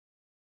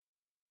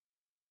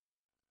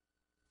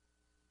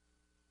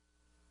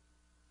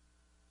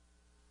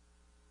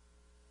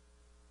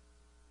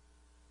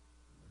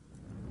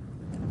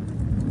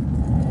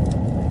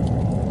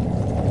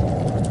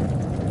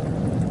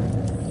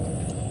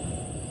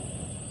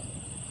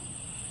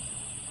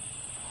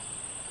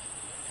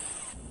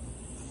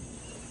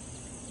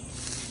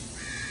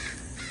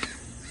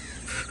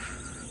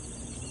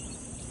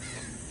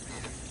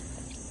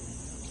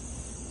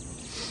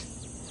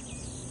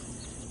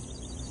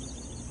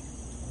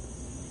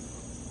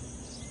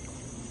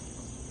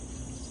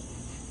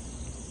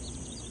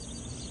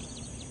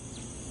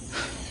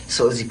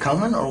So is he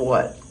coming or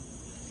what?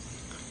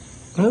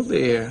 He'll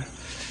be here.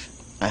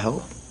 I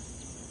hope.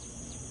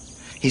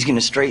 He's gonna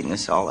straighten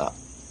this all out.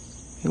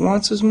 He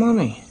wants his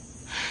money.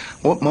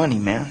 What money,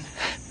 man?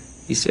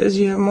 He says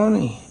you have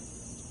money.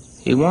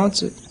 He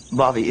wants it.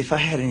 Bobby, if I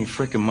had any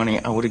frickin' money,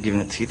 I would have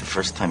given it to you the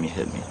first time you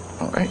hit me.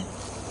 All right?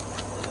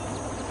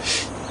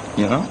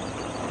 You know?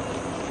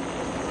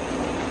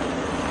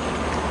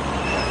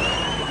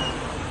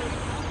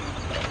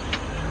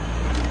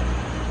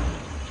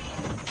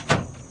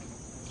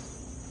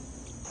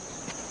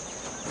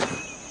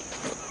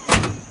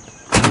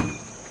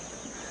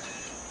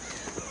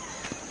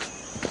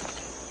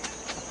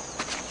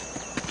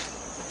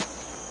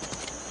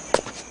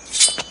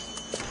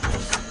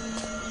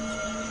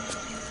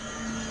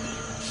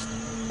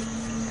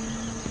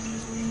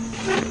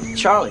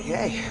 Charlie,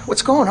 hey,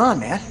 what's going on,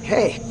 man?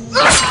 Hey.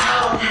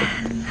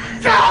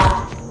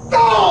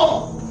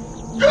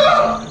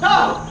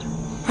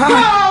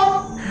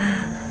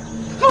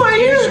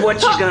 Here's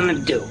what you're gonna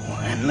do,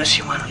 unless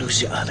you want to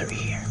lose your other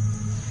ear.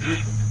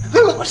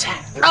 What's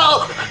that?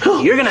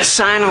 You're gonna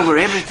sign over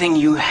everything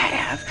you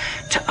have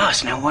to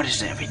us. Now, what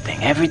is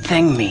everything?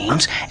 Everything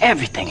means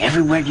everything,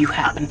 everywhere you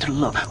happen to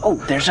look. Oh,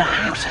 there's a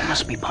house. That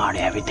must be part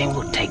of everything.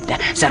 We'll take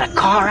that. Is that a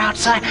car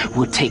outside?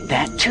 We'll take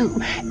that,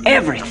 too.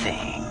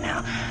 Everything.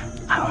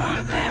 I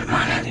want that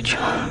money that you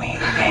owe me,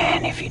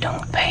 and if you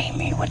don't pay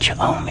me what you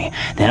owe me,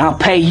 then I'll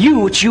pay you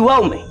what you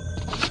owe me.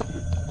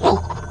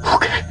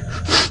 Okay.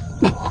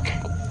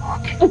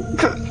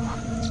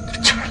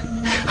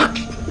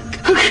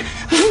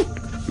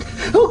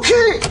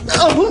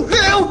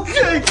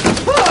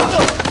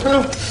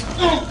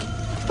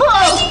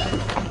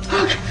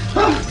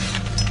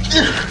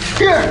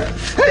 Here,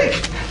 hey,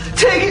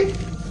 take it.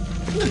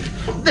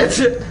 That's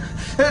it.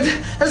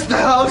 That's the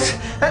house.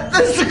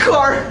 That's the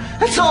car.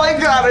 That's all I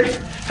got.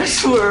 I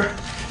swear.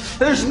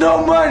 There's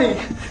no money.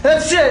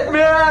 That's it,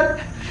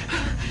 man.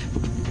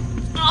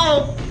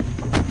 Oh.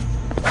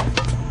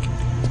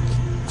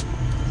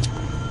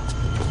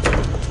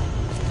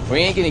 We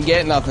ain't gonna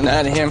get nothing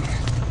out of him.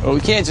 Or we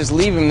can't just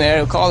leave him there.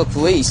 He'll call the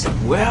police.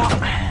 Well,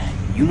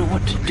 you know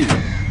what to do.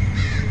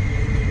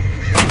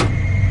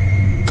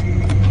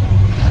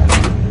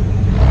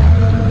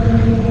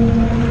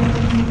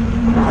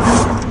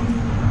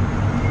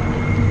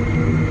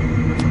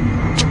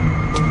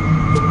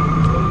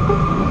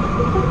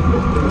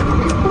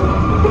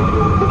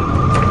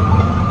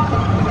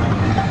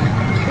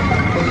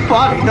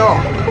 Bobby, no.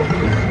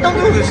 Don't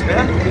do this,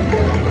 man.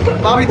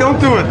 Bobby, don't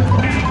do it.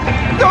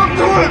 Don't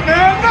do it,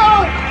 man.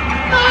 No!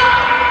 No!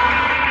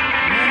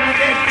 When I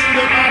get to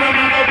the bottom,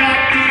 I go back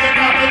to the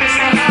top of the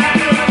slide.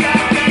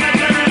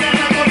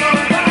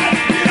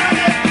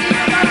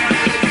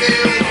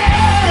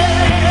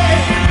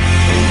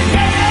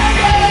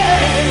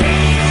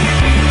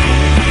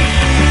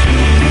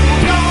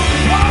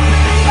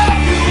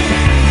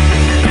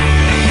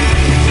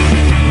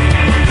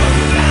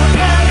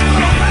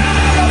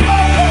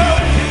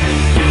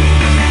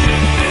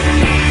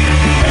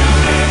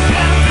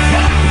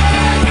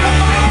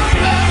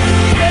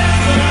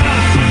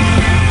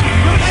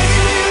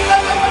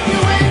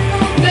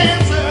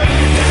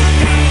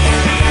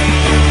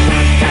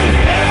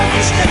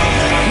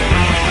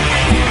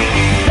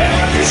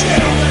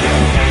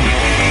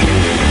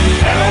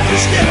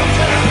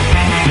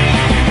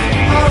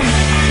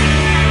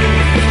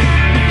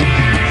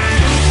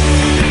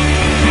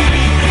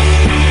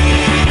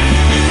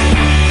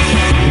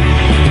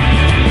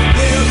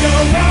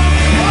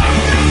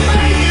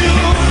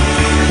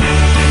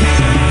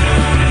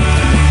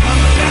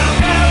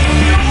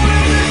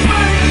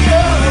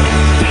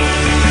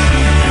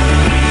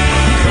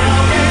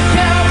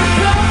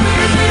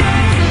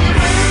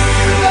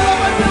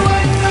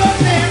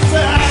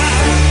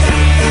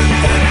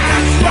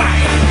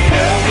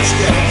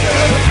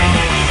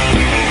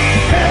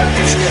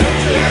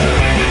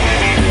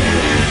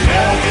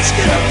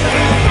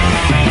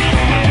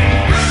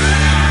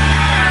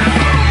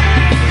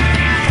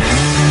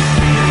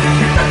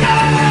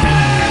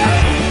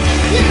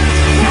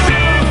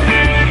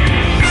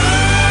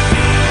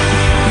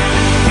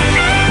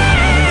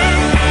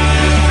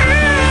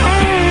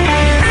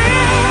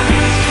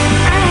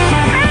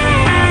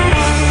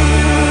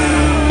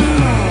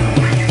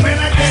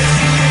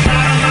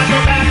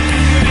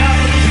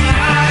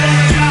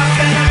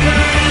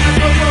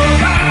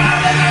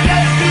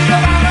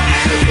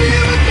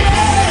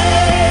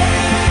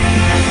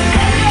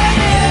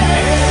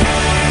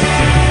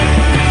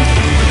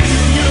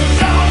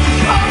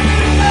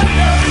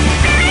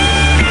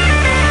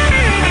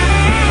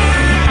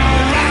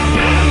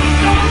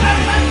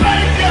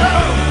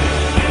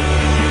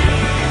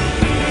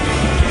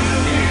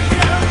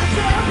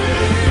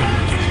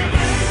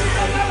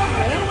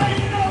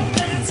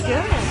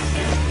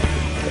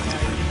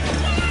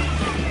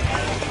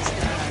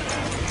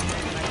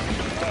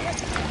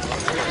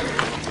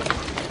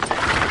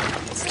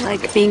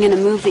 Like being in a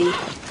movie.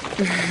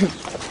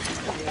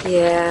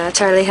 Yeah,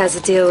 Charlie has a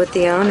deal with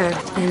the owner,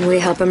 and we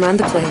help him run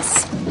the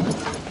place.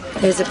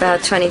 There's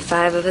about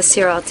 25 of us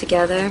here all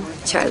together.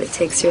 Charlie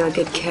takes real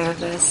good care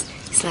of us.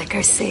 He's like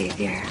our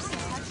savior.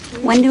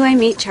 When do I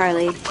meet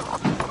Charlie?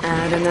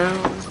 I don't know.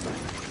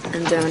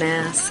 And don't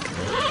ask.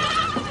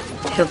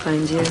 He'll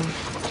find you.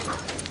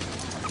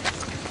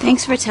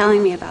 Thanks for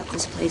telling me about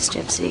this place,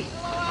 Gypsy.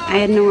 I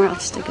had nowhere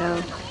else to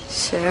go.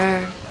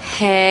 Sure.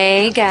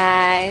 Hey,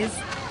 guys.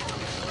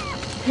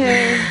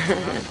 Hey.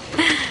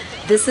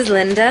 This is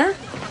Linda.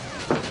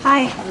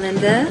 Hi.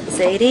 Linda,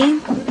 Sadie,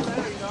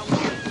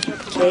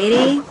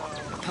 Katie,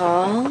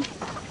 Paul.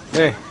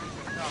 Hey.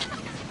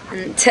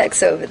 And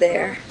Tex over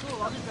there.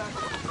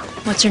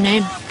 What's your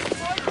name?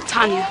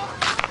 Tanya.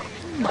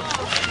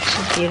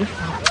 She's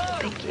beautiful.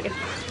 Thank you.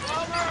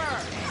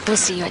 We'll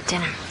see you at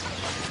dinner.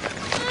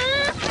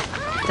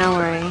 Don't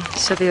worry.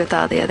 She'll be with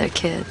all the other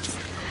kids.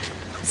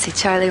 See,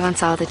 Charlie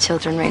wants all the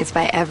children raised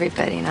by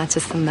everybody, not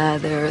just the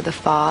mother or the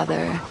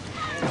father.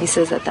 He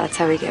says that that's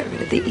how we get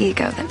rid of the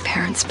ego that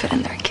parents put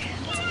in their kids.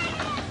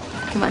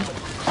 Come on.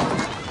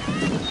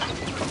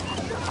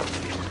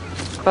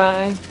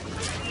 Bye.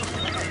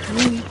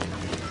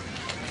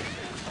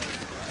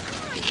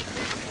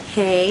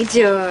 Hey,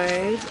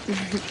 George.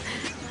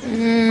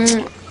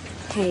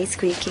 Hey,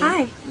 Squeaky.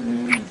 Hi.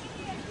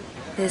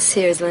 This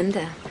here's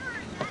Linda.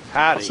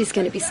 Howdy. She's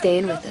going to be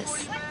staying with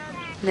us.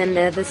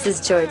 Linda, this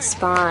is George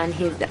Spahn.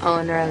 He's the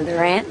owner of the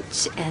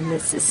ranch. And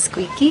this is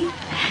Squeaky.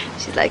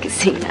 She's like a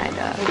senile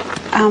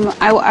dog.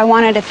 I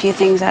wanted a few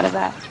things out of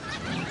that.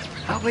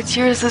 Oh, what's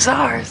yours is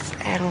ours,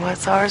 and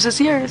what's ours is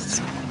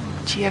yours.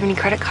 Do you have any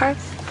credit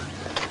cards?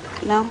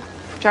 No?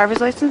 Driver's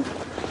license?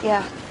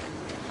 Yeah.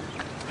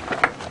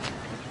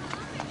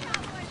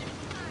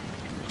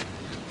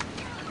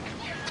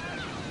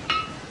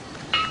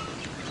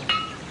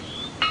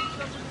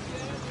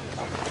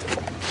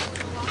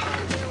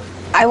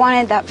 I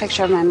wanted that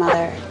picture of my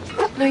mother.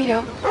 No, you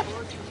don't.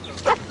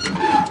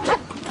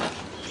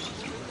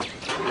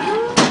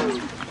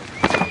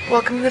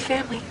 Welcome to the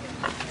family.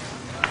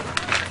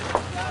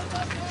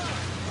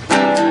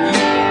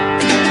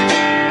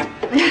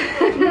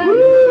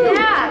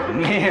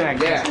 Man, I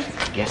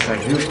guess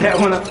I used that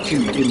one up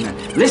too, didn't I?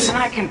 Listen,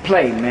 I can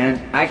play,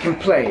 man. I can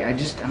play.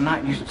 I'm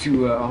not used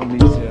to all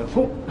these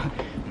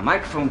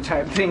microphone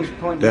type things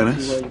pointing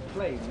Dennis? to where you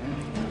play,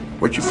 man.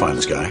 Where'd you find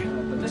this guy?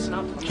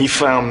 He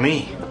found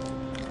me.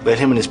 Let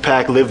him and his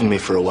pack live with me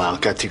for a while.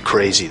 It got too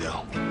crazy,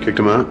 though. Kicked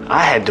him out?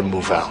 I had to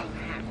move out.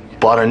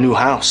 Bought a new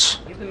house.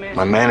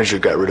 My manager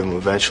got rid of him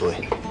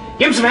eventually.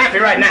 Give him some happy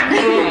right now.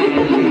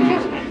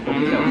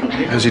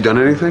 Has he done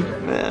anything?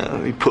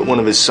 Yeah, he put one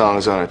of his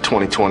songs on a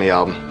 2020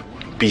 album.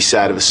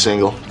 B-side of a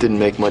single. Didn't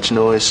make much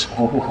noise.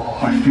 Oh,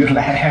 I feel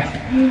that.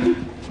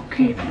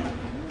 Okay.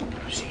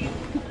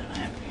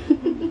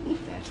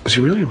 Was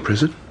he really in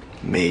prison?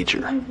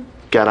 Major.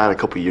 Got out a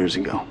couple years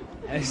ago.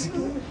 Is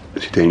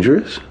he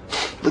dangerous?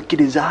 Look at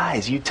his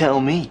eyes. You tell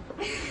me.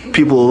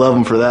 People will love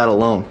him for that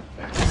alone.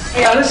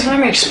 Yeah, listen, let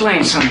me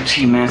explain something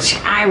to you, man. See,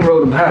 I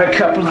wrote about a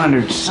couple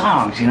hundred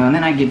songs, and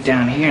then I get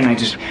down here and I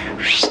just,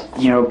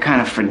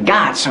 kind of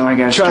forgot, so I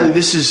got... Charlie,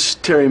 this is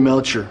Terry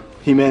Melcher.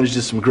 He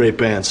manages some great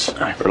bands.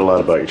 I heard a lot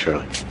about you,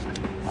 Charlie.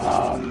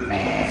 Oh,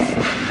 man.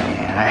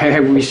 I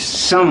wish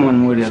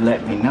someone would have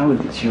let me know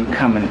that you were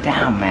coming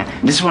down, man.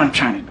 This is what I'm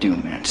trying to do,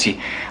 man. See,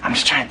 I'm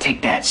just trying to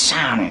take that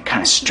sound and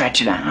kind of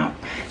stretch it out.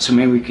 So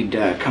maybe we could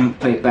come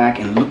play it back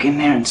and look in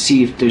there and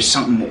see if there's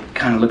something that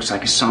kind of looks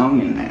like a song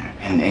in there.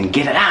 And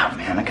get it out,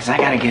 man, because I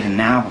got to get an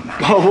album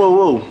out.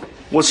 Whoa.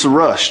 What's the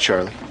rush,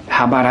 Charlie?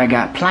 How about I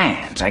got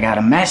plans? I got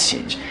a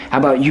message. How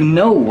about you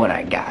know what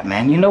I got,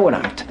 man? You know what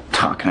I'm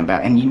talking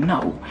about. And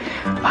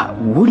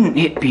wouldn't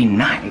it be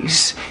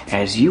nice,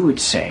 as you would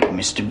say,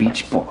 Mr.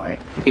 Beach Boy,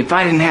 if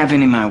I didn't have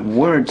any of my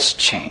words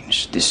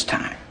changed this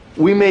time?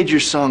 We made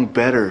your song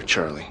better,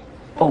 Charlie.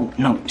 Oh,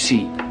 no,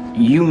 see,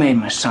 you made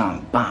my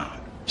song bomb.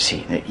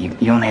 See, that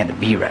you only had to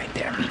be right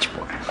there, Beach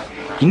Boy.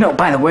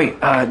 By the way,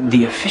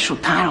 the official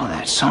title of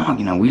that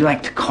song, we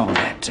like to call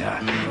that,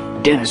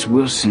 Dennis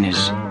Wilson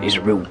is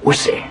a real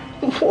wussy.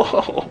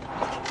 Whoa.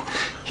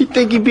 You'd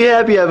think he'd be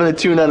happy having a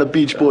tune on a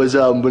Beach Boys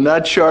album, but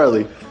not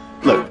Charlie.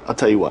 Look, I'll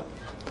tell you what.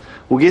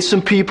 We'll get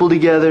some people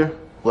together.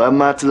 We'll have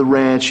them out to the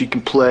ranch. You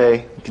can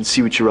play. You can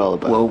see what you're all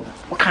about. Well,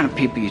 what kind of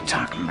people are you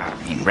talking about?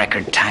 I mean,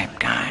 record-type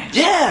guys?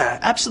 Yeah,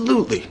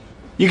 absolutely.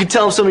 You can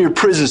tell them some of your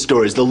prison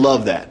stories. They'll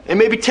love that. And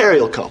maybe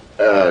Terry will come.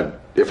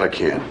 If I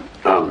can.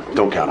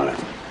 Don't count on it.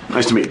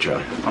 Nice to meet you,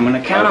 Charlie. I'm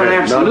going to count on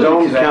absolutely. No,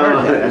 don't count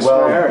on it. That's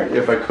Well, what I heard.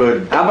 if I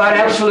could. How about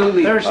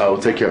absolutely? We'll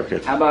take care of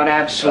kids. How about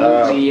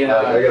absolutely?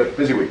 I got a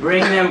busy week.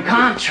 Bring them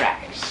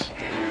contracts.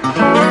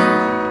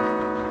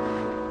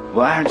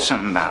 Well, I heard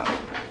something about,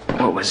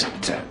 what was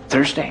it,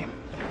 Thursday?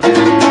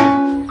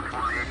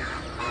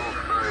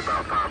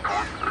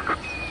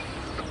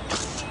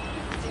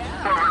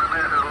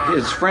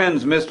 His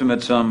friends missed him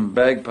at some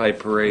bagpipe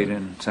parade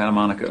in Santa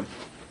Monica.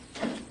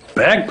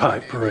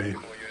 Bagpipe parade?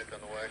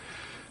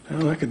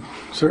 Well, that could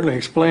certainly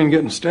explain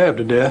getting stabbed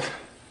to death.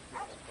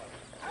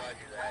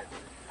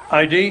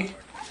 ID?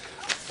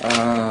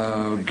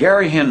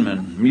 Gary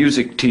Hinman,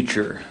 music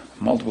teacher.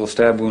 multiple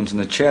stab wounds in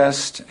the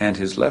chest, and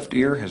his left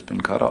ear has been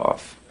cut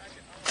off.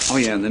 Oh,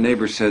 yeah, and the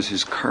neighbor says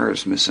his car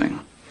is missing.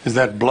 Is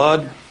that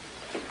blood?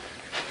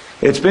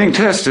 It's being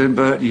tested,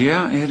 but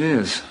yeah, it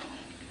is.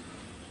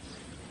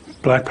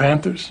 Black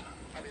Panthers?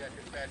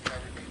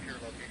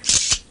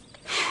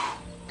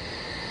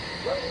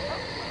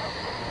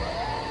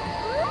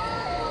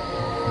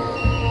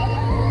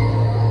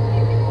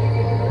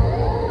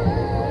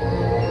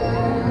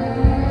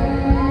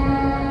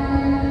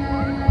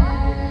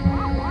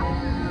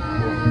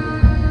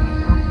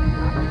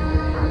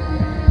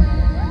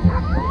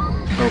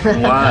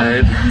 Open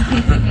wide.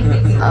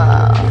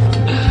 Oh,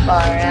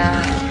 far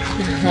out.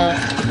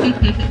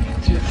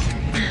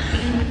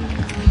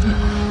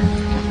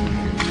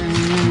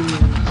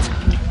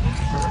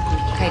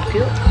 Okay,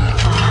 good.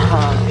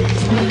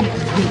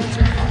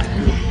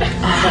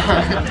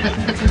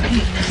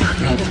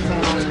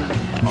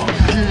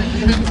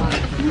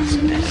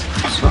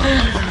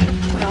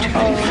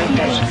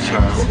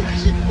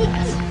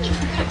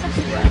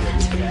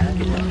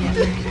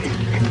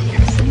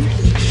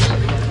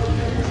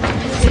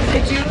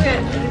 Did you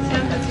get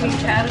some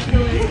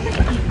caterpillars?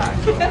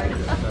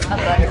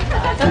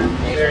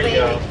 There you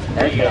go.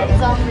 There you go.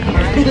 It's all for you.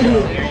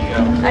 There you go.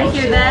 I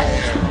hear that.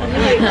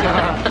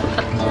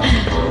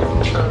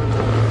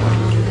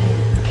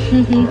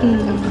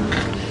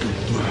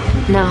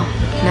 No,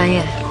 not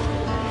yet.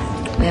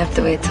 We have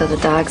to wait till the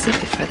dogs eat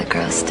before the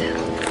girls do.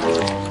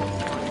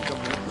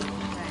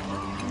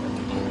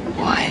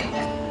 Why?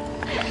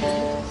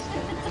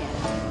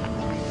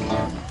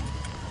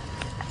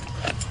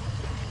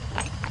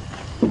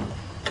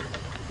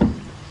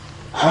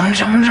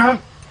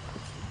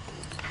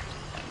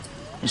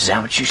 Is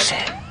that what you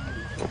said?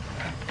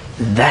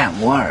 That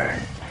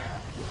word?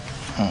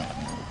 Oh,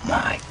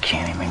 I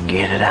can't even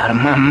get it out of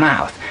my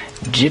mouth.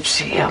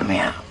 Gypsy, help me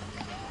out.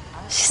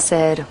 She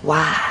said,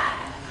 why?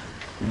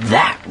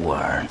 That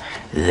word.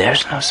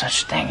 There's no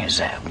such thing as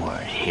that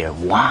word here.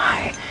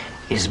 Why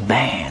is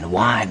bad.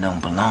 Why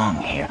don't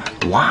belong here.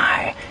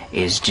 Why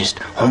is just...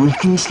 How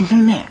come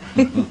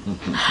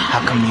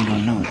you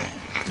don't know that?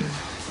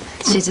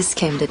 She just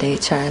came today,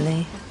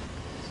 Charlie.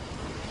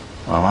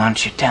 Well, why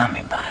don't you tell me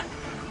about it?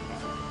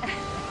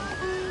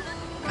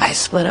 I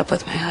split up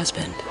with my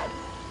husband.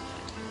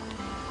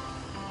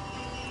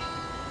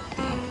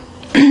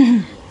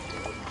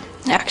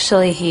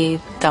 Actually, he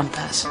dumped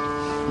us.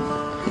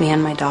 Me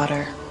and my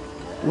daughter.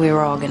 We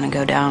were all gonna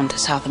go down to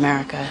South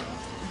America.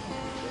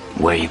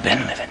 Where you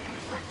been living?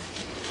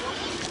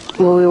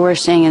 Well, we were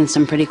staying in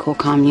some pretty cool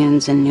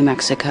communes in New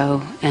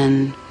Mexico,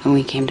 and when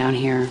we came down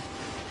here...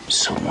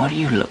 So what are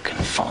you looking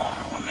for,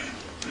 woman?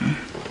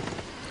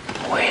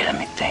 Wait, let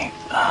me think.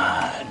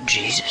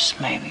 Jesus,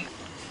 maybe?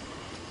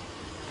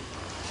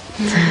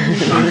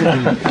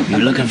 You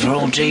looking for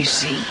old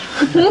JC?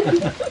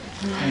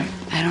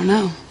 I don't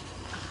know.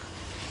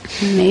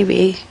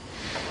 Maybe.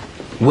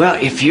 Well,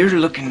 if you're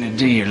looking to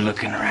do your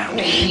looking around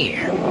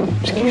here,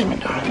 excuse me,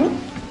 darling,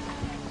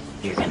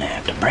 you're gonna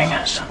have to bring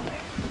us something.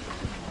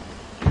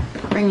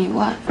 Bring you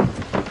what?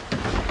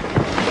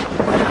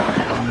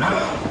 I don't know.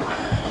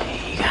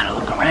 You gotta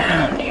look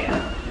around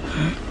here.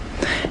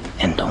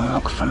 And don't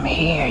look from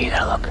here, you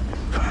gotta look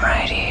from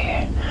right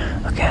here.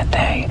 Look out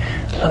there.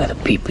 Look at the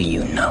people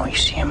you know. You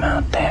see them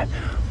out there.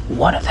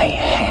 What do they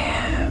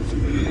have?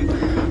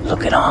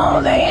 Look at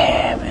all they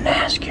have and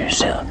ask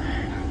yourself,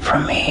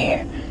 from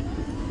here,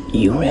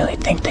 you really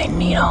think they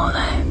need all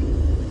that?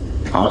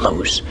 All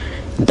those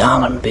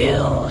dollar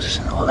bills,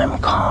 all them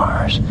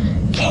cars,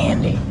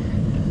 candy.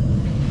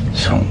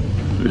 So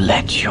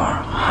let your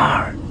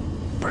heart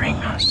bring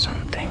us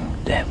something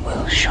that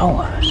will show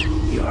us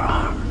your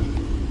heart.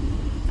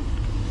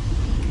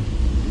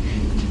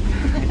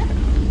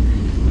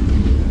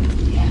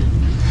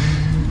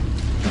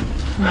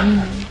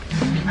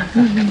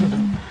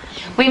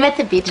 We met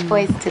the Beach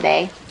Boys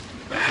today.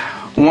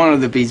 One of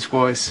the Beach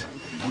Boys,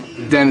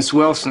 Dennis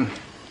Wilson.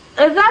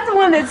 Is that the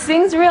one that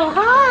sings real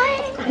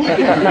high?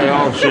 They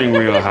all sing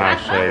real high,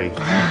 Sadie.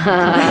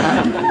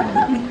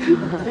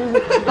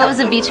 What was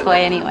a Beach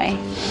Boy anyway?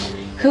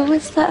 Who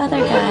was the other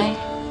guy?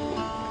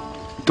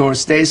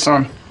 Doris Day's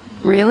son.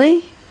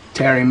 Really?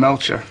 Terry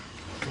Melcher.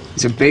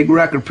 He's a big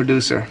record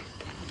producer.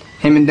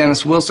 Him and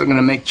Dennis Wilson are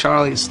gonna make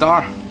Charlie a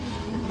star.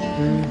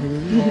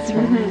 That's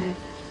right.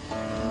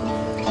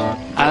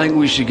 I think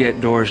we should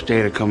get Doris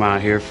Day to come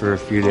out here for a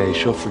few days.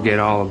 She'll forget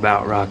all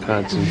about Rock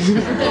Hudson.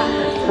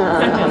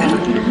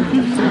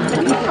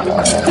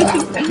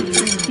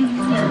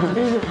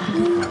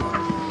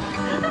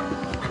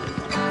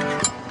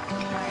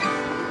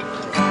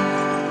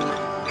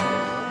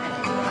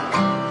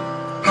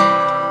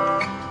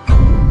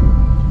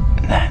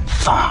 That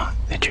thought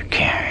that you're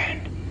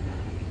carrying,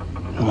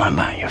 the one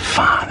about your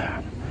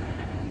father,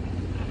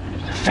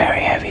 it's a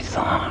very heavy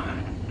thought.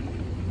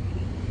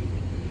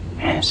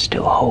 And it's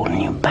still holding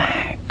you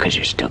back because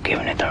you're still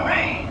giving it the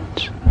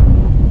reins.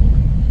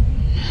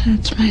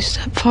 That's my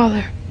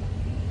stepfather.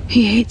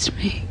 He hates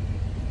me.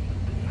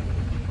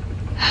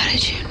 How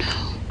did you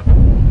know?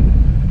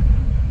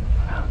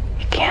 Well,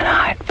 you can't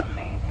hide from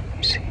me,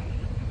 you see.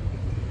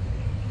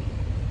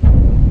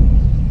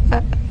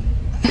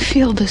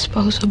 feel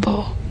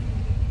disposable.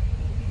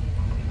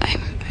 I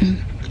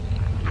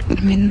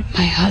mean,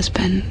 my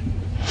husband,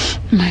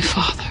 my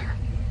father.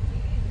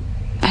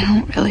 I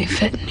don't really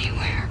fit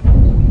anywhere.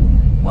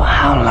 Well,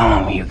 how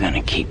long are you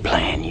gonna keep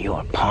playing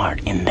your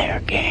part in their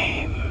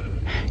game?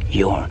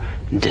 Your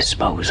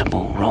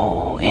disposable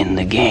role in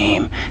the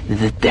game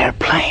that they're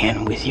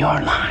playing with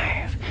your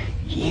life.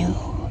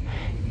 You're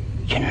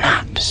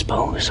not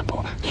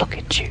disposable. Look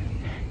at you.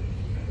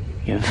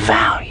 You're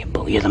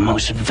valuable. You're the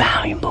most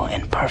valuable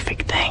and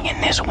perfect thing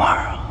in this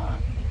world.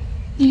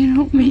 You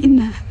don't mean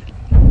that.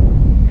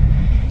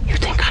 You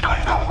think I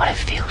don't know what it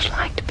feels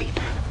like to be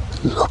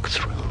looked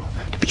through,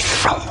 to be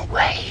thrown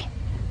away?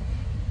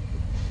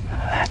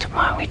 That's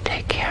why we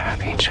take care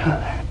of each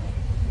other.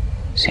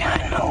 See,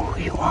 I know who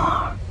you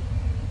are.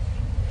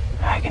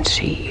 I can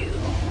see you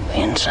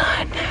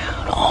inside and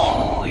out,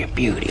 all your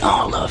beauty,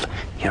 all of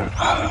your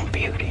own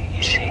beauty,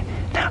 you see.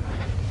 Now,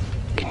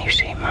 can you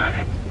see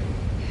mine? I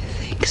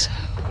think so.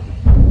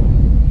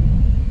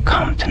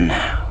 Come to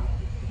now.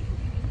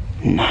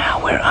 Now,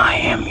 where I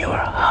am your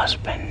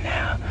husband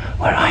now,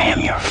 where I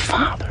am your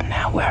father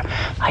now, where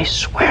I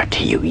swear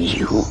to you,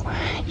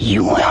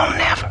 you will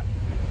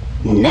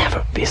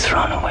never be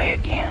thrown away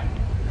again.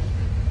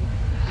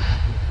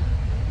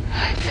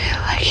 I feel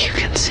like you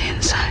can see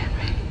inside me.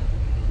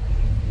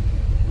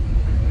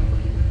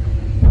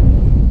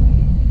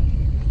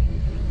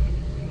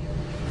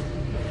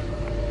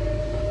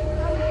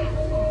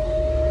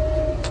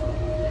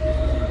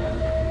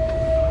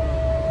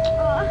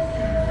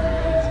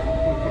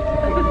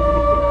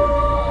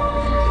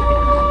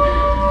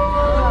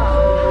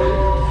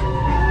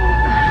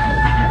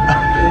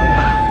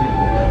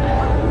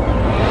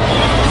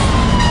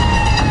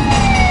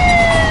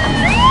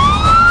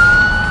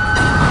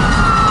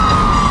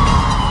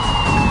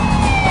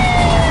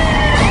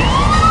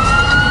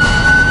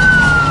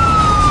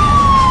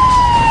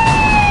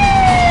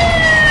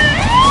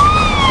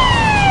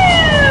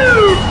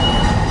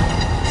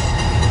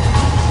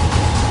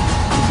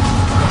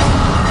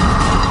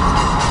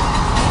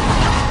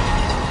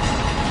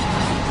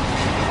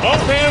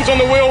 On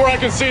the wheel where I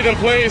can see them,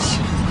 please.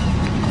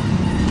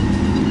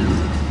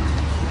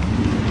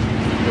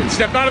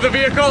 Step out of the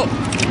vehicle.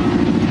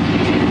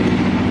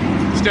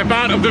 Step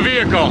out of the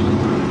vehicle.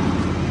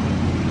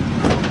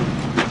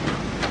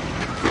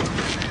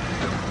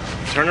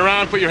 Turn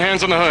around, put your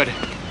hands on the hood.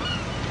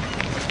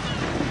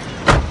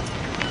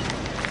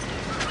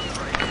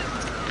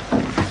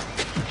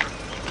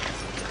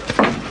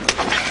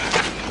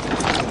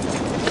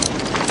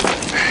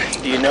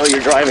 Do you know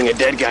you're driving a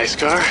dead guy's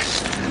car?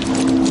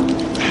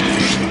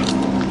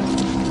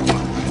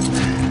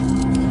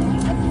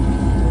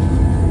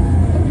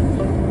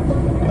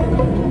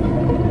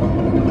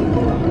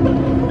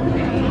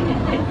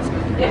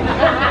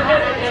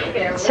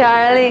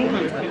 Charlie,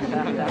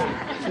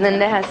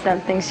 Linda has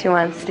something she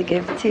wants to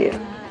give to you.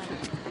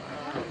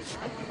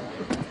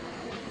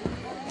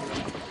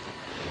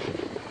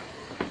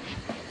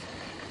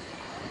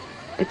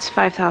 It's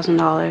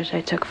 $5,000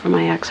 I took from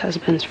my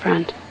ex-husband's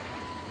friend.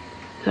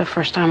 The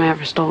first time I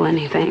ever stole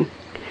anything.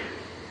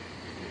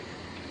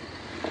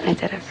 I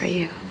did it for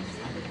you.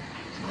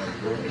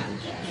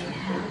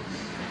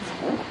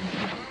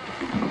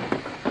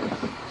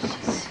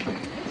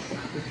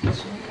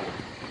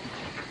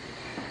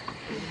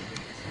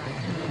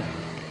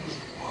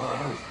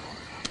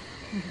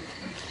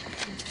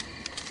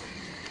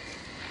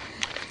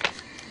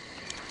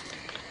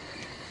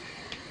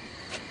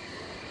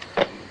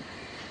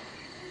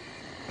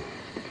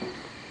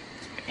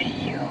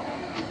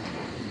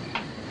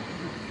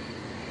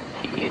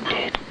 You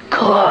did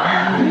good.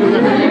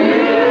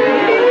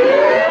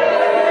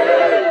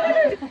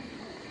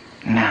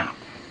 Now,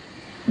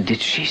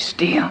 did she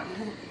steal?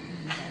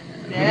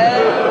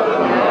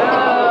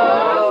 No.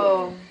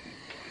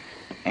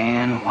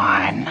 And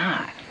why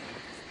not?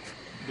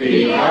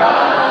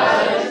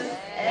 Because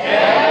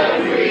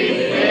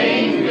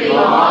everything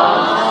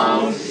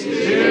belongs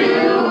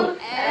to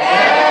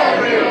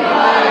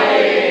everybody.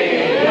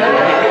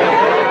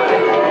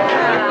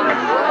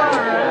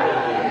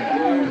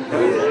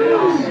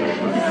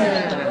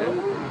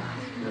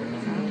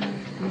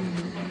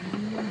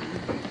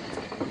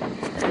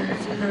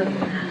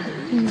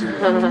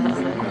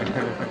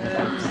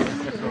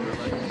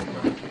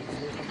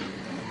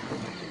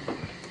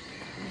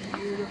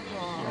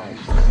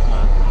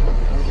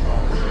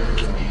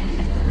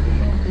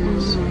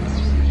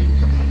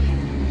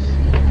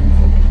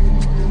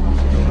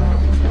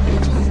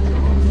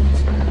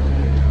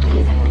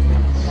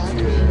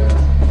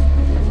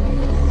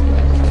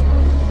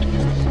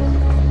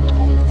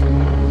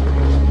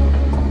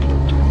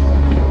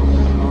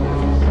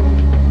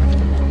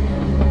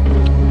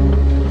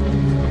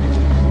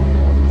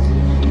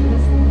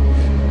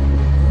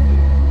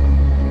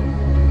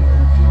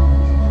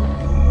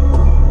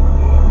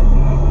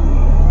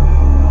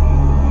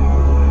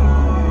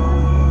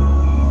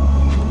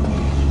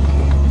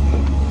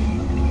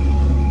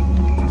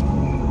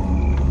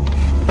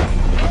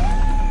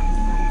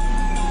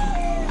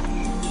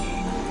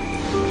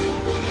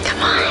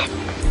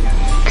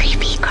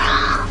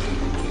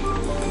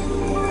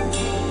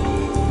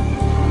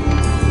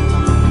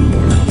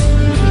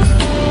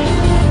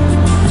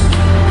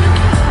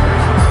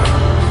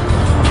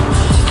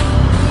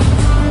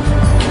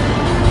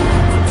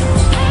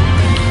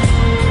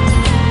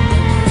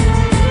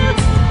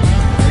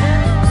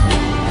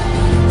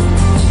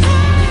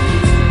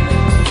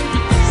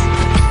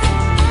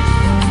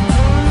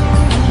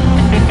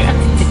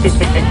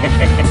 so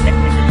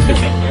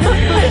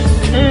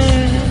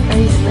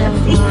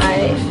smart.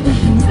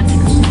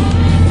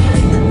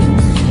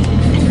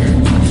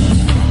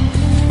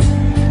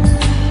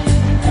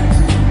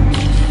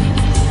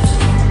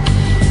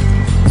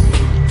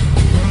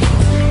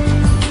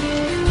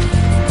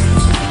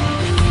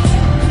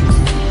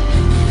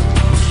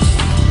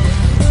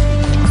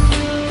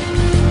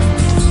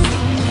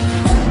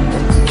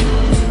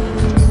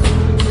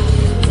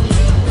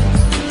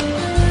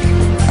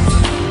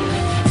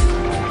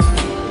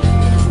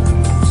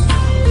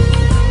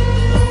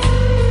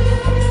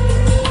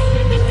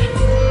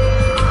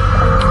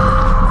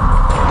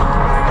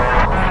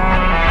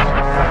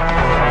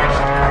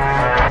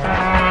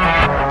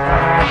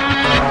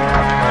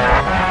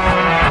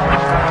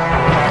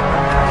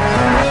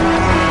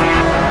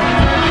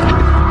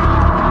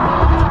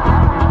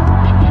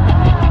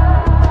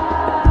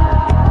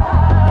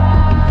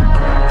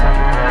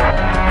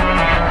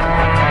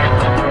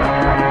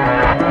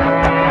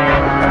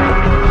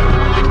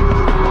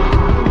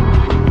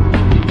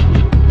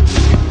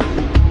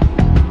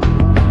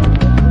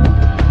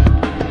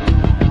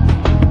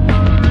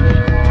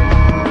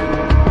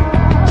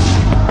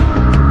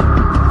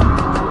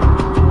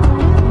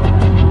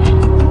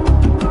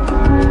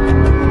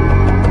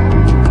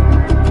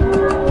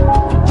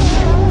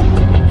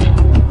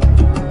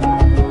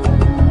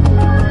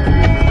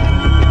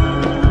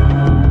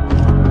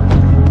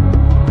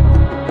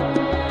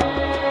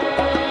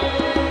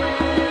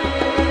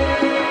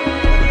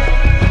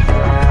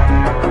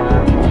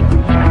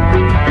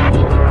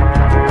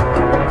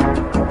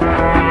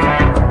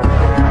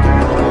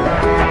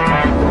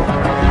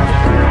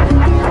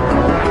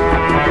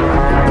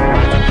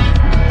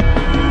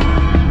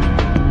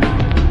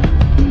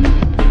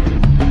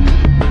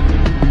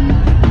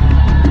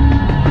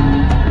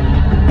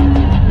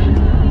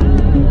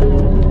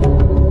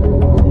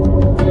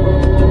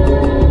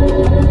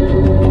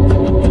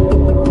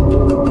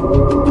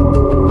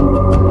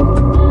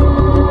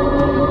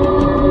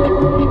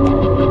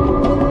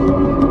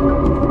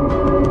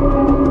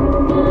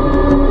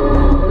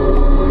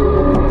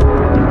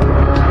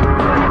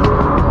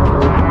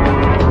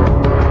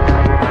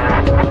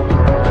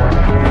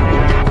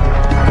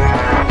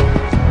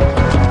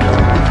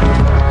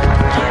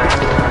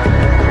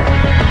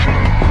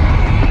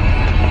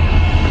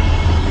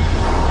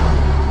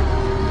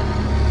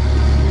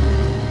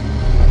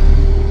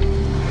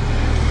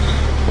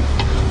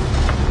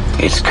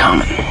 It's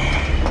coming.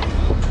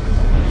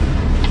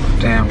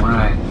 Damn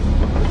right.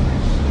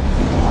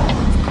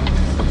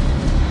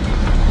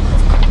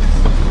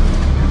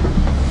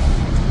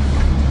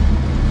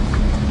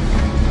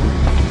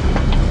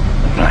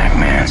 Black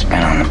man's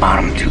been on the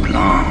bottom too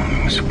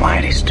long. It's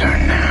Whitey's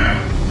turn now.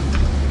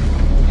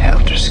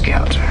 Helter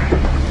Skelter.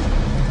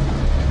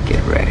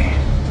 Get ready.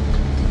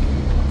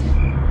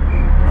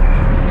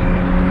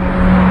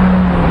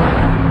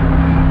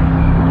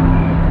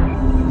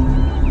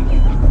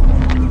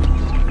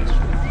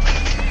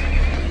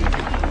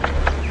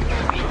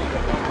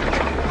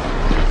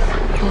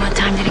 What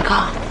time did he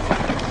call?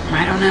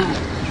 I don't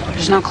know.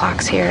 There's no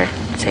clocks here.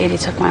 Sadie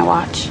took my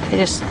watch. I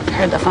just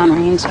heard the phone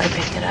ring, so I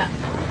picked it up.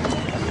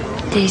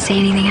 Did he say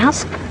anything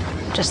else?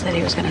 Just that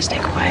he was gonna stay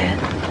quiet.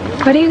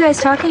 What are you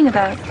guys talking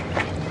about?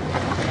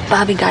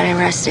 Bobby got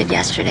arrested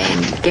yesterday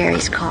in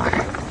Gary's car.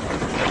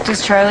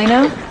 Does Charlie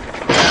know?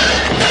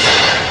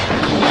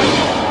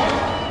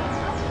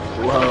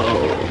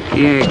 Whoa.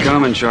 He ain't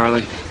coming,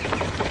 Charlie.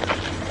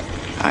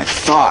 I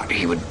thought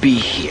he would be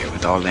here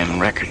with all them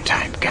record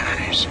type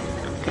guys.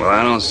 Well,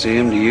 I don't see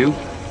him, do you?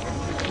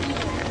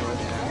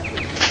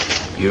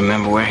 You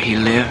remember where he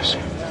lives?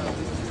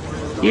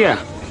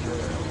 Yeah.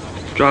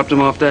 Dropped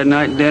him off that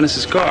night in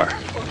Dennis's car.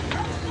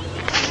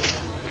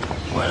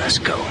 Well, let's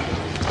go.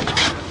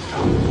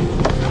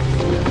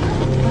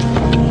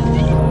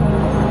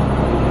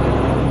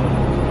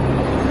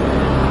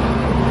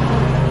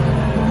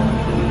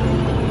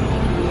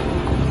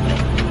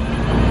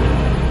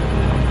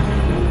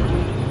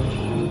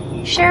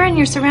 Sharon,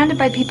 you're surrounded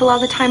by people all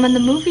the time on the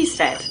movie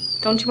set.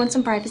 Don't you want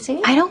some privacy?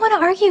 I don't want to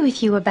argue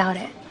with you about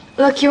it.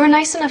 Look, you were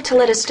nice enough to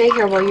let us stay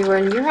here while you were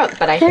in Europe,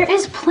 but There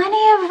is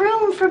plenty of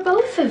room for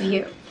both of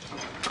you.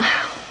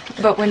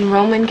 But when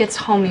Roman gets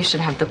home, you should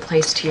have the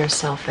place to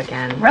yourself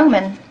again.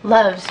 Roman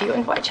loves you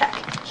and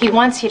Wojciech. He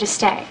wants you to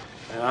stay.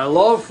 I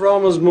love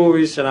Roman's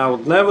movies, and I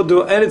would never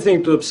do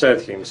anything to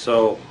upset him,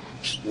 so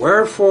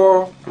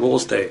wherefore we'll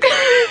stay.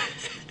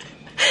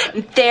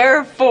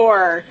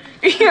 Therefore,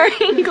 your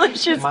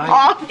English is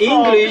awful.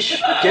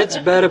 English gets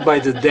better by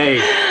the day,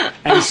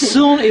 and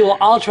soon it will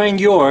outrank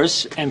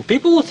yours, and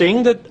people will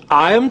think that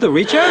I am the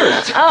rich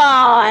Arab.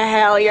 Oh,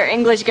 hell, your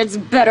English gets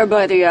better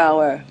by the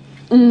hour.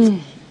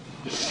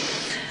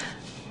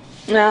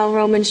 Well,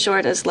 Roman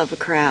sure does love a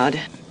crowd.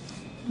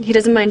 He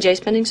doesn't mind Jay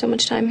spending so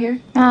much time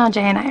here? Oh,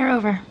 Jay and I are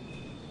over.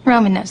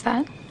 Roman knows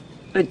that.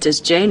 But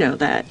does Jay know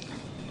that?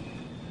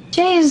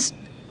 Jay is...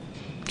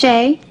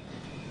 Jay?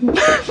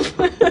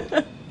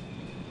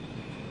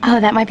 Oh,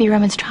 that might be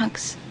Roman's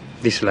trunks.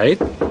 This late?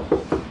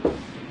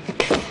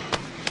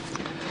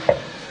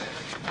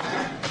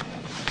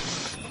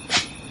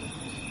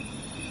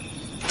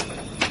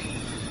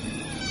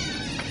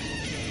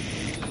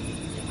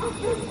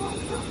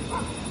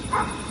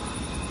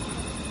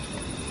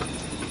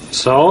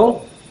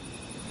 So?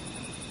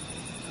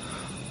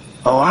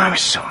 Oh, I'm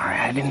sorry.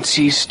 I didn't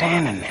see you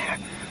standing there.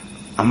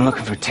 I'm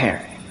looking for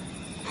Terry.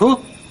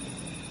 Who?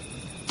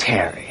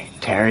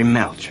 Terry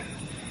Melcher.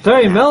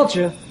 Terry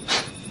Melcher?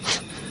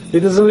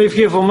 He doesn't live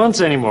here for months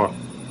anymore.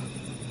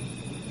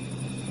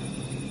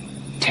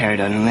 Terry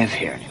doesn't live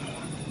here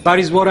anymore. That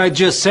is what I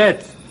just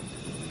said.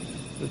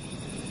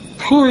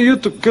 Who are you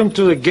to come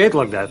to the gate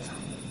like that?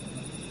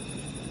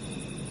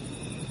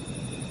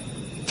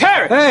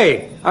 Terry!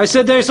 Hey! I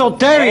said there's no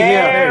Terry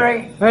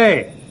Terry. here.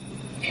 Hey!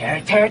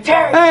 Terry!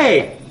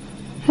 Hey!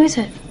 Who is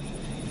it?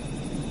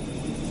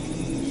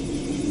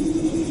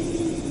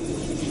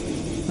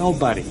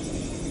 Nobody.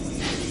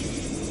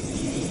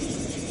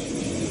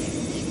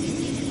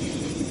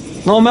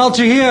 No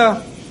Melcher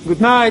here.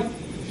 Good night.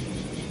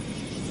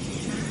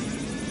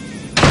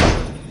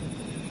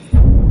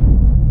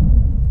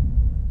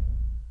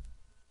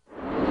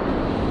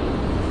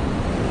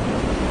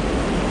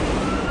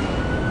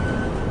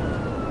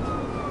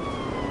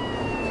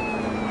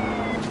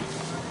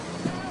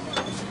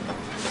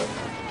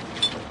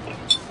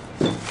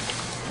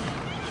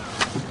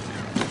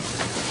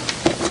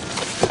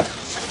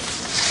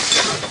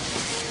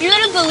 You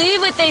wouldn't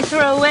believe what they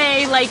throw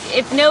away. Like,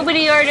 if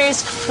nobody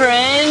orders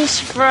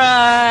French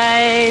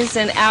fries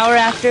an hour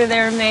after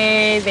they're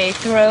made, they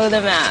throw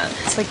them out.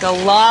 It's like a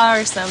law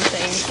or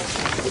something.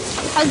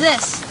 How's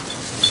this?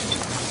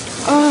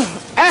 Oh,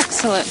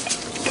 excellent.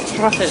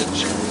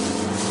 Sausage.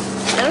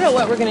 I don't know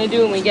what we're gonna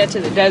do when we get to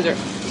the desert.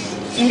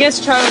 I guess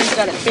Charlie's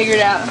got it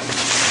figured out.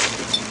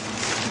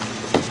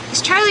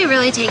 Is Charlie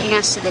really taking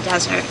us to the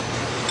desert?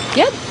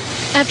 Yep.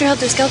 After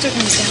Helter Skelter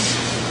comes down.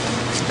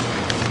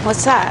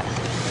 What's that?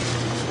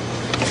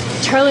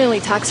 Charlie only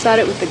talks about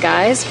it with the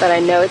guys, but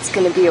I know it's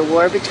going to be a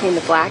war between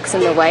the blacks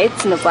and the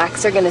whites, and the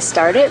blacks are going to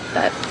start it,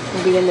 but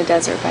we'll be in the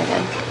desert by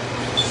then.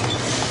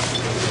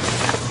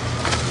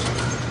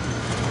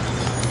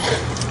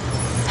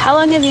 How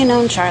long have you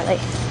known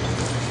Charlie?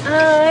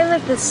 I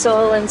met the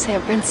Soul in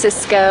San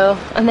Francisco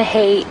on the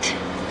Haight.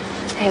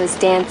 I was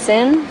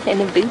dancing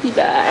in a booby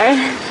bar,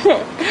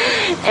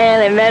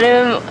 and I met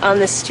him on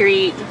the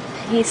street.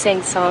 He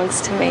sang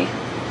songs to me.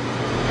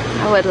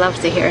 I would love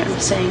to hear him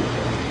sing.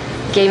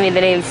 Gave me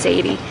the name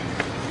Sadie.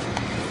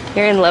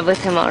 You're in love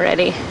with him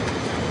already.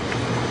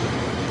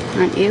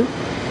 Aren't you?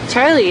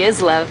 Charlie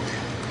is loved.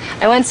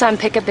 I once saw him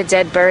pick up a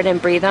dead bird and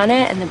breathe on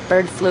it, and the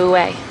bird flew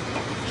away.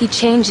 He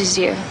changes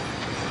you.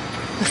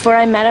 Before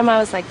I met him, I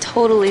was like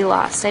totally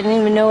lost. I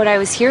didn't even know what I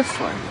was here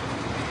for.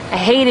 I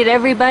hated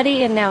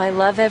everybody, and now I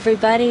love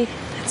everybody.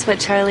 That's what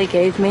Charlie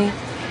gave me.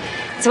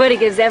 It's what he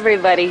gives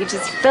everybody. He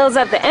just fills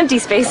up the empty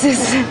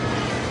spaces.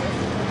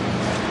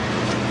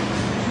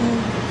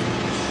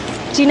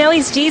 Do you know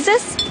he's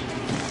Jesus?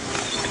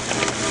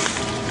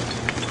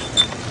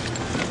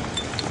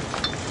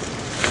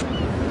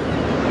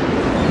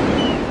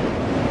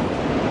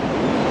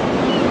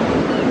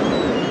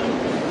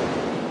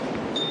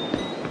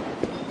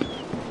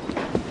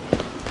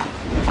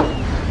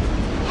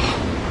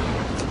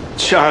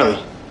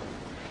 Charlie.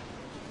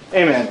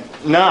 Hey, man,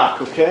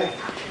 knock, okay?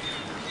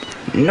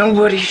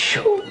 Nobody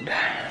showed.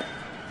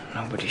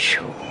 Nobody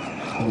showed.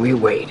 We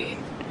waited.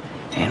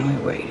 And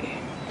we waited.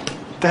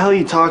 What the hell are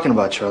you talking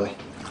about, Charlie?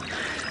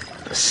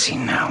 But see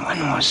now, when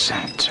was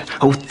that?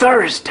 Oh,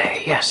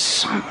 Thursday.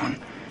 Yes,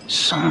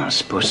 someone's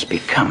supposed to be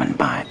coming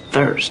by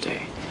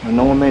Thursday. Well,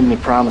 no one made any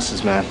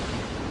promises, man.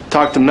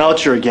 Talk to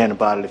Melcher again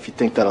about it if you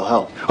think that'll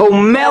help. Oh,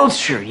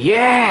 Melcher.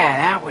 Yeah,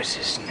 that was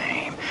his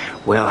name.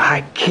 Well,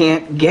 I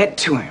can't get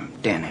to him,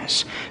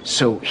 Dennis.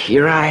 So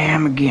here I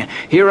am again.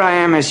 Here I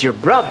am as your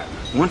brother,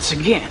 once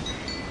again,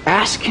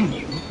 asking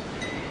you,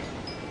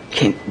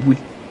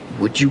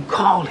 would you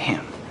call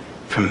him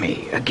for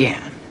me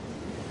again?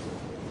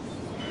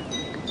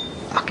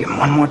 I'll give him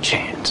one more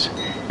chance.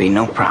 Be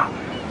no problem.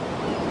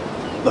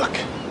 Look,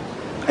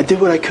 I did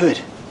what I could.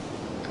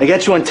 I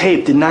got you on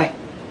tape, didn't I?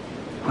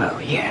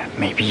 Well, yeah,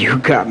 maybe you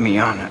got me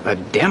on a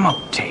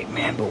demo tape,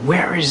 man, but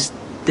where is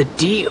the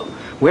deal?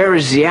 Where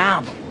is the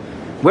album?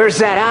 Where's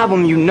that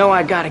album you know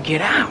I gotta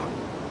get out?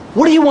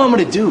 What do you want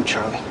me to do,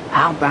 Charlie?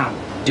 How about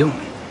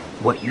doing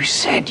what you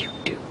said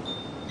you'd do,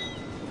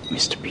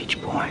 Mr.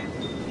 Beach Boy?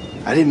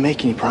 I didn't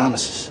make any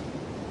promises.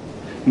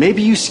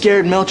 Maybe you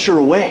scared Melcher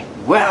away.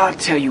 Well, I'll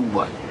tell you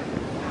what.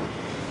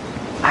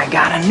 I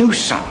got a new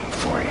song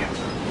for you.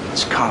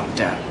 It's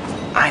called,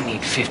 I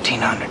Need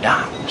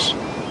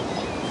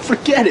 $1,500.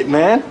 Forget it,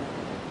 man.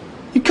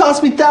 You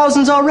cost me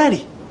thousands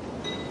already.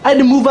 I had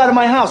to move out of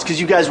my house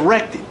because you guys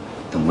wrecked it.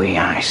 The way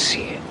I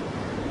see it,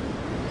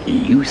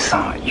 you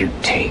thought you'd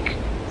take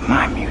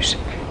my music,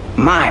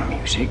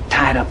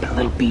 tied up in a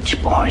little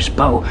Beach Boys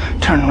bow,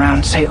 turn around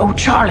and say, oh,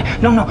 Charlie,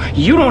 no,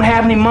 you don't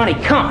have any money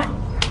coming.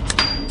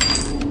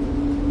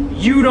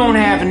 You don't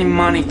have any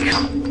money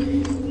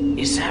coming.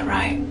 Is that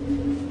right?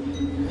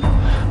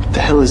 What the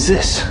hell is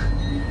this?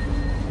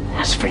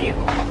 That's for you.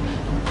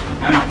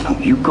 No,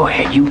 you go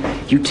ahead. You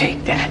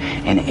take that.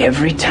 And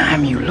every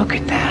time you look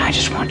at that, I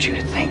just want you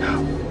to think,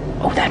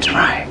 oh, that's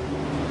right.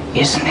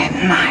 Isn't it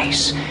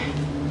nice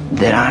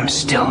that I'm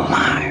still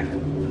alive?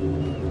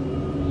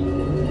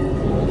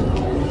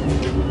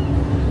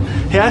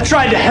 Hey, I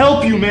tried to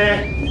help you,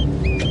 man.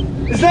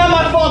 It's not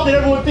my fault that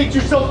everyone thinks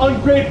you're some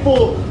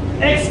ungrateful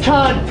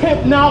ex-con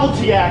pimp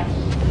novelty act.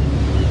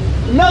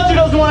 Melcher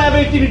doesn't want to have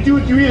anything to do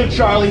with you either,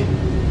 Charlie.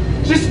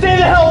 Just stay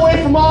the hell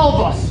away from all of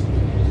us.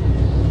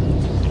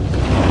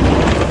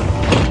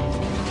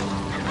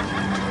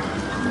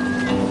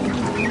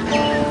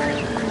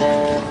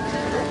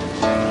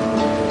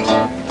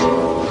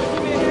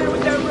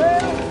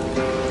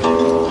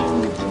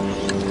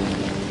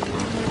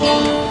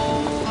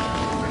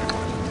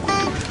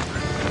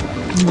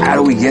 How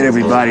do we get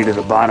everybody to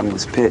the bottom of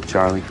this pit,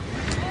 Charlie?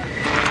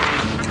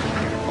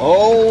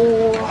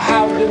 Oh,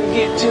 how do we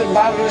get to the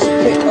bottom of this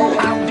pit? Oh,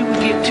 how do we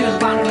get to the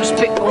bottom of this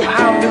pit? Oh,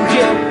 how do we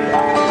get...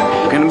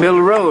 We're gonna build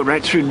a road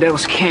right through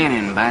Devil's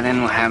Canyon. By then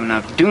we'll have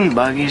enough dune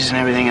buggies and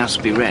everything else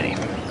will be ready.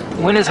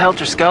 When is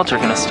Helter Skelter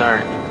gonna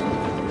start?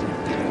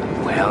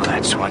 Well,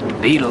 that's what the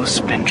Beatles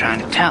have been trying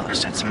to tell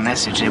us. That's a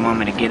message they want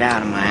me to get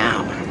out of my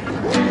album.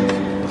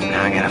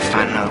 Now I gotta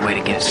find another way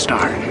to get it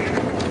started.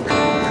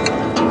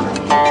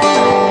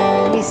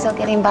 Are you still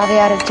getting Bobby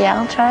out of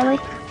jail, Charlie?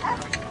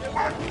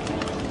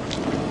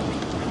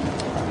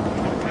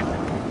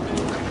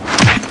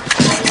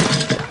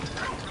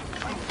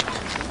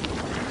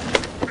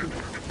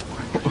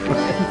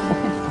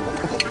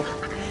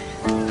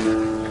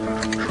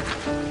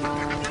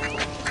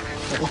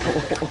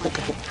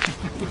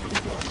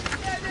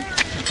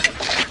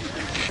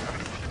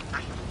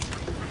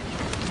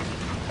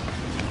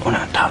 We're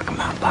not talking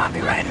about Bobby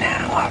right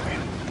now, are we?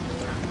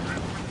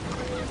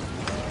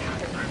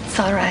 It's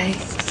all right.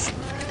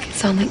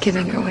 It's only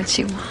giving her what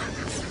she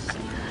wants.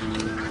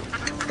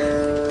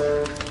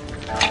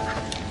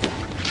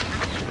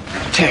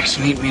 Tex,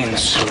 meet me in the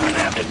saloon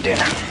after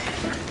dinner.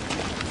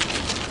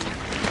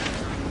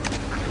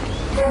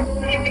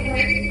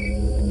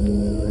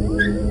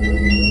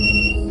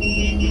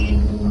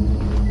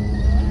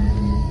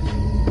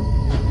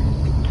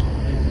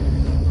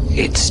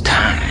 It's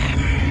time.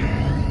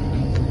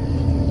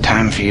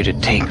 Time for you to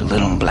take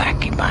little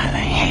Blackie by the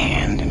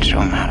hand and show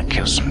him how to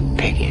kill some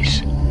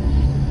piggies.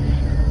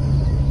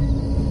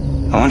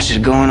 I want you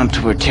to go on up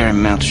to where Terry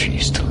Melcher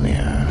used to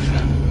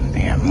live.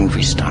 They got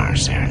movie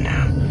stars there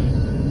now.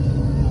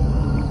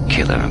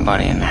 Kill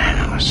everybody in the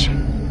house.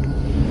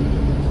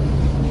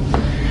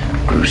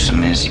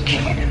 Gruesome as you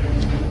can.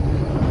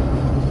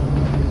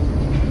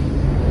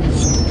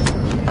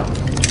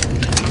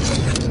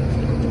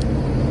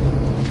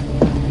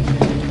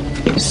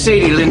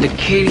 Sadie, Linda,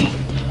 Katie.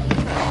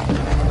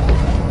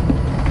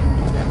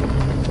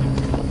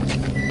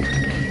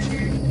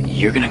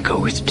 You're gonna go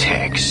with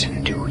Tex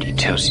and do what he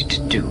tells you to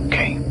do,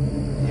 okay?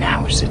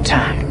 Now is the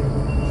time.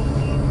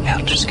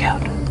 Helter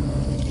Skelter.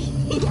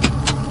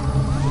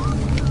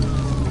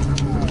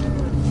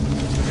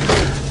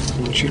 I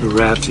want you to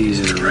wrap these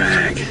in a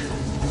rag.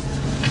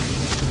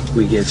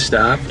 We get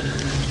stopped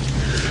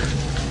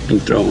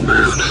and throw them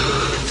out.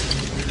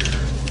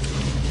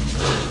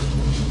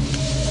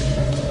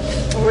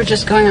 We're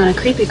just going on a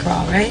creepy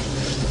crawl, right?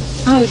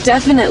 Oh,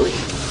 definitely.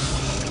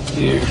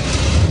 Here.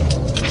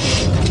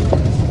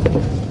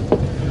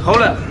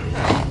 Hold up.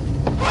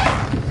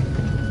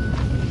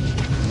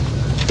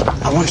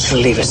 I want you to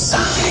leave a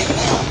sign,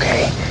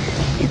 okay?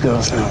 You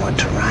girls know what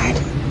to write.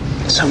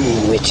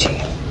 Something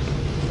witchy.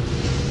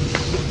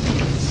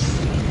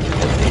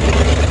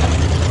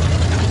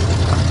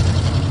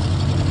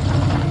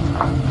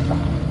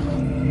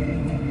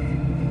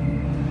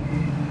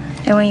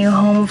 I want you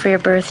home for your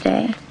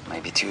birthday.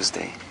 Maybe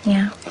Tuesday,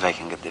 Yeah. if I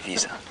can get the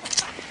visa.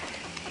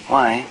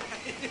 Why?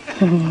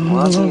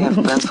 What else do you have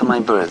planned for my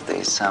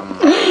birthday? Some...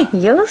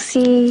 You'll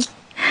see.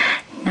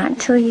 Not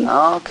till you...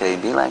 Okay,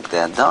 be like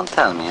that. Don't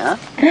tell me, huh?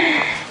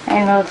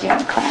 I enrolled you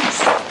in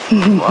class.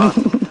 What?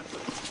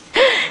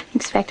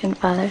 Expectant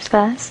father's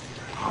class.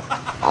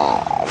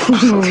 Oh,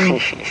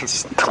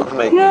 please, don't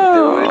make me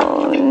do it.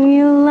 No,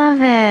 you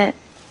love it.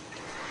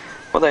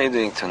 What are you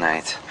doing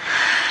tonight?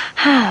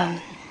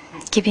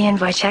 Gibby and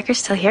Wojciech are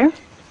still here.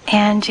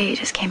 And Jay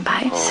just came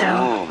by, so...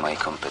 Oh, my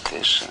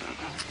competition.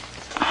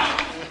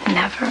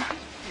 Never.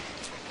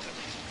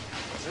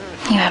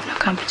 You have no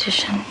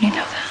competition. You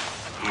know that.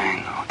 I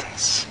know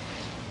this.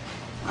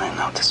 I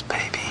know this,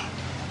 baby.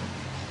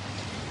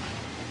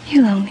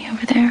 You lonely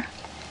over there?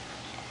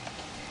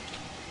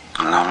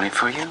 I'm lonely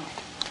for you.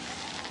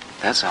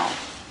 That's all.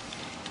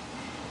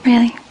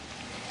 Really?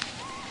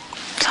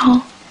 That's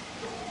all?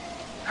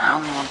 I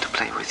only want to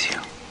play with you.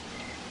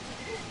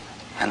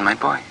 And my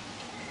boy.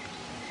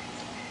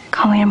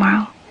 Call me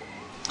tomorrow.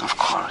 Of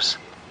course.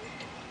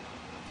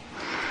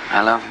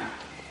 I love you.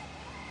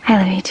 I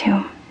love you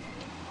too.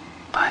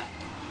 Bye.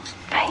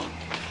 Bye.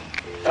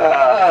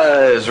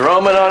 Is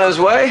Roman on his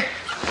way?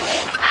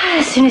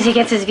 As soon as he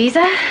gets his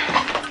visa.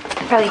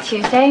 Probably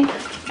Tuesday.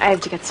 I have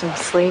to get some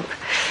sleep.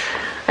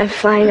 I'm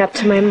flying up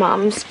to my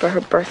mom's for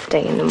her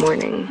birthday in the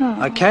morning.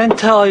 I can't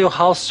tell you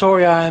how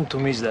sorry I am to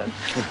miss that.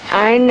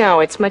 I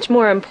know. It's much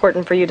more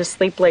important for you to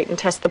sleep late and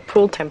test the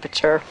pool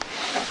temperature.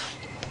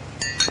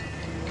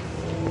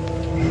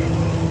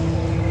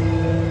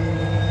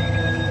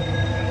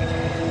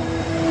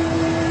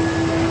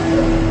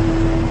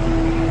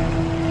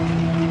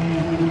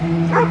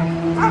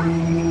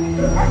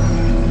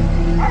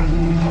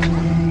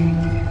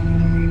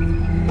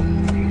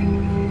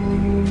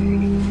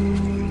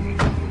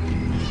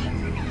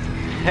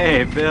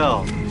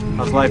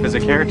 How's life as a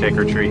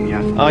caretaker treating you?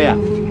 Oh yeah,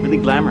 really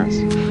glamorous.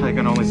 I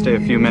can only stay a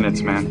few minutes,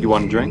 man. You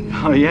want a drink?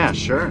 Oh yeah,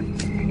 sure.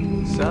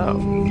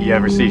 So, you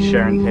ever see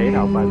Sharon Tate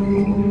out by the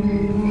pool?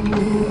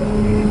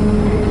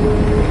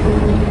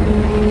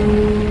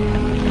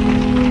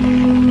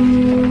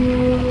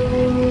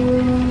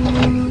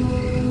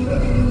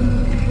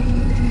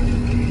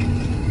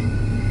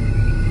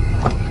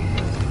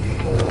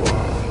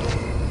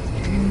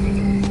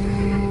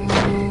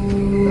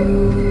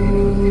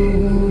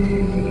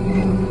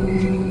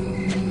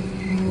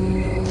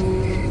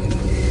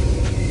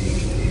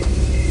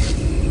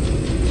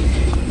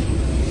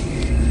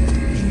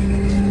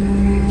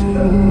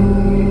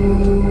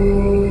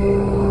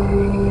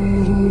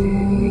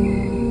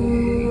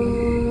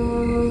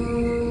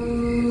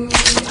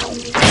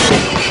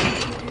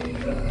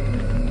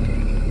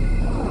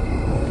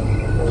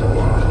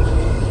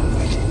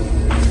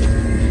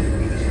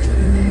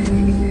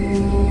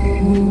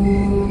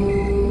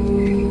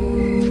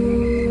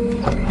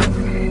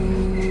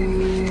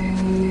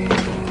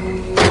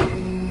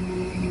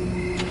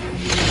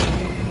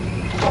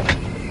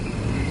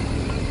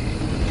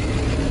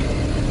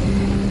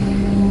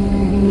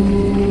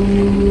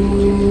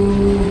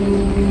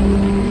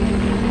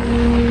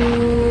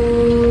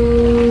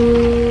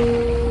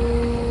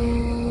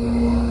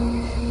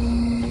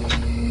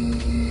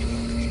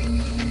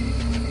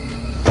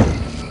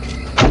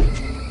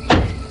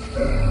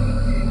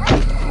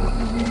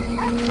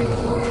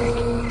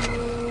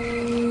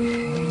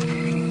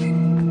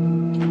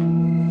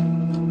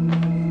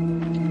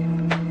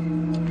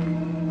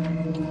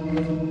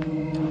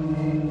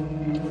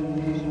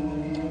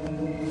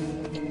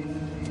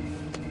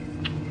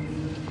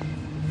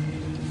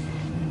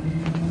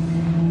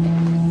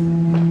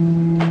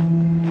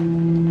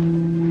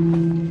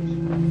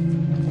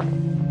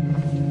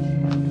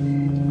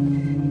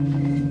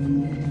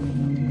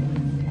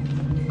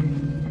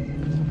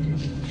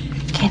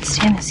 Can't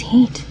stand this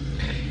heat.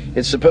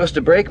 It's supposed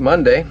to break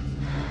Monday.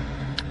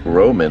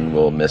 Roman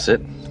will miss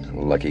it.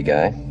 Lucky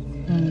guy.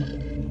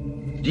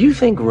 Do you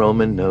think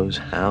Roman knows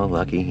how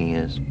lucky he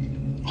is?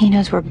 He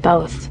knows we're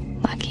both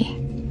lucky.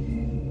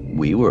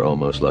 We were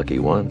almost lucky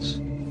once,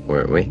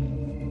 weren't we?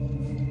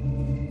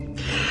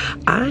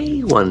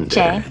 I wonder...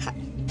 Jay,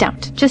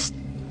 don't. Just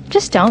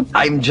don't.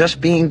 I'm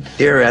just being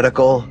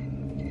theoretical.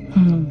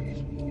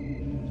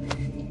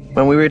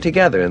 When we were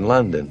together in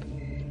London.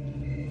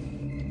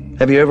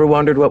 Have you ever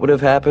wondered what would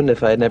have happened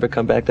if I had never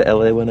come back to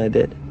LA when I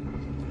did?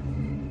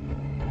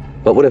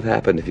 What would have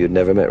happened if you'd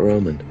never met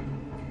Roman?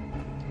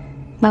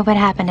 What would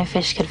happen if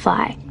fish could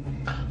fly?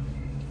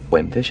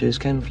 When fishes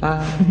can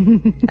fly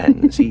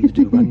and the seas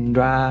do run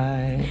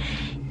dry,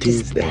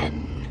 'tis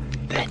then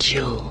that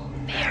you'll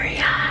marry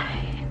I.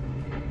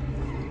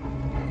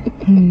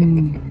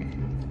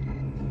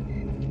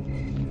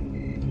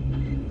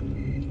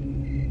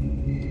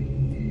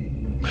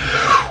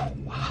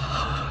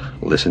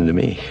 Listen to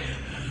me.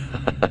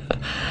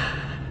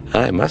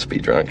 I must be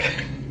drunk.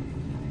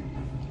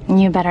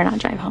 You better not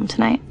drive home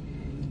tonight.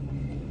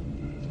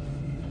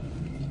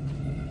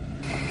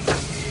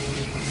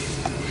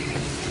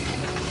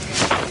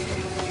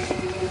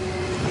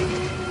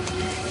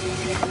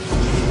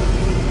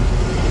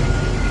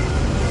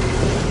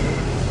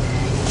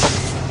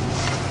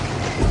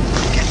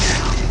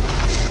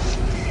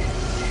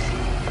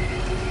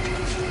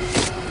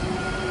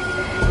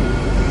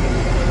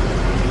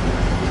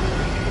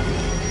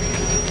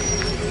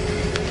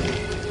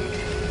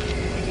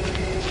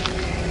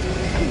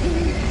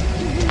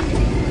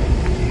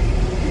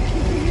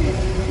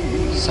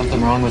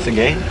 Something wrong with the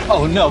gate?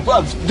 Oh no,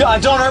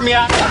 don't hurt me.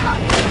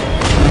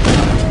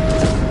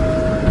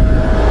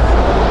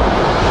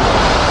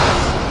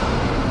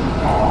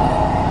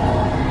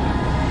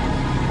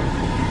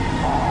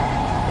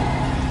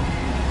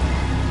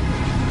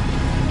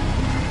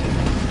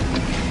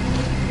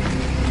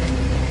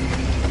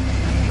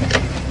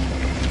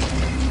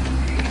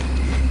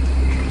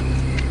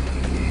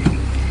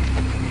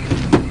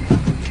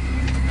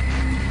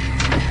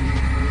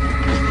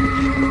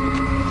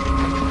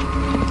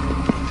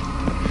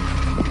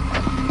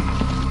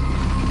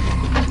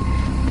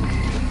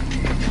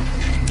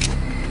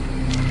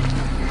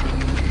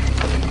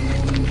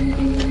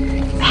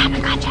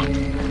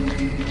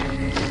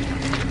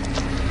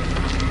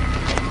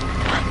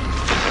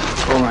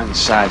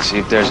 Inside, see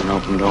if there's an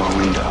open door or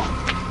window.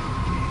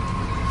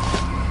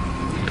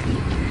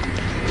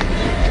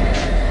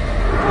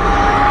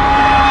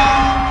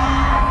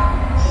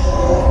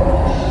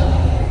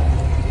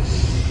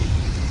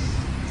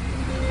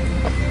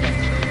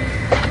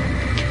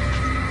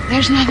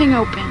 There's nothing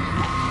open.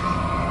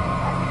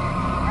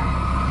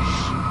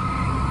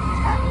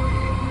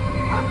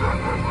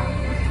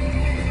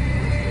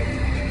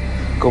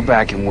 Go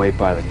back and wait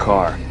by the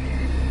car.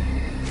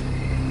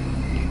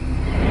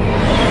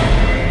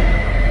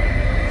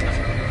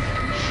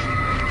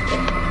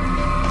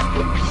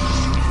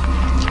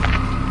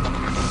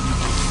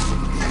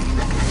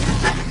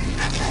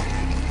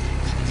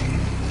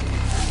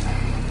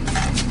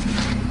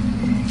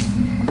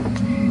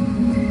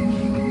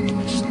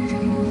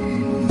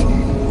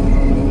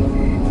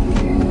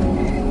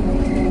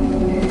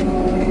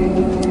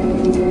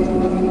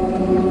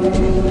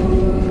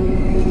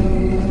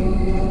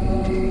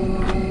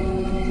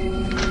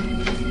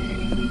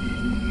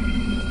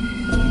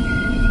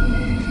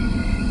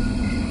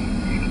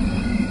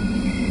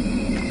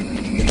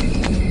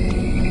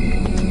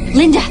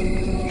 Linda!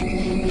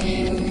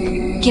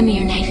 Give me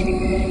your knife.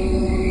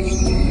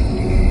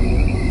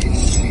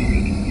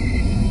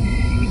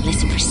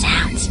 Listen for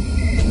sounds.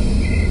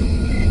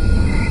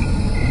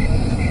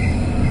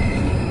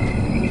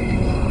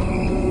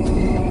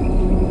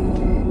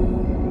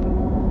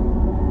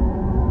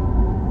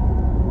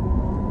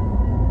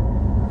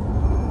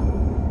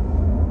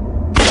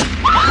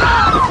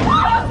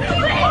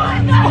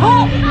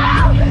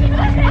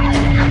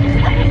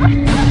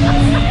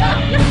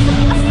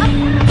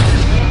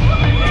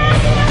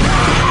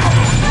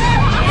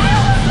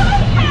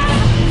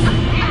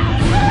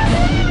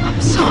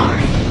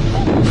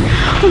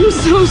 I'm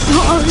so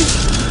sorry.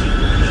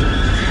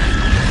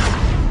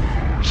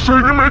 So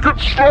you make it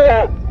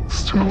stop.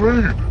 It's too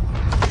late.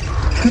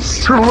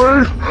 It's too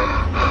late.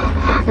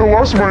 I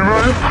lost my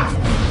knife.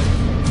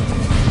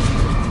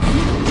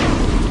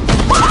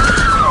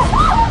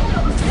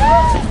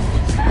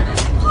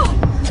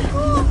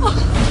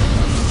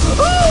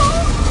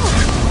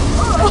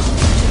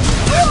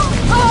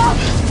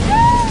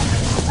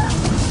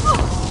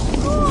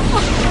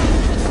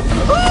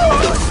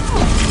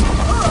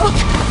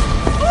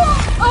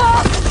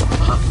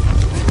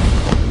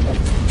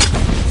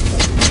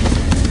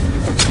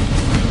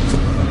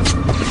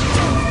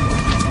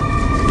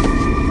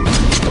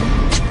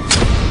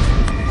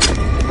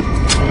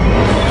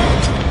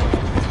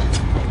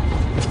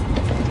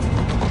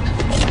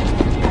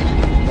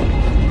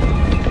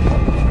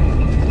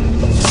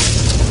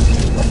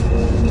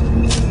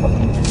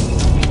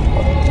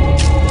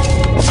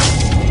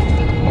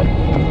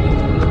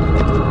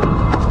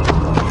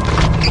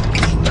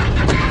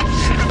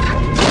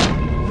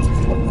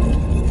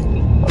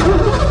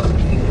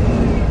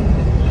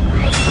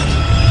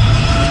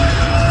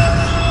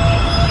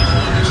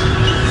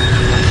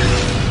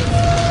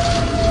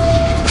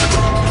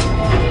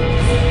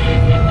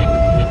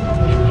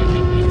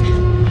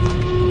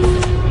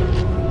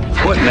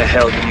 What in the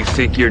hell do you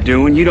think you're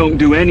doing? You don't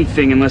do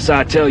anything unless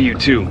I tell you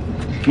to.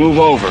 Move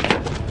over.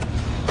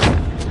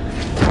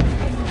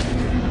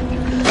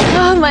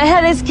 Oh, my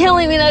head is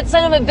killing me. That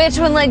son of a bitch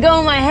wouldn't let go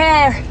of my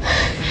hair.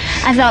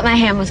 I thought my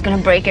hand was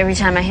gonna break every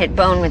time I hit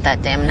bone with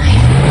that damn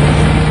knife.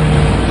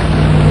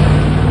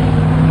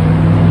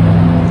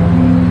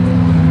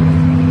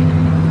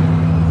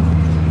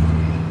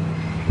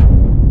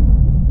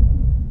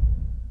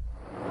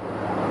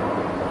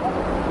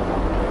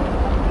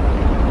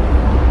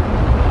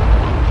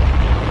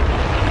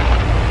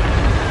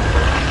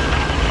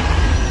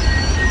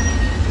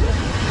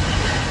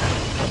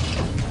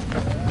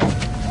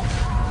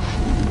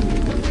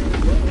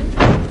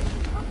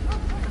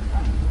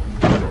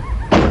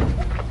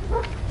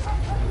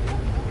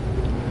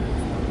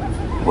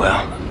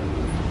 Well,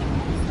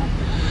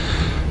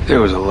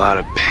 there was a lot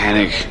of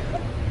panic.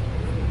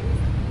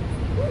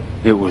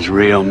 It was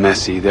real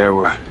messy. There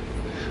were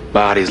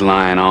bodies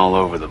lying all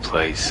over the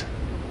place.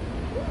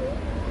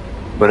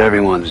 But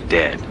everyone's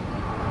dead.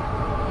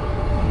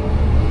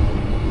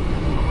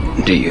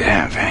 Do you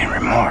have any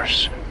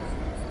remorse?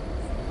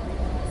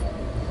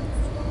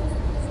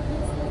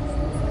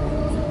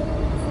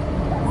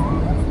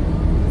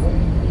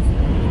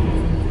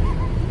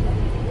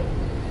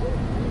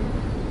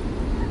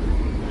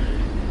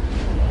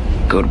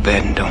 Go to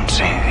bed and don't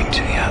say anything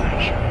to the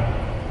others.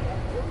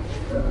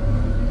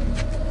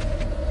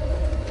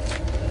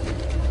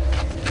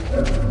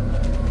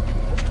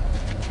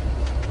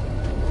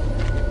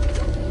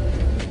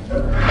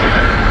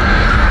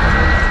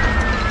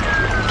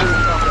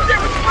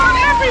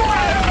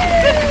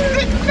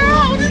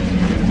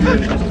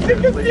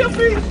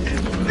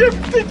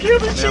 They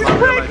killed it. She's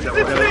pregnant.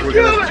 They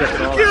killed it.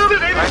 Killed it.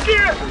 They just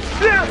can't.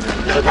 Yeah.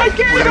 I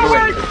can't go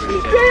away.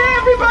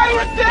 Everybody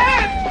was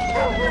dead.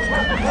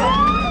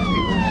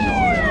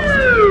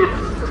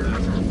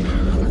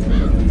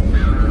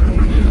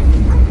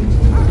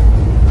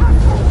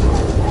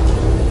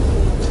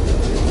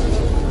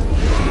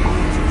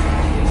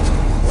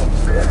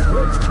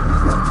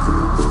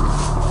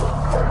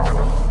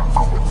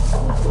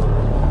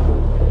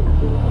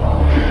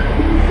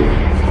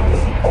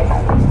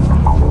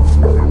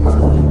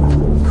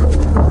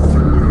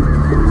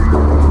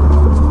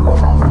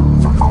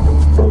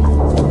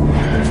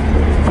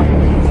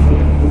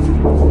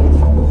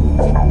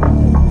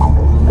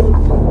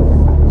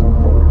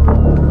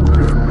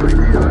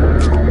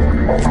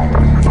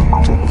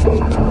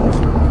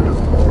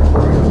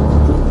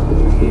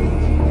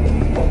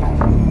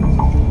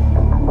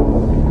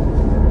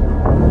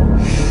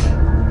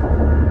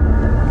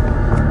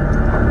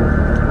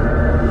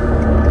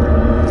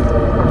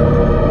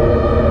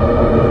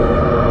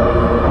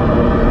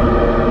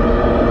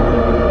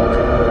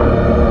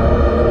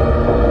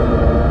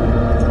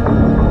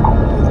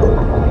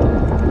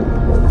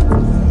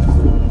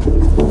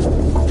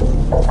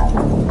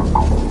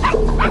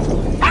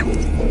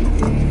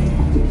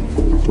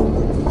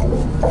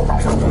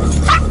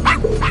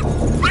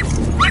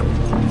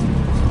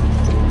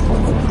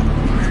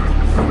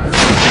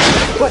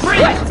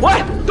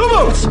 What? Don't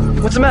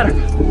move! What's the matter?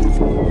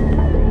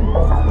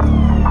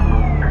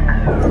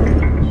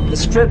 Is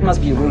script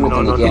must be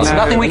rewritten again. There's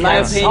nothing we can do. In my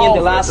opinion,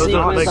 the last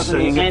sequence doesn't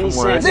make any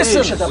sense.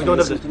 Listen, shut up and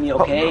listen to me,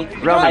 okay?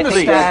 I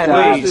think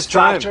that the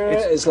structure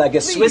is like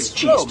a Swiss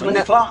cheese,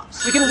 20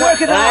 flops. We can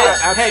work it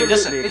out. Hey,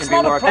 listen, it's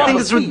not a problem. I think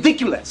it's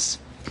ridiculous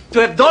to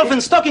have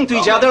dolphins talking to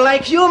each other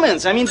like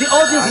humans. I mean, the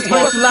audience is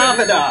going to laugh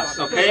at us,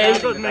 okay?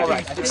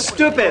 It's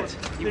stupid.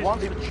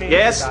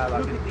 Yes?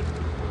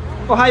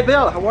 Oh, hi,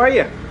 Bill. How are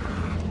you?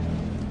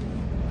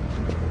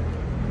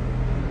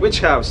 Which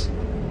house?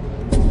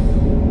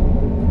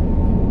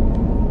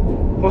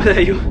 What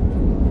are you?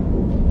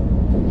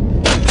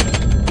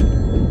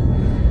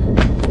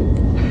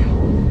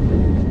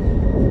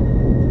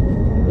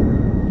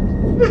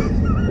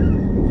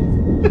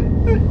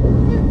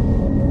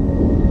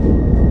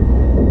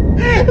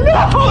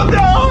 No,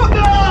 no,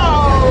 no!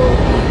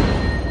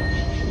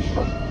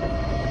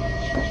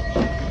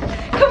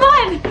 Come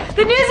on!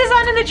 The news is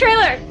on in the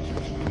trailer!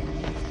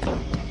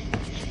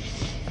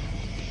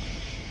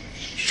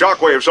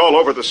 Shockwaves all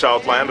over the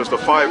Southland as the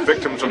 5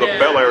 victims of the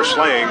Bel Air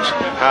slayings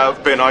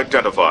have been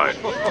identified.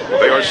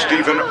 They are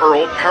Stephen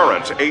Earl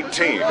Parent,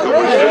 18, who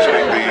was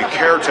visiting the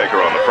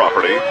caretaker on the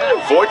property,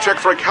 Wojciech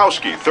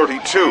Frykowski,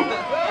 32,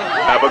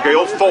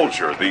 Abigail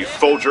Folger, the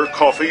Folger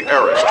Coffee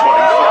heiress,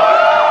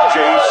 25,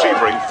 Jay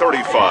Sebring,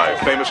 35,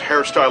 famous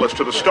hairstylist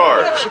to the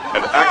stars,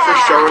 and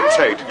actress Sharon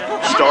Tate,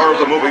 star of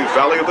the movie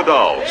Valley of the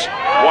Dolls,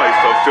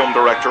 wife of film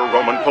director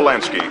Roman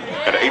Polanski,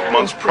 and 8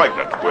 months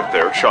pregnant with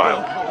their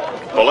child.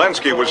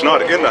 Polanski was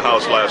not in the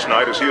house last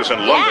night as he is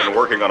in London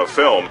working on a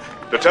film.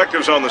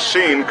 Detectives on the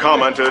scene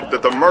commented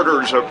that the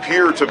murders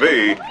appear to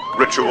be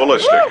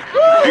ritualistic.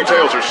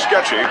 Details are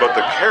sketchy, but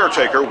the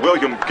caretaker,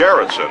 William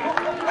Garretson,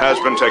 has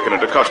been taken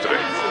into custody.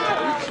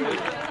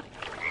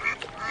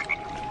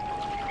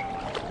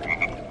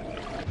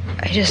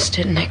 I just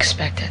didn't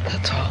expect it,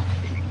 that's all.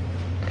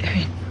 I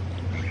mean...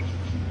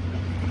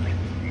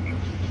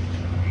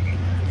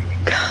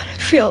 God, I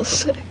feel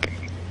sick.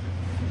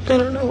 I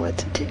don't know what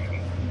to do.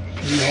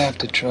 You have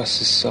to trust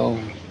his soul.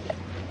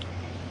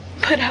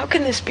 But how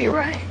can this be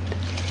right?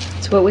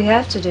 It's what we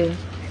have to do.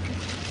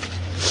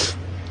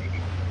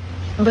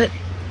 But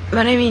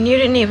I mean, you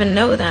didn't even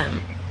know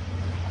them.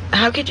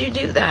 How could you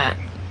do that?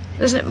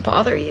 Doesn't it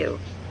bother you?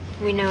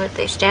 We know what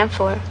they stand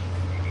for.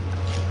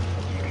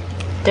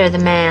 They're the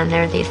man,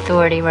 they're the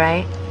authority,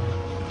 right?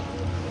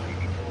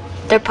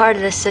 They're part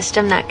of the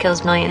system that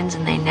kills millions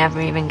and they never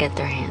even get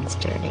their hands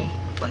dirty.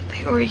 But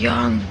they were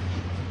young.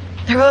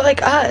 They were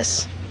like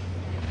us.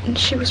 And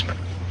she was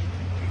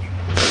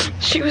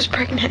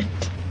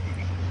pregnant.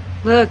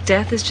 Look,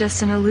 death is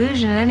just an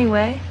illusion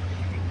anyway.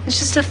 It's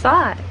just a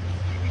thought.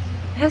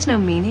 It has no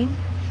meaning.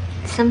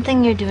 It's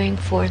something you're doing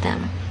for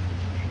them,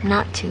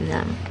 not to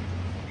them.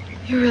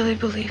 You really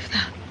believe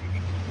that?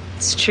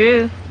 It's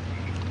true.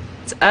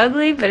 It's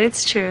ugly, but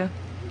it's true.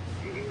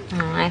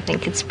 Oh, I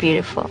think it's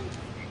beautiful.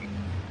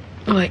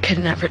 Well, I could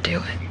never do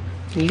it.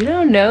 You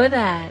don't know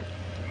that.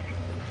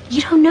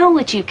 You don't know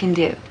what you can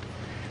do.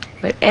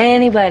 What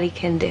anybody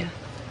can do.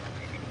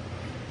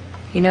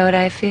 You know what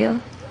I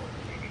feel?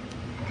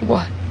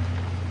 What?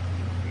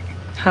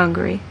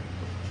 Hungry.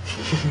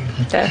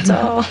 That's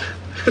all.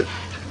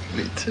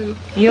 Me too.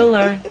 You'll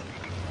learn.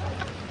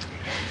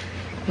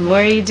 The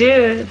more you do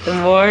it, the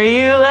more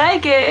you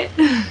like it.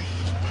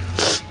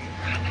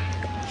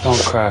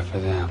 Don't cry for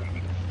them.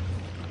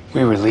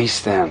 We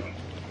released them.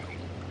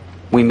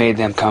 We made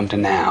them come to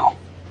now.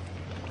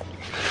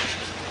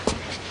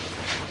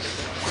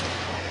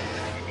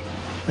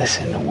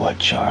 Listen to what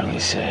Charlie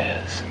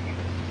says.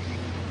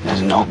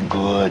 There's no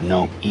good,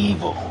 no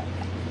evil.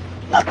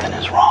 Nothing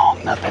is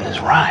wrong, nothing is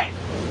right.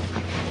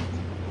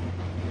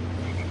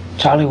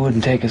 Charlie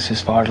wouldn't take us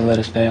this far to let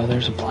us fail.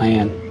 There's a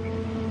plan.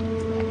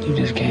 You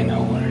just can't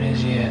know what it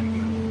is yet.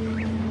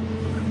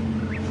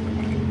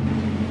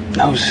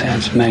 No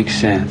sense makes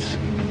sense.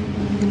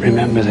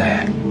 Remember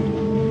that.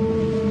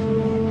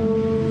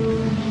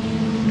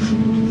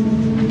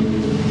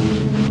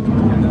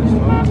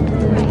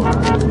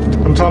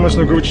 I'm Thomas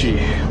Noguchi,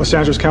 Los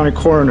Angeles County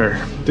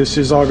Coroner. This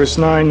is August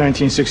 9,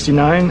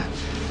 1969.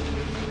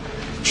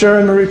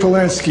 Sharon Marie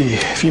Polanski,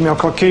 female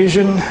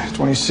Caucasian,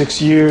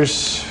 26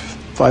 years,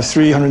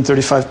 5'3",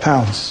 135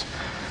 pounds.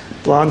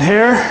 Blonde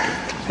hair,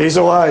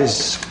 hazel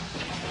eyes.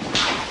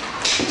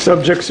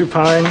 Subject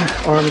supine,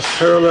 arms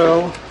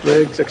parallel,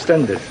 legs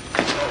extended.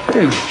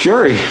 Hey,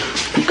 Jerry,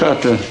 you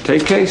caught the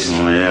tape case?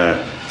 Oh, yeah.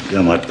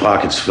 Got my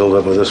pockets filled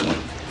up with this one.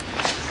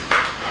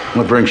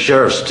 What brings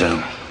sheriffs to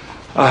town?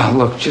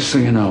 Look, just so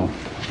you know,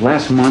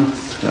 last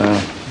month,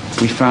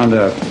 we found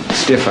a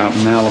stiff out in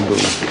Malibu,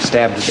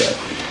 stabbed to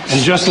death.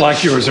 And just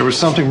like yours, there was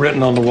something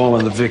written on the wall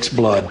in the Vic's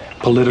blood.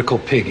 Political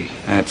piggy.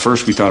 At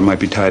first, we thought it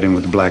might be tied in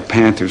with the Black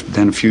Panthers, but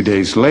then a few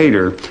days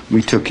later,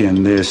 we took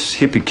in this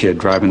hippie kid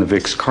driving the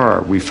Vic's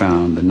car. We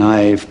found the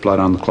knife, blood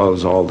on the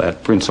clothes, all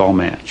that. Prints all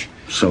match.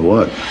 So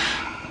what?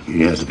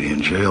 He had to be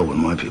in jail when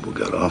my people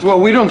got off. Well,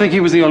 we don't think he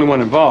was the only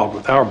one involved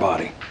with our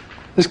body.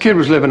 This kid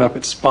was living up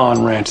at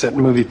Spawn Ranch, that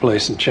movie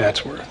place in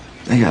Chatsworth.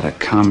 They got a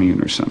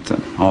commune or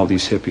something, all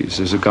these hippies.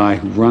 There's a guy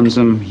who runs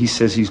them. He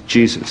says he's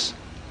Jesus,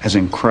 as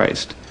in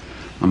Christ.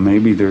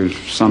 Maybe there's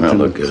something...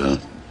 Well, look,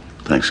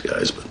 thanks,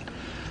 guys, but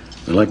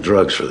we like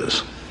drugs for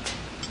this.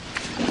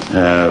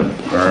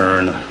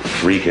 Burn,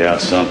 freak out,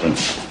 something.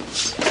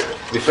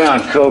 We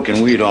found coke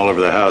and weed all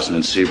over the house and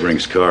in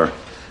Sebring's car.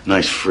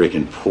 Nice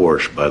freaking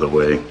Porsche, by the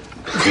way.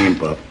 Clean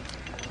pup.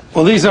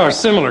 Well, these are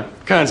similar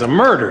kinds of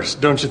murders,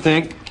 don't you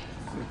think?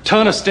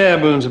 Ton of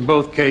stab wounds in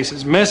both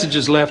cases,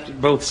 messages left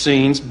at both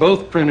scenes,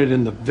 both printed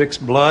in the Vic's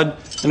blood,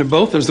 and in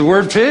both there's the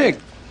word pig.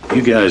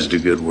 You guys do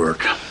good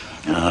work.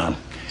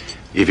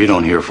 If you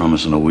don't hear from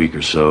us in a week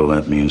or so,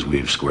 that means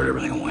we've squared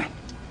everything away.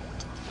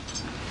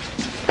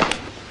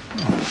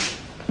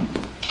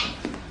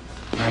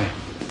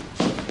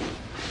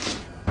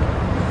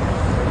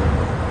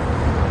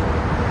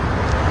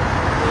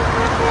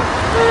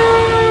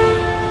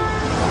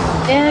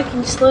 Dad, can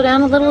you slow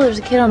down a little? There's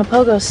a kid on a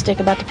pogo stick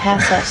about to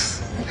pass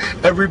us.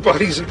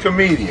 Everybody's a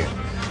comedian.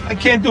 I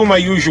can't do my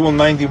usual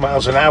 90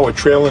 miles an hour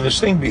trailing this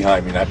thing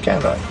behind me now,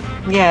 can I?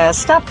 Yeah,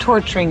 stop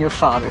torturing your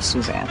father,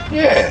 Suzanne.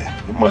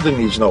 Yeah, your mother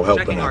needs no help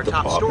in that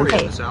Top department.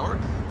 story this hour.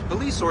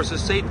 Police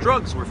sources say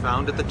drugs were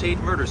found at the Tate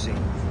murder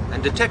scene,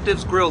 and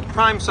detectives grilled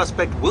prime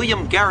suspect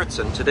William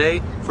Garrettson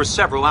today for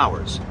several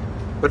hours.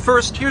 But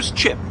first, here's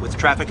Chip with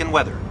traffic and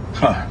weather.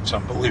 Huh, it's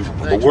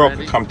unbelievable. The world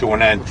could come to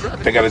an end.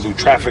 They gotta do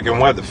traffic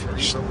and weather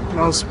first.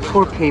 Those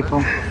poor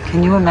people.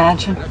 Can you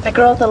imagine? That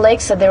girl at the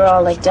lake said they were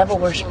all like devil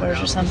worshippers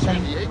or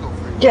something.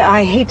 Yeah,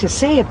 I hate to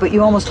say it, but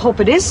you almost hope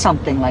it is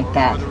something like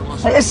that.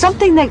 It's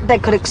something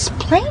that could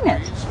explain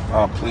it.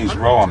 Oh, please,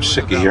 Ro, I'm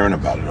sick of hearing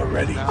about it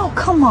already. Oh,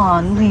 come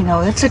on, Lino.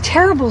 It's a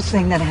terrible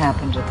thing that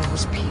happened to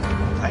those people.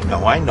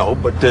 I know,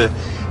 but there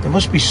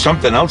must be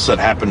something else that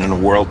happened in the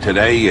world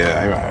today.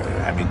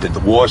 I mean, did the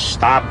war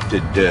stop?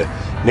 Did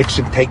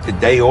Nixon take the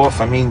day off?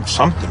 I mean,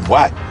 something.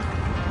 What?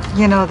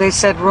 You know, they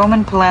said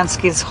Roman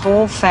Polanski's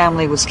whole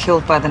family was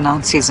killed by the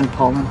Nazis in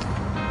Poland.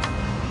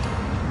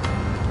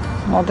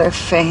 All their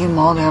fame,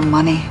 all their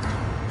money.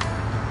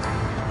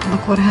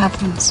 Look what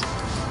happens.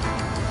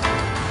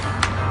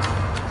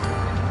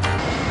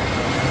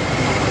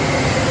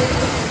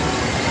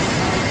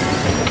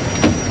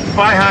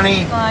 Bye,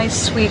 honey. Bye,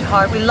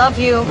 sweetheart. We love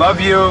you.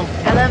 Love you.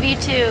 I love you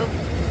too.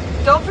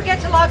 Don't forget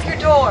to lock your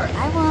door.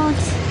 I won't.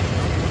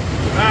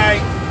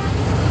 Bye.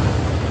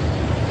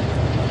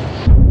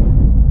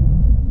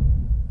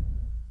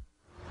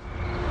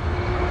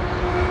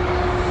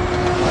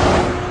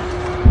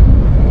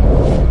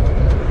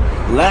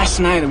 Last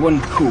night, it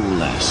wasn't cool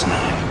last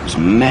night. It was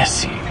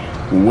messy.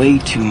 Way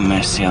too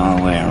messy all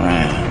the way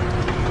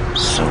around.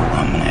 So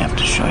I'm gonna have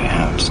to show you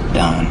how it's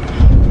done.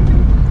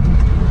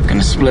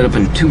 Gonna split up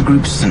in 2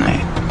 groups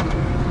tonight.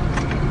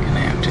 Gonna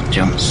have to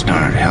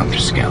jumpstart Helter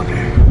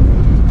Skelter.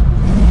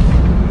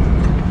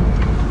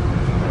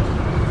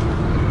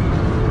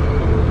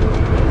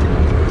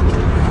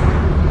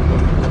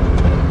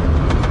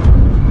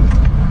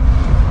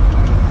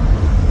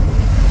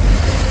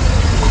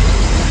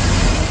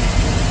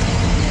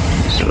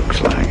 This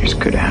looks like as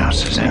good a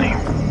house as any.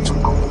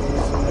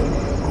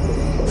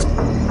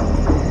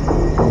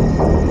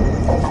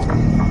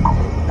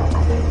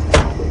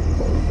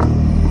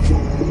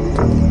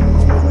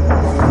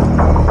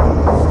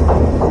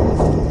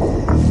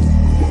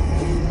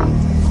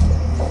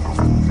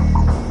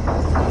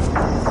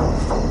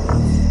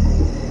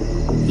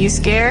 You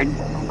scared?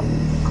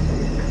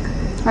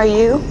 Are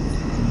you?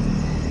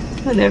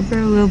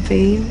 Whatever will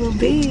be, will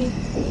be.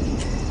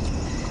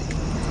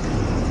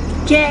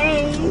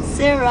 Que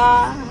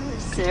sera,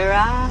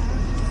 sera.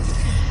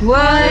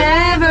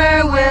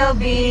 Whatever will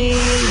be,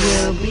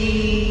 will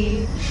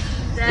be.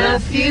 The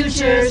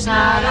future's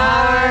not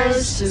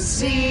ours to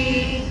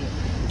see.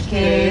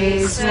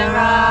 Que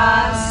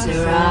sera,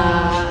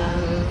 sera.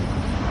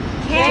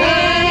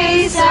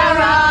 Que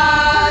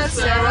sera,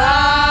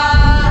 sera.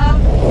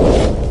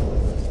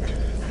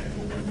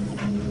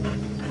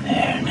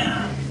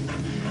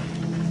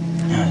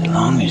 As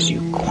long as you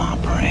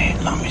cooperate,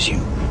 as long as you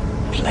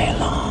play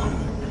along,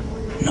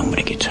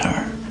 nobody gets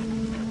hurt.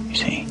 You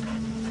see?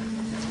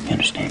 You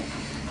understand?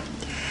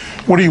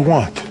 What do you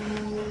want?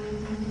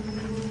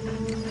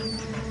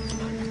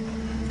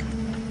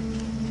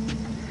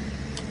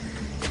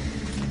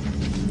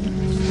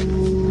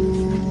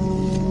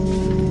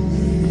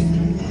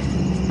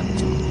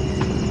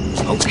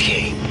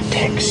 Okay,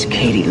 Tex,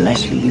 Katie,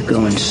 Leslie, you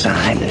go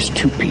inside. There's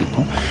 2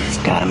 people.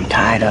 Got them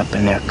tied up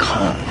in their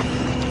car.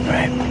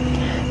 Right.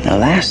 Now,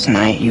 last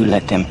night, you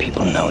let them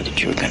people know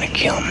that you were gonna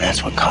kill them.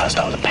 That's what caused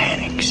all the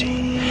panic,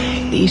 see?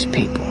 These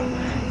people,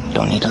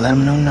 don't need to let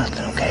them know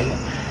nothing, okay?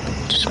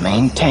 Just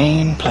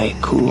maintain, play it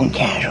cool and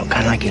casual,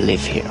 kind of like you live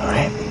here, all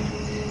right?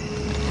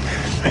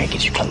 All right,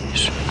 get your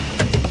clothes.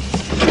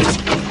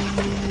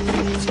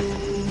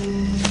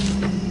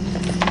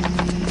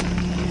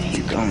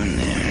 You go in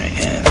there,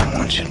 and I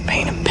want you to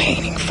paint a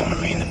painting for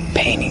me. And the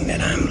painting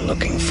that I'm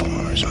looking for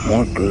is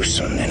more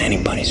gruesome than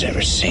anybody's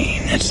ever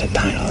seen. That's the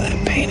title of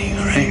that painting,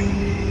 all right?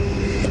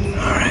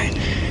 All right.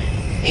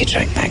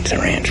 Hitchhike back to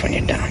the ranch when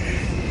you're done.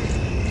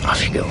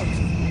 Off you go.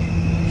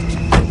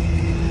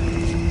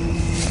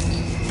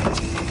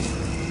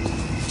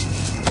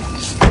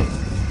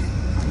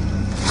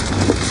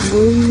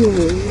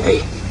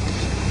 Hey,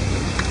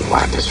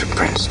 wipe this for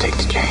Prince. Take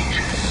the change.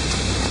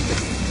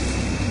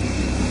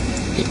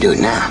 You do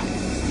it now.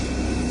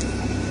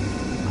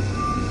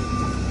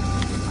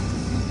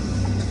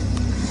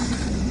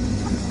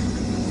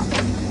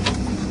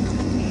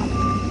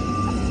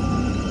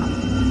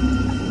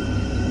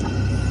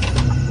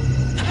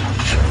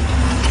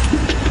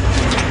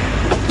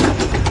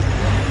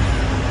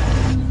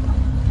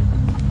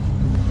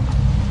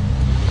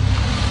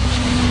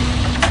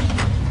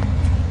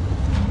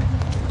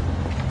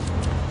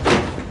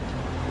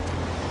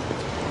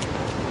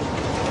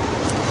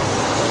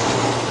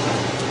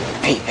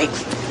 Hey,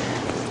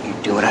 you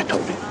do what I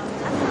told you.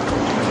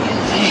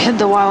 I hid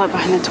the wallet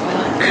behind the toilet.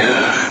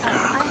 Good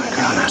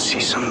girl. Now see,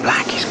 some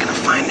blackie's gonna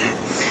find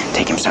that,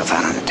 take himself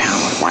out on the town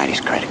with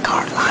Whitey's credit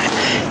card line,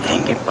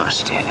 and get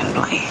busted and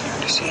blamed.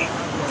 See?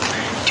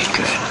 Did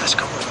good. Let's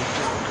go.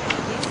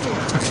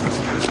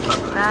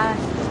 Bye.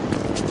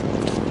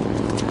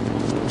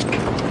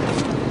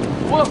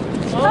 Whoa.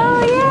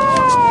 Oh, yay!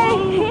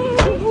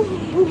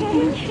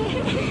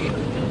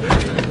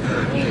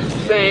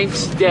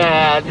 Thanks,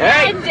 Dad.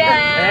 Hey,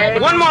 Dad. Hey,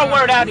 one more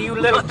word out of you,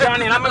 little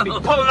Johnny, and I'm gonna be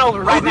pulling over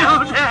right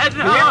now. No, Dad,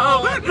 no,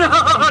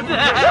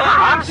 Dad.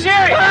 I'm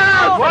serious.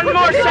 No. One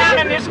more sound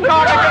in this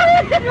car,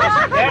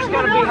 there's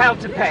gonna be hell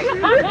to pay.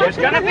 There's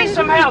gonna be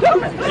some hell.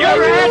 You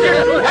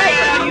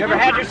ever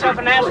had yourself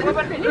an ass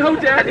whipping? No,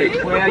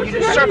 Daddy. Well, you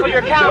just circle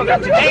your calendar.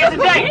 Today is the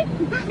day.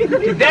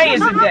 Today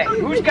is the day.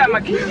 Who's got my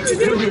keys?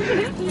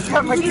 Who's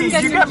got my keys?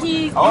 You got my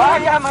keys. Oh, I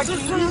got my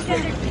keys.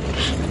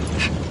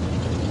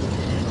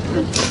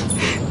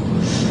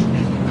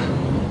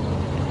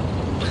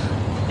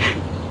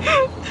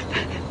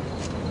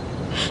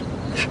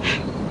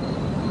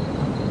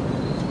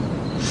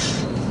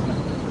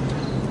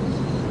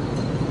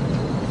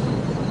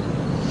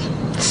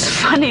 It's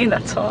funny,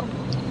 that's all.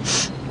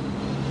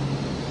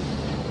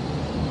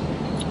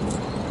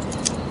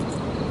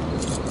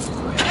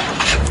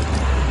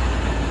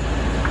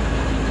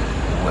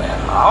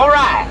 Well, all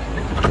right.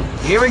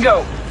 Here we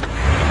go.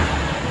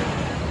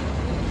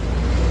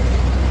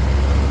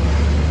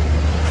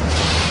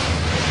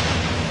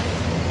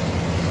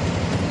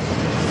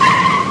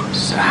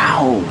 So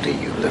how old are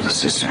you, little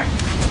sister?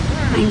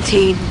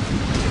 19.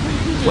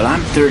 Well,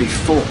 I'm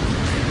 34.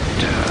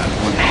 And,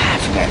 one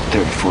half of that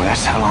 34,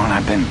 that's how long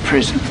I've been in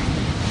prison.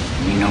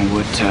 You know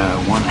what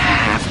one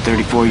half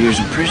 34 years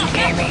in prison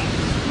gave me?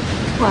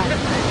 What?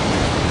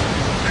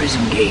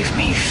 Prison gave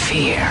me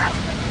fear.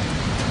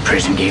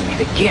 Prison gave me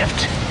the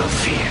gift of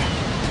fear.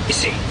 You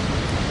see,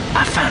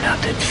 I found out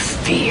that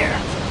fear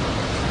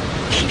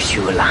keeps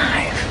you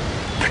alive,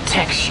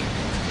 protects you,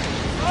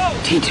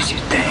 teaches you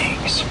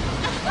things.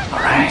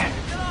 All right?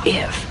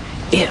 If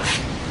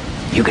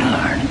you can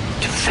learn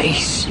to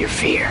face your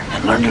fear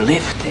and learn to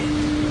live with it.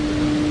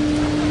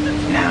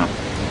 Now,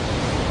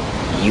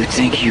 you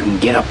think you can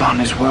get up on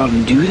this world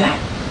and do that?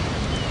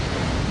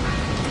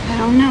 I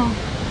don't know.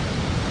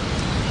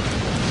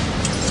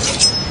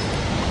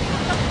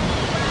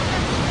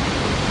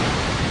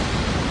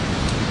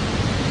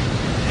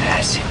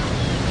 That's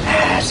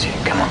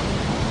it. Come on.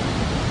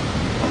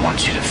 I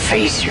want you to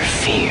face your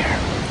fear.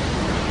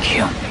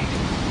 Kill me.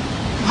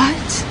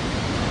 What?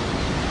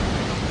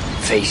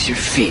 Face your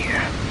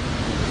fear.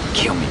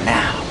 Kill me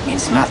now.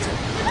 Means nothing.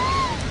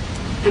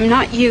 I'm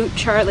not you,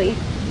 Charlie.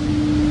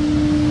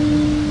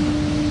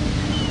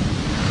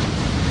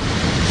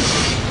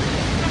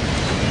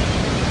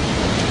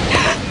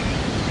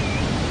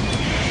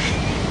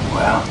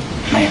 Well,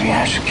 maybe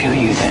I should kill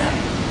you then.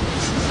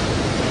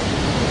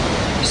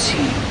 You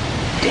see,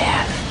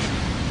 death,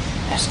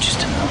 that's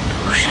just an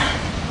illusion.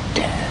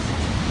 Death.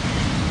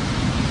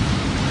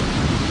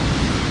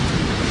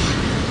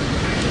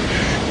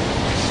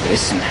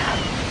 Listen now.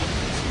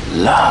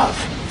 Love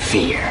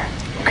fear.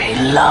 Okay,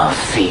 love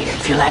fear.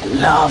 Feel that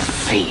love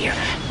fear.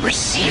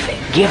 Receive it.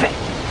 Give it.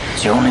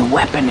 It's your only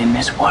weapon in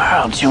this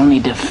world. It's your only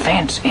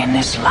defense in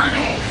this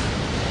life.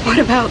 What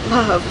about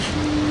love?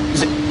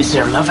 Is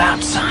there love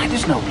outside?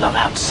 There's no love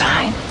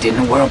outside.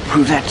 Didn't the world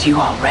prove that to you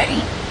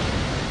already?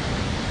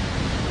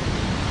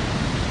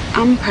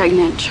 I'm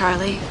pregnant,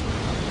 Charlie.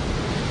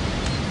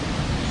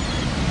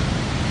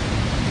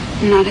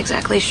 I'm not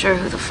exactly sure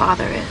who the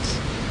father is.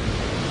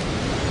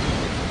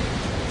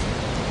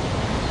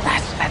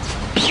 That's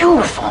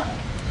beautiful.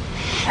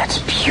 That's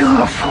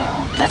beautiful.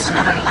 That's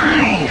another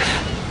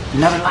life.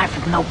 Another life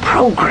with no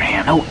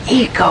program, no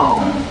ego.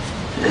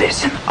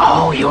 Listen,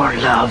 all your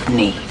love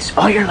needs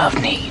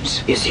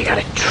is you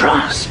gotta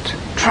trust.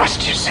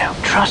 Trust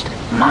yourself. Trust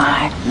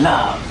my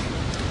love.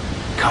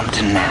 Come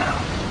to now.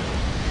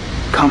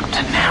 Come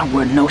to now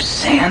where no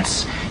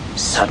sense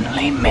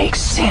suddenly makes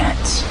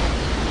sense.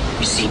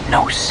 You see,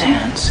 no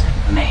sense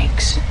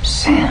makes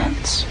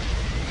sense.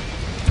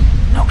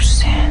 No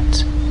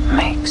sense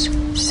makes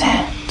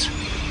sense.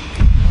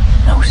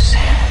 No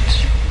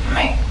sense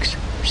makes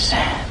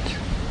sense.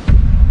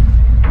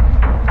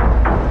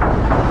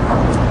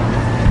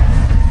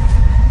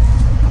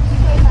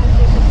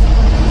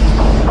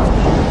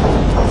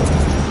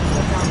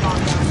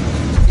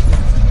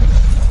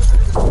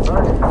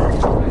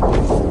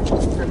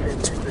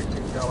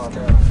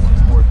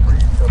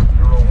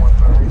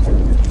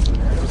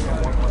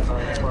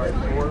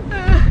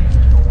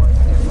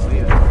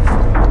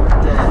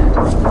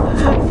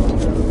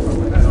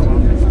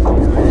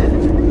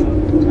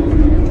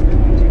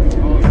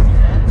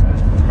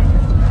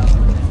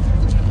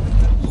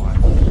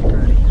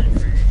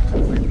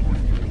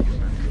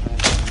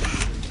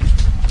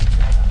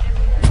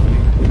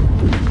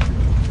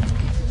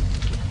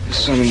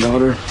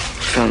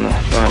 Found the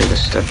body of the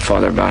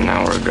stepfather about an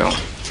hour ago.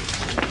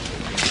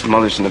 The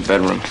mother's in the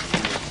bedroom.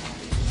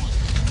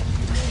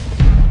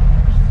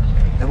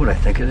 Is that what I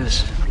think it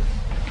is?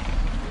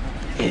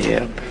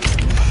 Yep.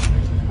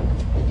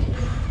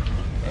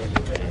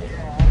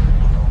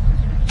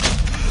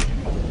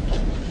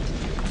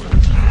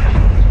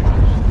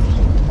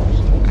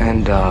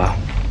 And,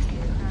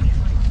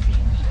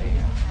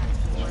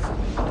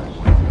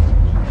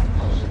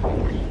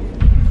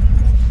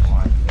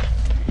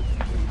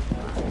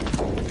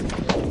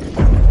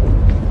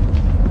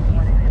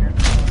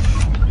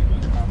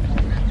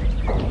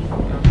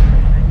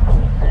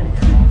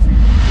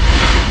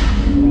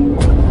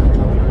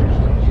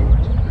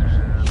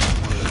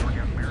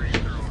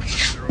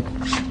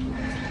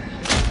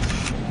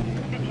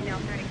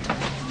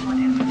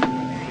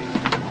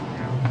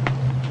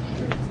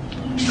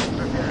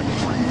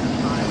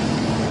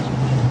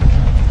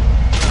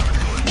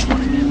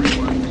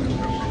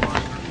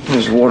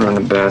 there's water in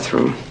the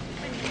bathroom.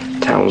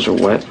 Towels are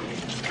wet.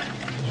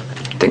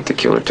 I think the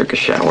killer took a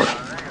shower.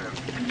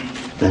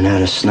 Then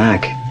had a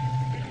snack.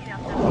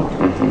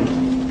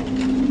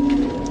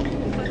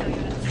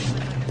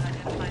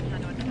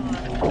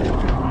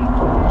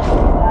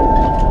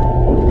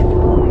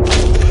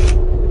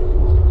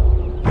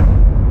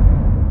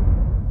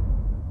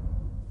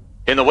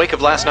 In the wake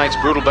of last night's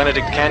brutal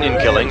Benedict Canyon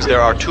killings,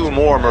 there are 2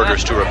 more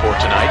murders to report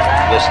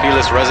tonight. Los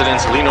Feliz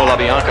residents Lino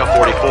LaBianca,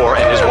 44,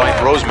 and his wife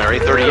Rosemary,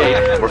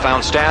 38, were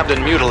found stabbed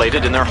and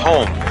mutilated in their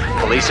home.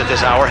 Police at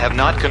this hour have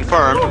not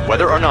confirmed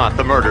whether or not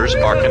the murders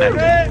are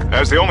connected.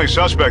 As the only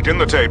suspect in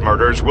the Tate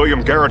murders,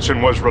 William Garretson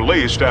was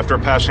released after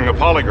passing a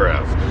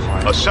polygraph.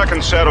 A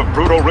second set of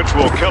brutal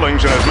ritual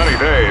killings in as many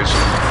days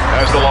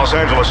has the Los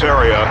Angeles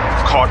area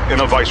caught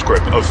in a vice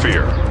grip of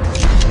fear.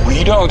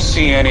 We don't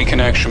see any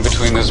connection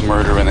between this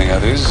murder and the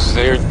others.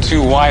 They're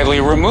too widely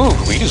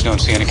removed. We just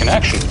don't see any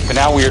connection. But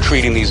now we are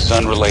treating these as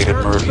unrelated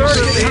murders. Mr.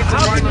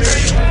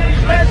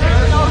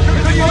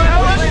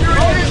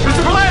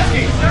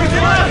 Polanski!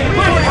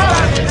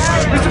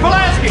 Mr.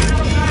 Polanski!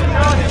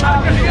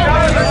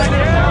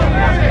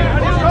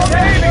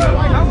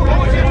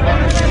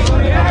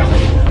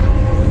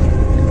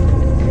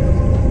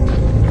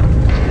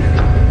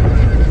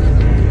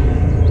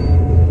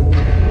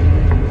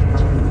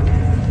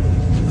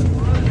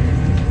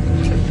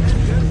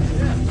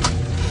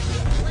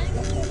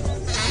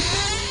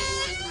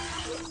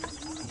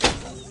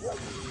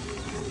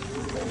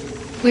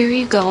 Where are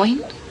you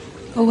going?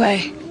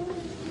 Away.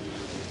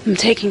 I'm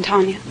taking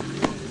Tanya.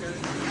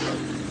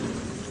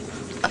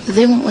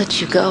 They won't let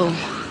you go.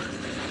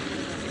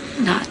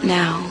 Not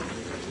now.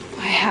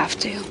 I have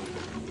to.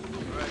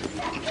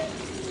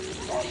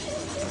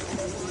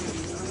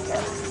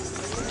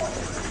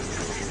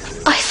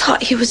 I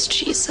thought he was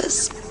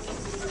Jesus.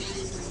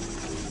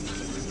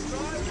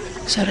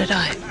 So did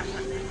I.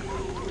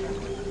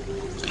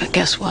 But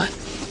guess what?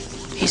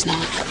 He's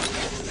not.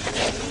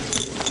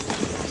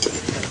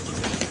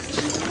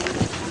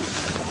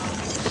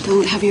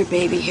 Don't have your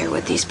baby here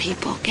with these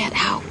people. Get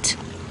out.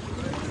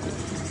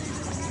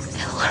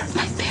 It'll hurt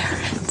my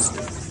parents.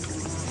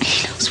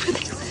 He knows where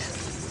they live.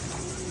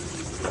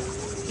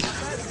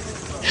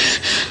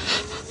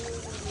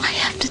 I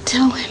have to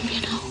tell him,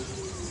 you know.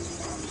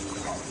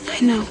 I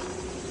know.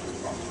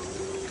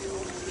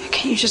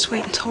 Can't you just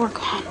wait until we're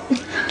gone?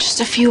 Just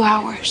a few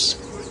hours.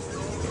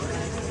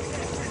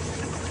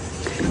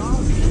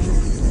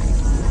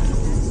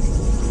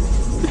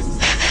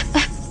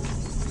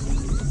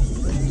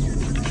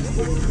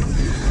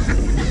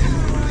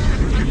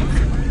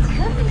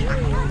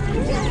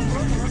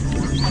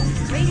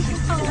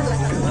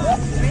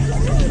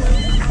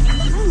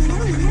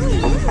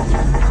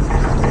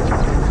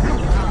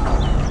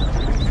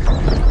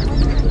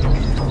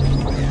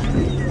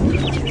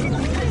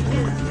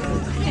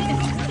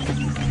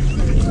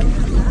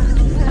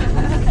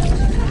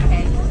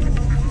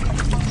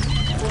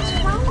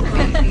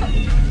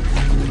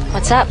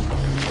 What's up?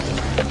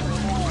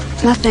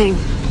 Nothing.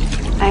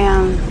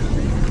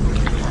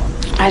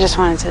 I just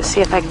wanted to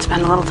see if I could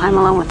spend a little time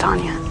alone with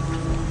Tanya.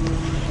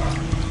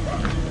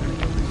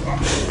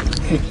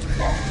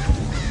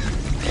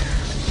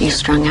 You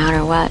strung out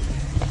or what?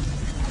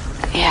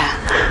 Yeah,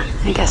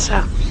 I guess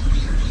so.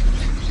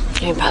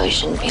 You probably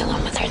shouldn't be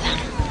alone with her then.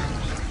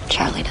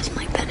 Charlie doesn't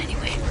like that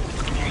anyway.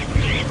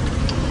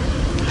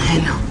 I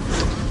know.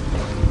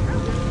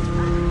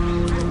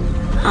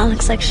 Oh,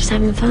 looks like she's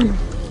having fun.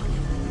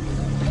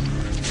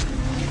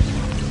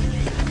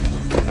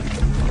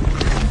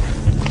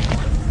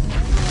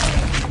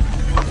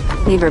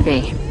 Leave her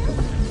be.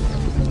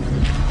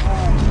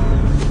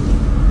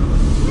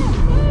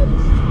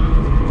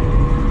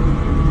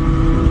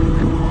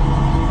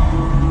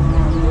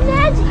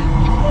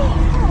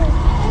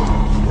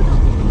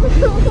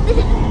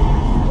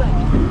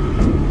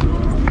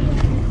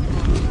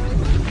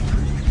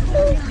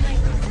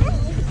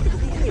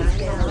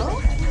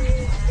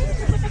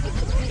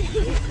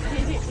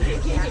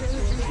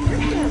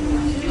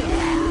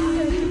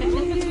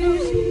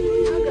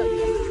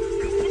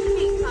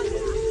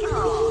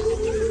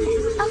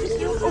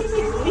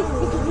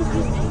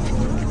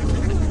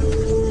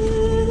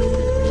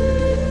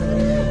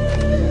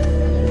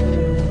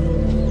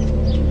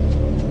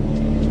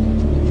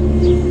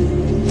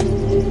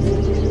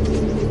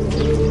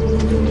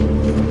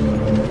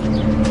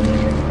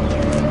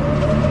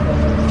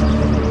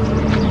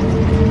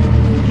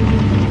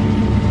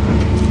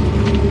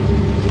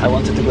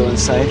 go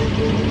inside?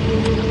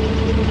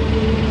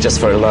 Just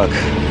for luck.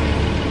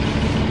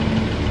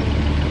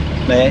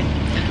 May I?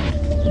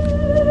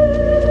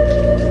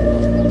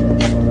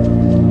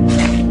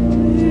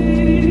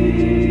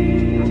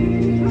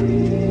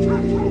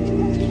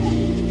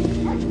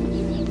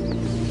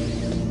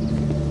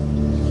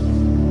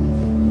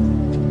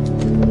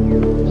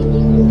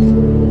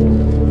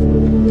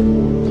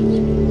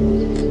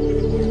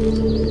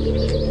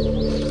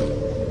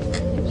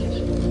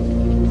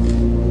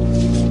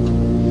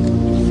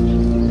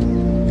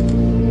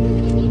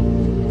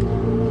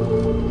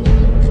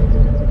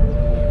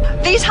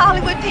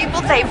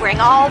 They bring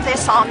all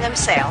this on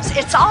themselves.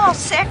 It's all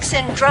sex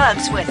and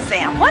drugs with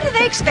them. What do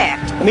they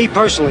expect? Me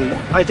personally,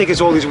 I think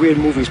it's all these weird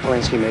movies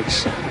Polanski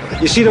makes.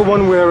 You see the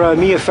one where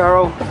Mia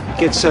Farrow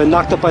gets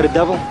knocked up by the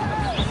devil?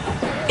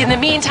 In the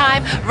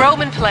meantime,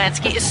 Roman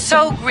Polanski is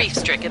so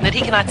grief-stricken that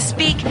he cannot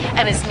speak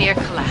and is near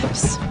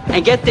collapse.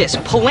 And get this,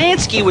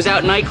 Polanski was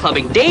out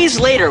nightclubbing days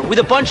later with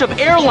a bunch of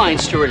airline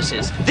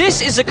stewardesses.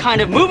 This is the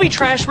kind of movie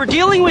trash we're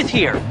dealing with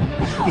here.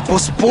 It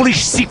was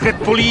Polish secret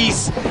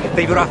police.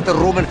 They were after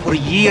Roman for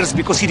years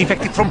because he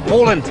defected from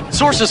Poland.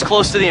 Sources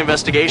close to the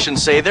investigation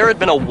say there had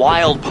been a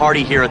wild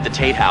party here at the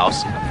Tate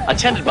House,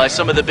 attended by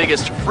some of the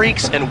biggest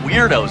freaks and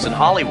weirdos in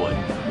Hollywood.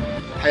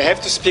 I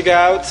have to speak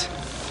out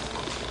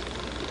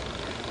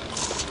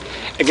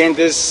against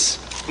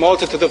this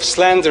multitude of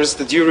slanders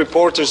that you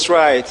reporters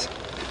write.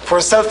 For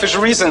a selfish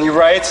reason, you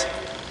write.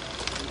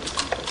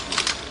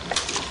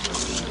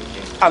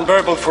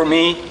 Unbearable for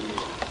me.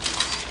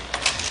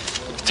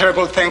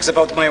 Terrible things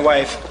about my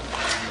wife.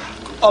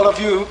 All of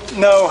you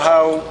know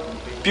how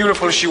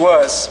beautiful she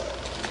was,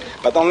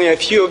 but only a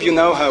few of you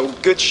know how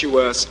good she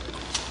was.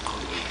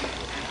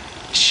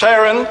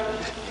 Sharon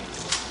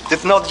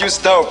did not use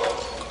dope.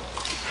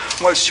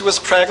 While she was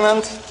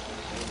pregnant,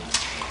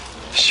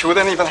 she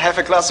wouldn't even have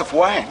a glass of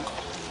wine.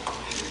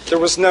 There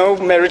was no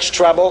marriage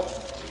trouble.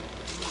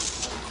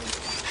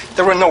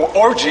 There were no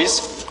orgies.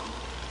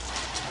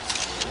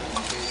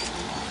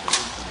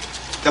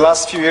 The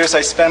last few years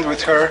I spent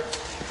with her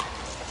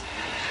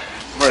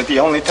were the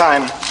only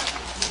time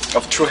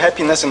of true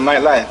happiness in my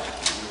life.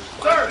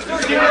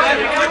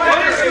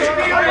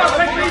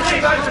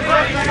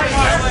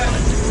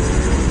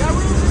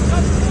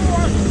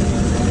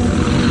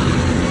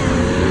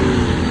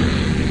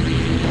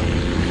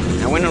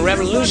 Now, when the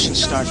revolution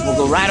starts, we'll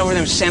go right over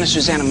them Santa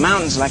Susana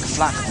Mountains like a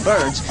flock of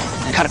birds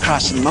and cut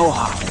across the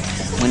Mohawk.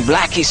 When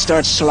Blackie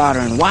starts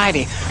slaughtering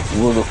Whitey,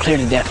 we'll go clear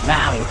to Death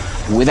Valley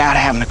without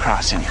having to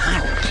cross any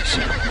highways.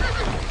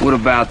 What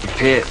about the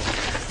pit?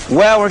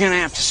 Well, we're gonna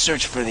have to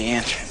search for the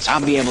entrance.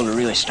 I'll be able to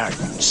really start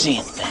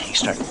seeing things,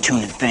 start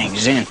tuning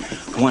things in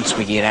once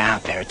we get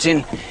out there. It's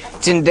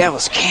in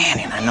Devil's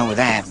Canyon, I know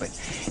that, but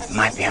it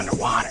might be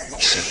underwater,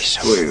 you see,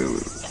 so...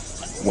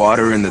 Wait,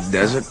 water in the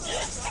desert?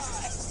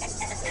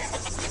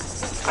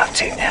 I'll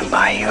take that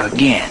by you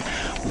again.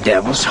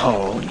 Devil's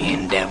Hole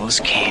in Devil's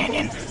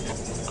Canyon,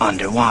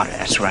 underwater.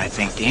 That's where I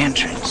think the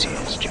entrance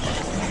is, Joe.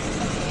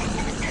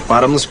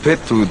 Bottomless pit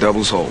to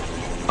Devil's Hole.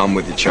 I'm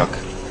with you, Chuck.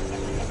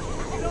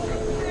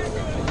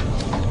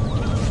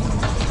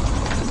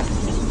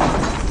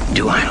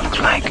 Do I look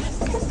like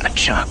a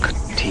Chuck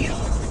to you?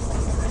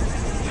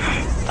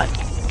 But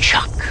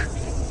Chuck.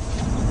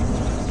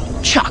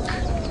 Chuck.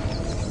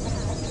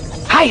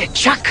 Hiya,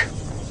 Chuck.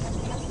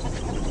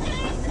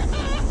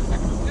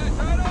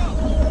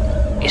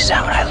 Is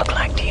that what I look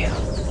like to you?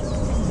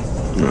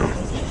 No,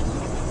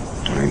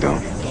 I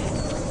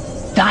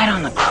don't. Died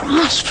on the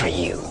cross for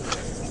you,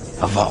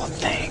 of all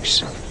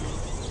things.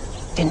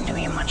 Didn't do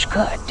you much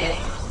good, did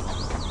he?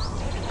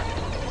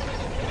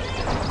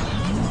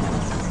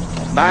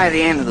 By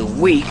the end of the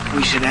week,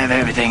 we should have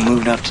everything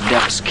moved up to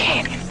Devil's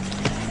Canyon.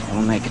 And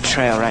we'll make a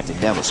trail right to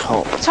Devil's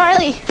Hole.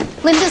 Charlie,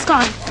 Linda's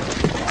gone.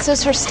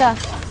 So's her stuff.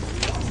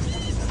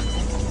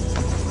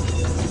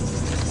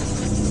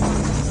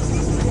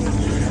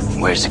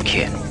 Where's the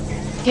kid?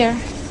 Here.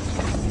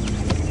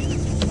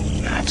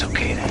 That's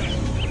okay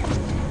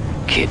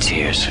then. Kid's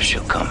here, so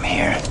she'll come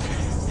here.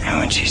 And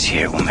when she's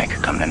here, we'll make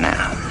her come to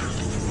now.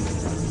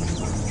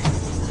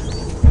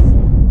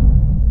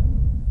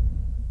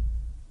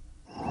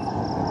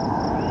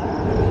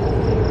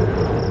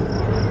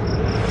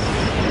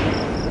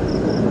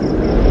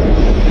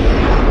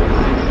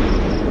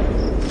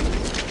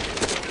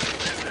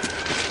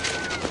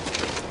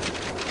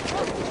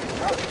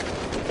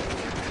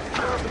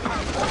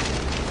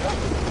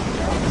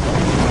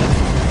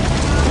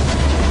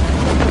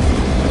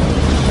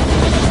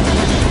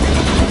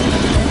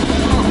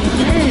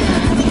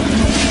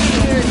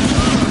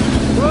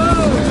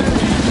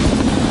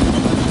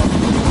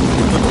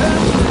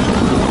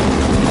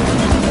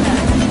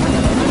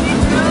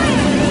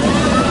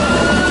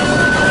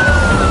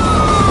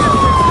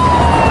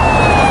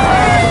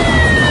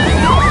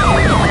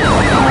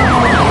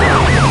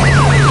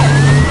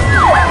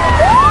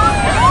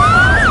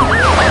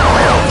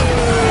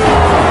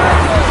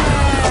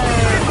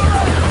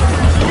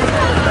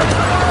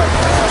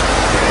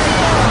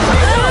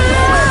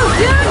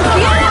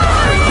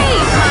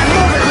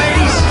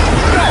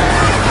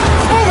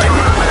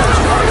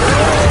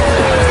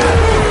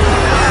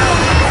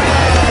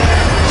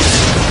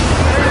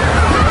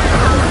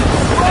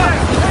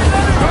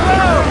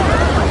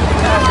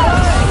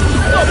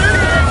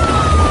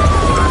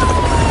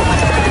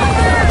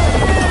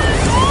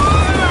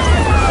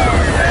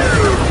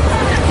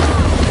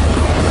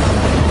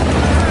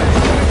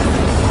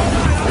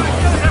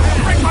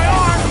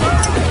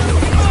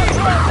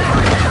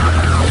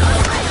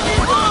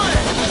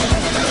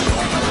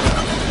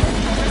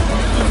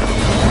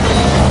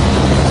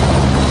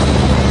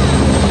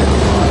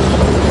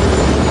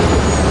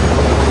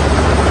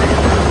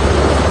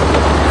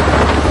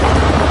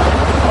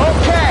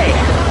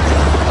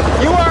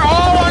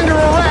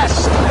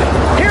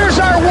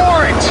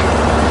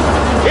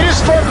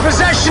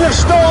 of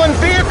stolen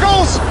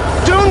vehicles,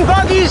 dune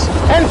buggies,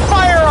 and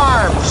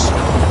firearms.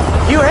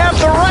 You have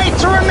the right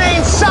to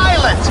remain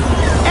silent.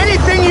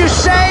 Anything you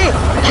say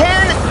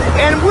can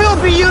and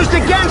will be used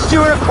against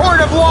you in a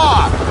court of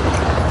law.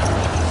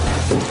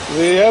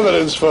 The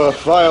evidence for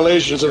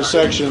violations of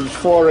Section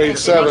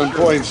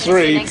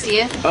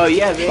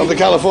 487.3 of the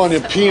California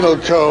Penal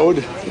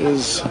Code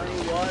is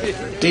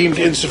deemed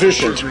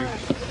insufficient.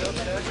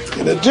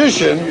 In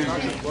addition,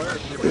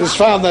 it is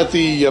found that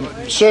the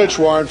search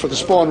warrant for the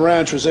Spawn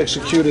Ranch was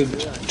executed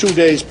 2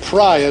 days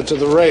prior to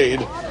the raid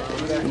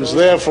and is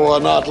therefore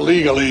not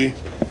legally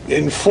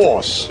in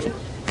force.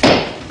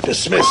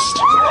 Dismissed.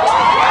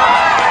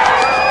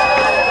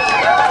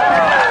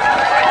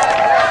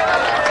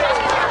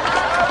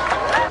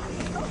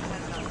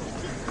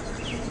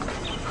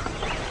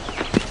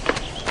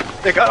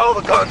 They got all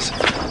the guns.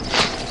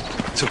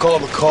 Took all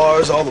the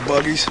cars, all the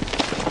buggies.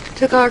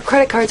 Took our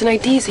credit cards and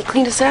IDs. He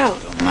cleaned us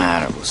out. Don't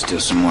matter. We'll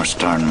steal some more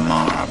starting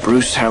tomorrow.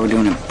 Bruce, how we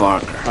doing in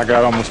Barker? I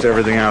got almost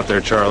everything out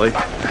there, Charlie.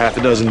 Half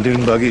a dozen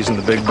dune buggies and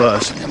the big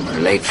bus. And we're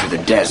late for the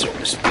desert.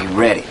 Let's be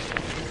ready.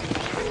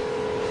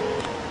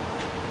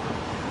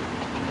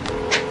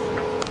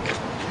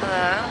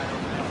 Hello?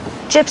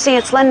 Gypsy,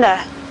 it's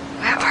Linda.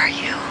 Where are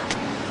you?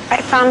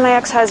 I found my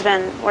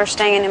ex-husband. We're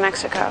staying in New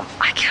Mexico.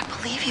 I can't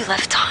believe you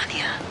left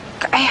Tanya.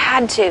 I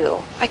had to.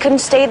 I couldn't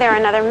stay there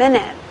another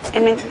minute. I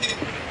mean,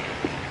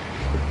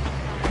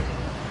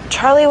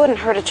 Charlie wouldn't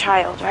hurt a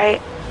child,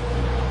 right?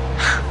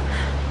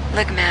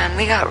 Look, man,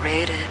 we got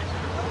raided.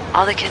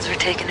 All the kids were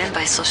taken in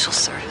by social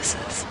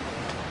services.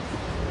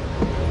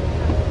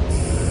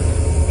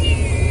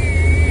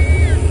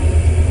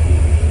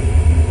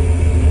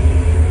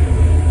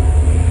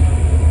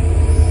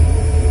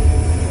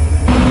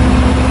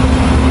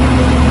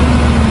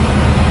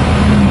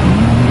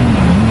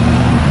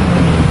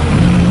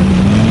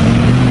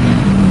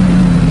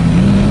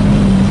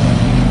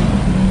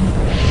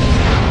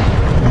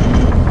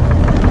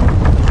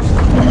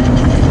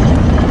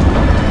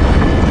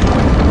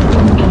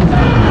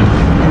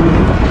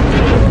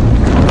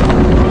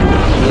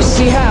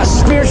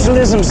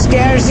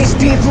 Scares these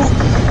people,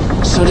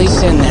 so they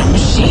send their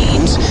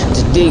machines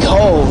to dig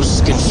holes,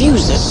 to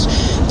confuse us,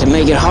 to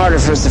make it harder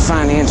for us to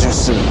find the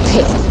entrance to the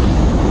pit.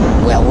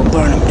 Well, we'll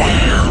burn them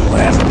down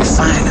wherever we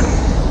find them.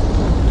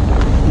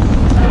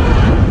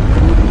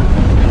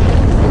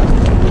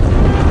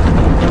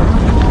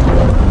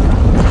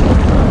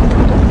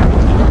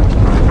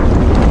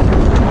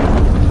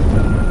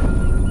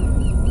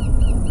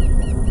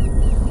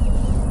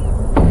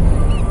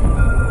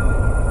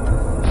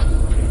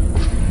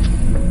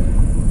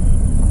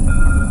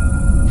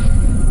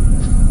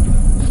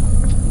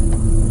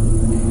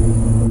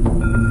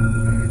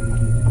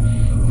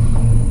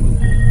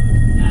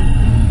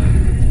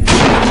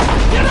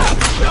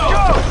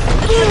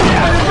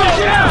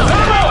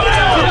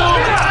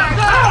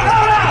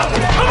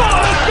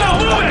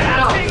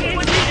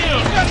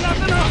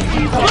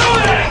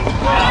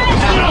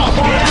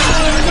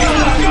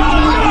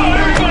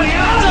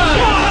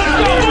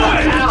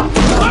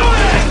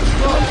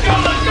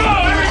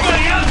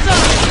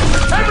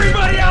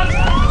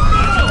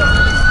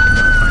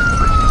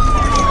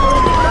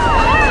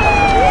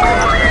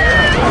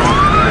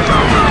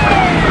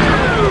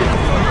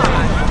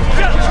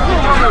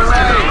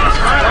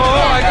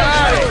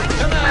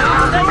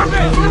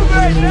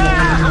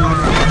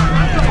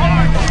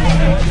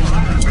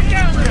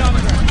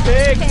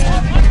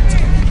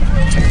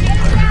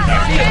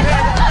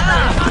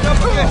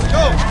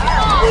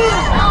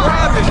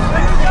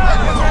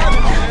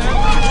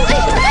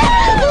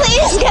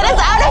 Please get us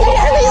out of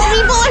here. These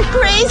people are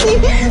crazy.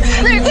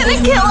 They're gonna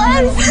kill us.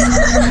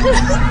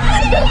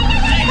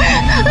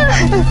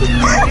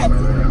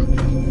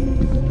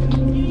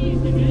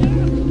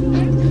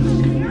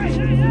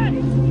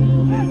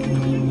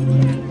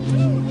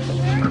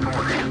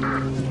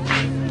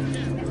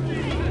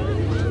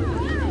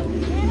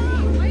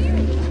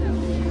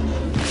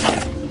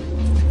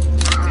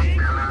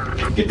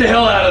 Get the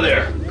hell out of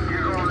there.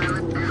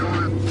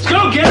 Let's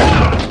go, get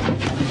out!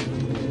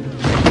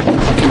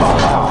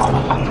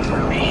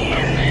 Oh,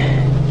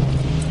 man.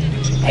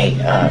 Hey,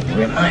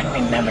 remind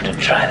me never to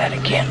try that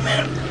again,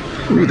 man.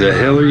 Who the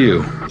hell are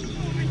you?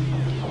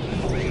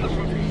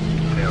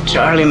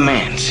 Charlie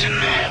Manson.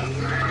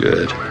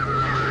 Good.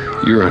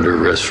 You're under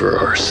arrest for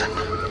arson.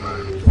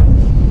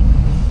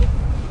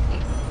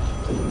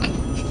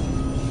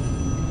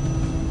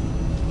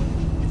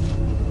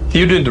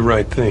 You did the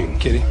right thing,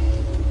 Kitty.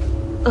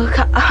 Look,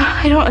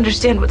 I don't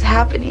understand what's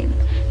happening.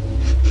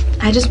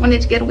 I just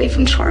wanted to get away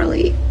from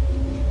Charlie.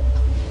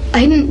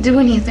 I didn't do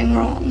anything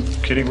wrong.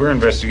 Kitty, we're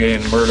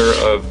investigating the murder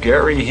of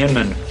Gary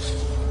Hinman.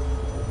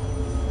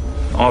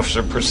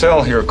 Officer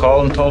Purcell here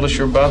called and told us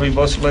you're Bobby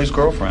Beausoleil's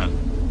girlfriend.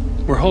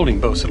 We're holding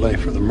Beausoleil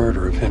for the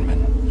murder of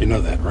Hinman. You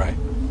know that, right?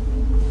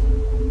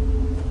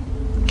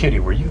 Kitty,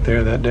 were you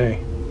there that day?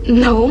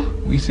 No.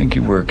 We think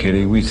you were,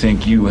 Kitty. We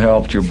think you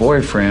helped your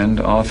boyfriend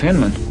off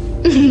Hinman.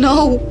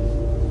 No.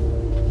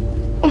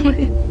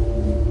 I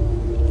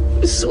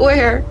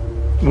swear.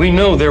 We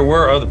know there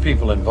were other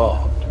people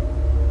involved.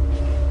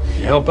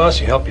 You help us,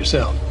 you help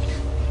yourself.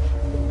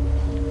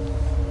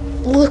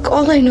 Look,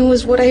 all I know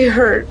is what I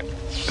heard.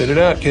 Spit it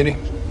out, Kitty.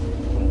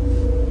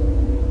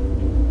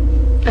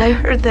 I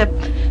heard that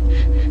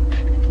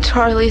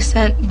Charlie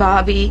sent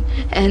Bobby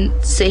and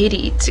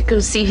Sadie to go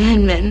see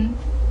Hinman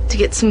to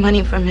get some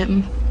money from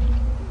him.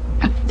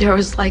 There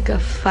was like a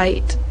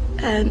fight,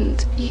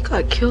 and he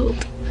got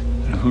killed.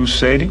 And who's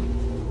Sadie?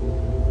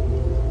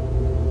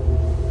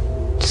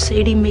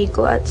 Sadie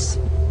Meeglutz.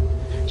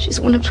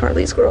 She's one of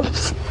Charlie's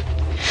girls.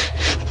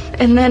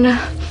 And then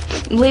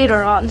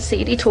later on,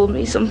 Sadie told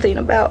me something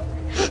about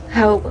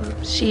how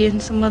she and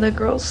some other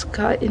girls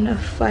got in a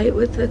fight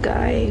with a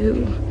guy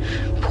who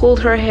pulled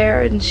her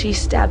hair and she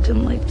stabbed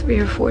him like 3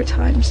 or 4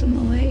 times in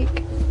the leg.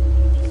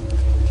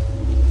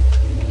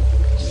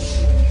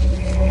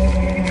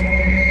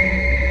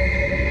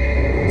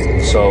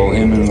 So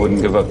Hinman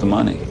wouldn't give up the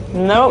money?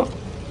 Nope.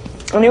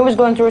 And he was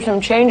going through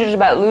some changes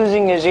about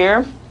losing his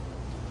ear.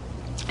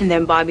 And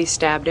then Bobby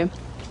stabbed him.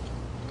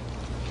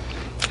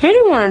 He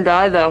didn't want to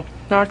die, though.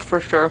 That's for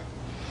sure.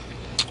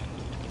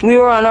 We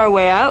were on our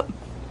way out,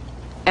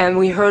 and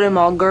we heard him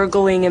all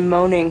gurgling and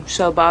moaning,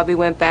 so Bobby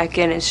went back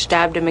in and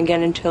stabbed him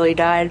again until he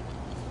died.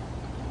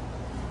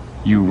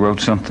 You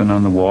wrote something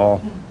on the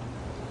wall?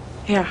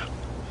 Yeah.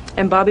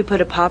 And Bobby put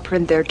a paw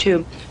print there,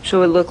 too,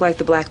 so it looked like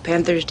the Black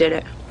Panthers did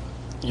it.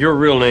 Your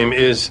real name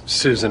is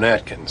Susan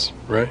Atkins,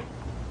 right?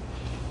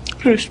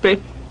 Used to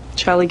be.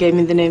 Charlie gave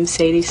me the name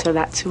Sadie, so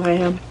that's who I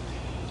am.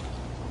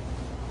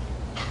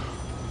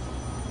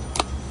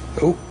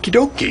 Okie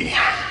dokie.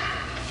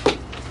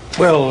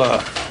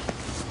 Well,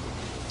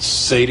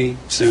 Sadie,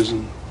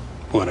 Susan,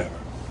 whatever.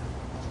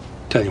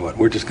 Tell you what,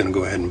 we're just going to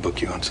go ahead and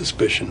book you on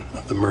suspicion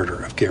of the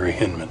murder of Gary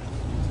Hinman.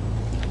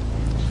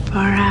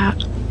 Far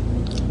out.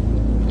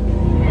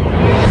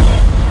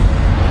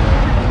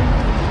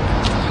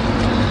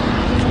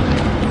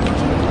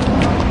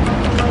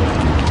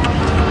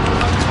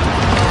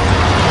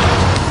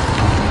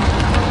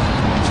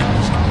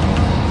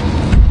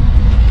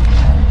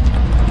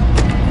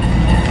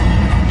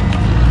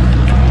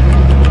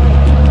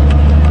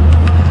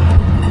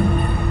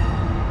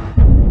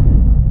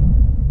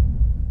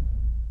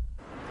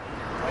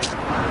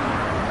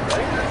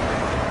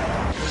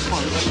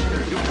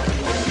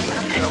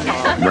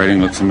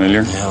 Writing look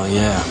familiar? Hell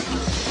yeah.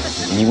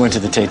 And you went to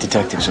the Tate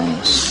detectives on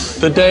this.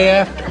 The day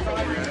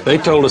after. They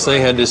told us they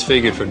had this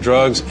figured for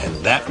drugs, and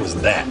that was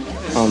that.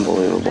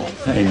 Unbelievable.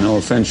 Hey, no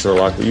offense,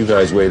 Sherlock, but you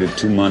guys waited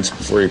 2 months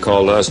before you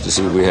called us to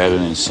see if we had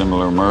any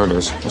similar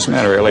murders. What's the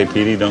matter,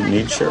 LAPD don't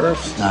need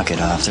sheriffs? Knock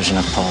it off. There's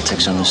enough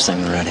politics on this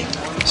thing already.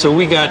 So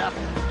we got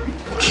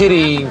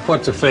Kitty,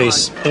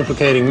 what's-her-face,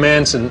 implicating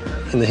Manson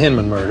in the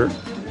Hinman murder.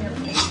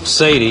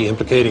 Sadie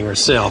implicating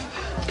herself.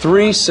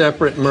 3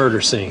 separate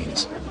murder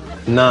scenes.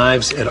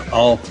 Knives at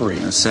all 3.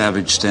 A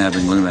savage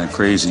stabbing. Look at that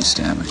crazy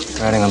stabbing.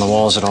 Writing on the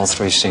walls at all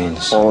 3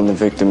 scenes. All in the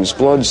victim's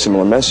blood,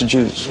 similar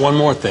messages. One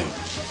more thing.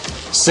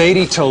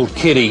 Sadie told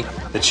Kitty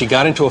that she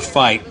got into a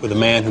fight with a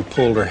man who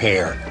pulled her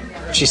hair.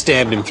 She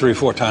stabbed him 3 or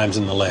 4 times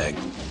in the leg.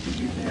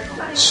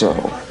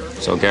 So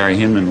Gary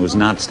Hinman was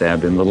not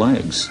stabbed in the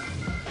legs.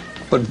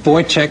 But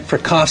Wojciech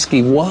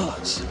Frykowski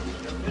was.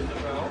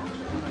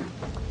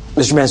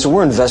 Mr. Manson,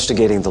 we're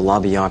investigating the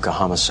LaBianca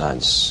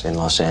homicides in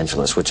Los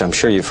Angeles, which I'm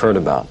sure you've heard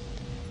about.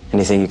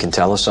 Anything you can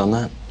tell us on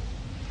that?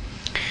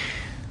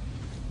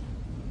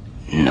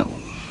 No.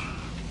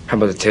 How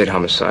about the Tate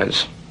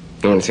homicides?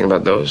 Know anything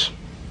about those?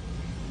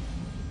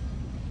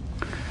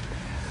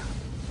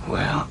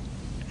 Well,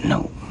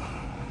 no.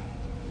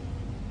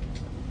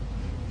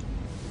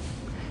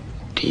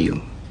 Do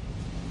you?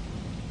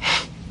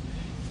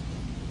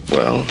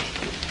 Well,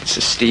 it's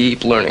a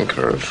steep learning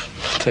curve,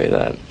 I'll tell you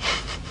that.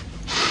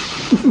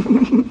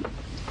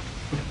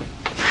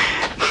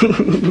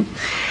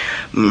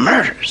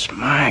 Murders?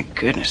 My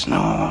goodness, no,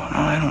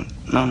 I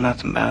don't know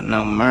nothing about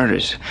no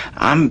murders.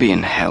 I'm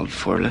being held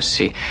for, let's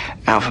see,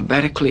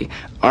 alphabetically,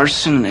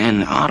 arson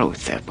and auto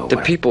theft. The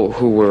people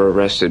who were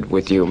arrested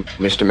with you,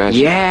 Mr.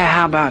 Manson? Yeah,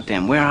 how about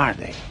them? Where are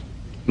they?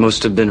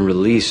 Most have been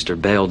released or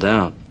bailed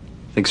out.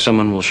 Think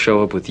someone will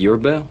show up with your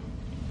bail?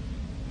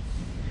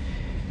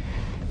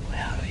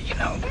 Well, you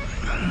know,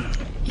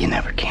 you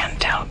never can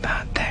tell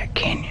about that,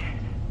 can you?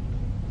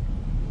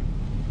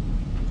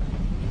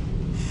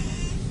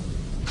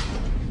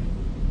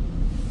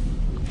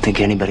 Think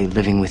anybody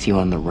living with you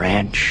on the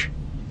ranch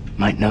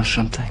might know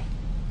something?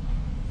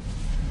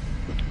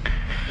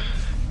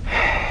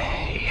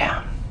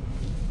 Yeah.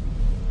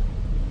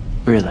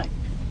 Really?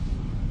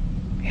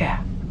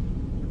 Yeah.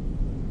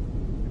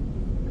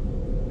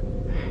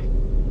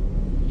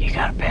 You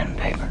got a pen and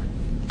paper?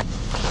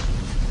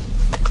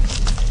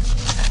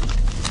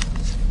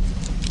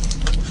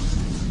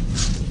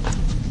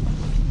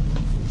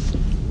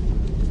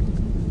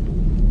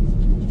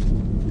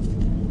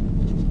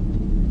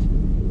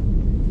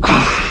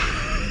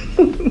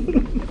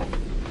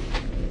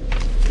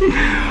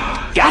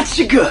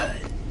 Gotcha good.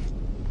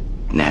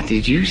 Now,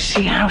 did you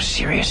see how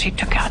serious he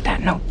took out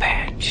that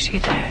notepad? Did you see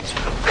that?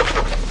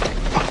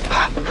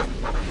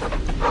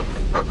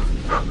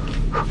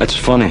 That's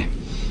funny.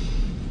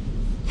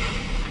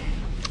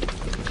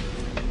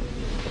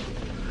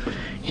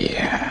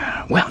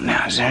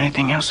 there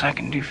anything else I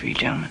can do for you,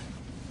 gentlemen?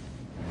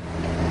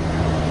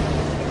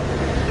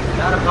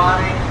 Got a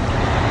body.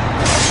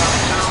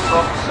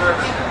 Local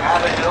service to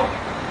Haverhill.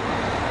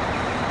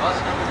 Bus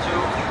number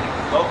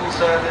 2, local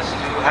service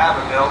to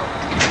Haverhill.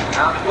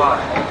 Down to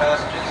body. All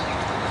passengers,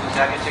 please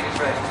have your tickets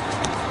ready.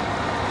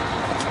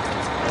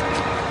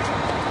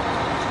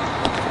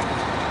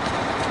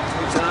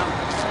 Hey, Tom.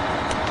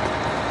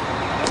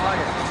 How are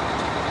you?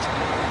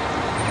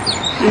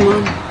 Hey,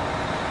 Mom.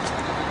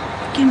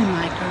 Give me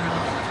my girl.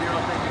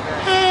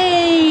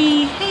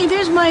 Hey,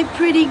 there's my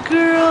pretty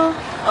girl.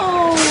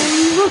 Oh,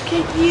 look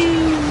at you.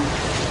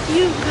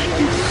 You've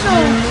gotten so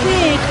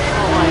big.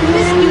 Oh, I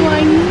miss you,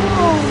 I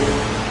know.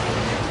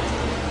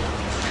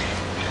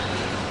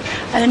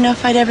 I didn't know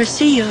if I'd ever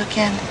see you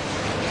again.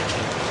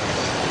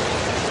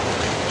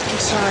 I'm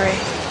sorry.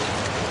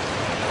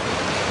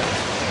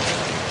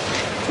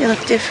 You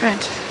look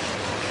different.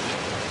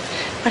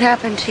 What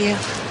happened to you?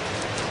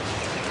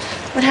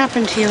 What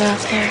happened to you out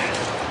there?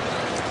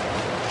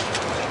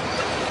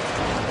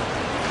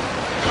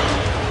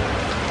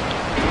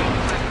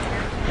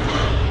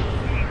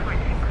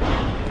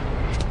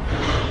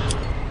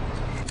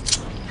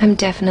 I'm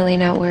definitely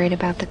not worried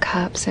about the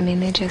cops. I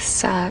mean, they just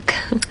suck.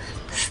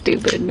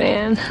 Stupid,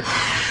 man.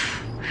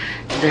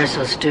 They're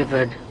so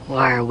stupid.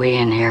 Why are we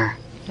in here?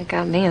 They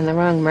got me in the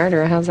wrong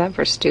murder. How's that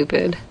for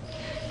stupid?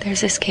 There's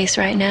this case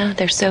right now.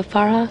 They're so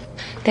far off,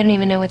 they don't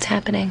even know what's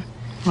happening.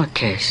 What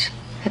case?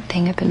 That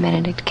thing up in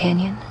Benedict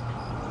Canyon.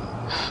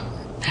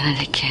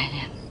 Benedict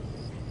Canyon?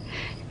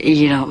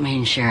 You don't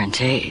mean Sharon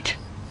Tate?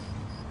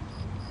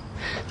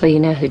 Well, you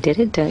know who did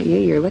it, don't you?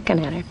 You're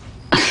looking at her.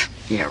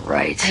 Yeah,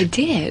 right. I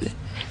did.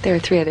 There were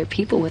 3 other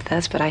people with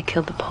us, but I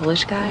killed the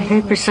Polish guy.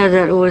 The paper said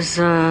that it was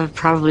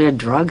probably a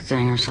drug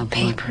thing or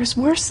something. Paper's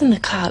worse than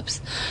the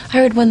cops. I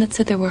heard one that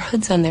said there were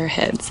hoods on their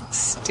heads.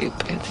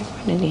 Stupid. There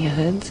weren't any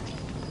hoods.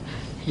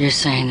 You're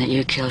saying that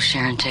you killed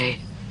Sharon Tate?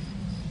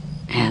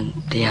 And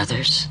the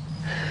others?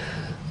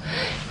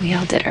 We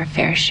all did our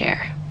fair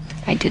share.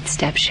 I did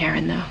stab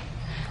Sharon, though.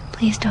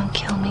 Please don't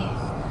kill me.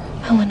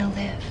 I want to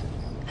live.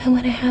 I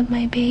want to have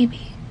my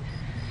baby.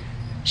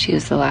 She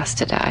was the last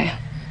to die.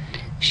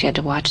 She had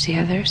to watch the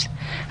others.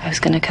 I was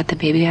going to cut the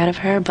baby out of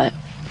her, but,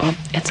 well,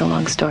 it's a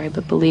long story,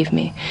 but believe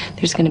me,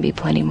 there's going to be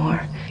plenty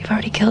more. We've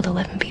already killed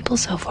 11 people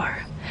so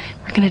far.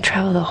 We're going to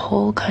travel the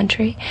whole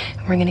country,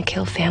 and we're going to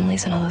kill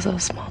families in all those little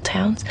small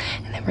towns,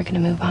 and then we're going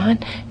to move on,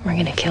 and we're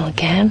going to kill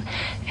again,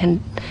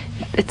 and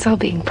it's all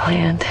being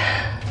planned.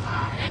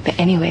 But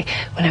anyway,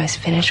 when I was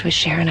finished with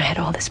Sharon, I had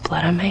all this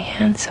blood on my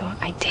hands, so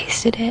I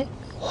tasted it.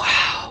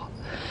 Wow.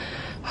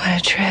 What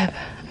a trip.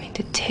 I mean,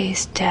 to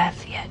taste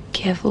death, yet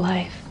give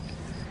life.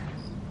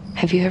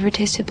 Have you ever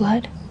tasted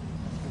blood?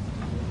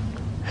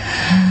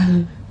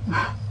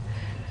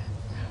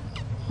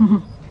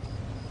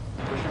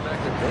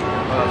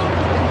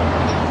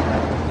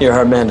 You're a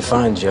hard man to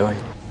find, Joey.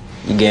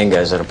 You gang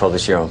guys ought to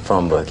publish your own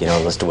phone book, you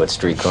know, a list of what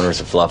street corners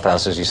and flop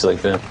houses you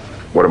sleep in.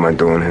 What am I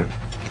doing here?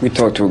 We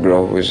talked to a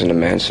girl who was in the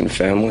Manson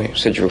family.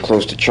 Said you were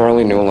close to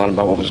Charlie, knew a lot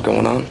about what was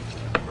going on.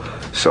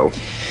 So?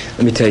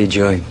 Let me tell you,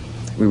 Joey,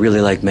 we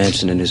really like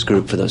Manson and his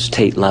group for those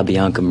Tate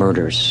LaBianca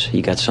murders.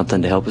 You got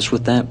something to help us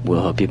with that?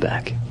 We'll help you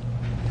back.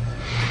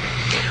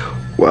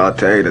 Well, I'll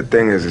tell you, the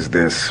thing is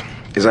this.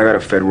 I got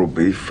a federal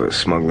beef for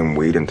smuggling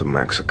weed into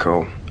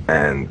Mexico,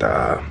 and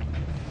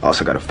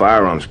also got a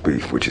firearms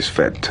beef, which is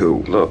fed too.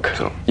 Look,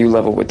 you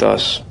level with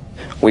us.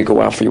 We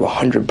go out for you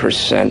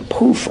 100%.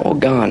 Poof, all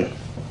gone.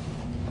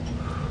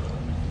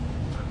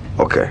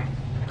 Okay,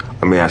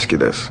 let me ask you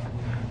this.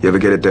 You ever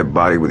get a dead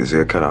body with his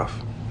ear cut off?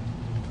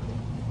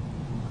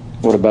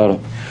 What about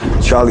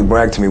him? Charlie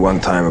bragged to me one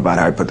time about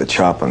how he put the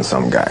chop on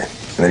some guy,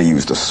 and then he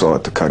used a saw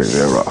to cut his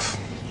ear off.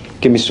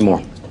 Give me some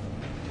more.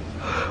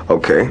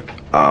 Okay,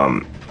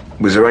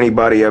 was there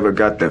anybody ever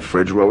got their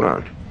fridge wrote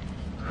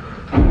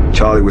on?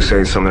 Charlie was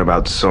saying something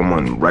about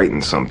someone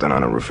writing something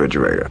on a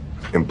refrigerator.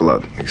 In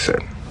blood, he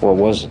said. What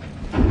was it?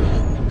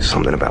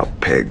 Something about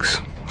pigs,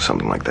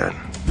 something like that.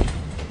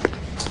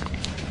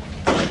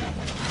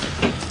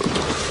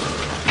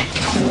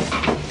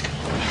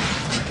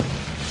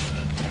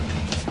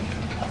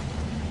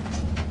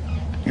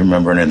 You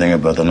remember anything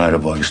about the night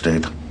of August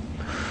 8th?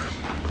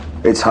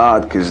 It's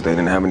hard because they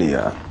didn't have any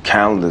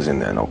calendars in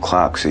there, no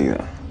clocks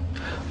either.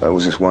 It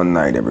was just one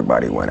night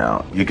everybody went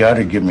out. You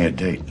gotta give me a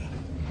date.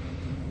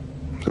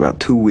 It was about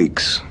 2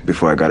 weeks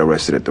before I got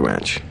arrested at the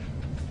ranch.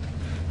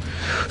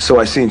 So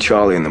I seen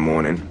Charlie in the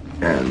morning,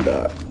 and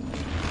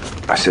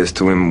I says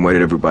to him, where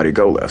did everybody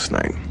go last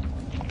night?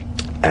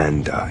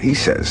 And he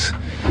says,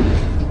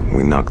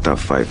 we knocked out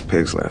 5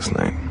 pigs last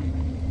night.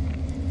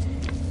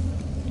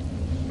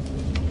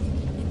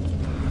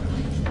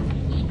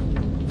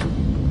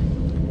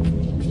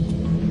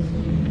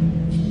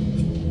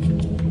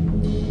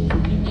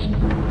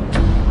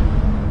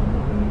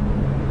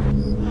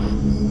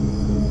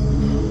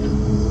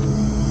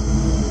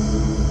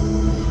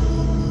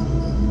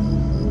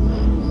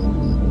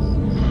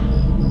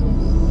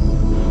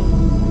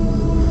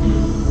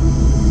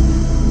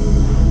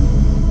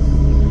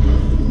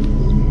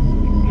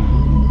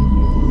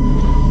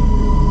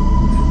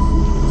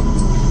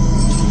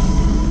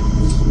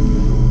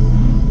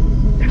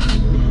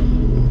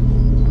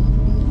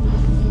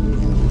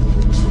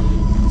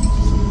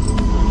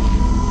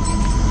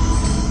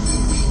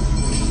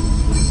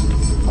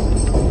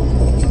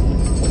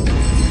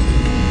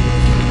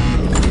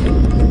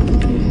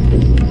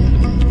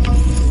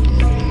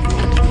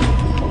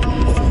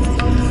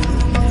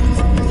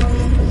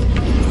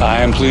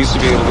 pleased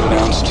to be able to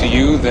announce to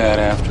you that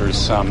after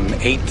some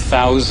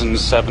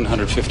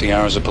 8,750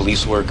 hours of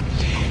police work,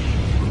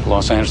 the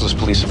Los Angeles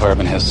Police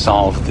Department has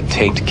solved the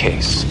Tate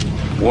case.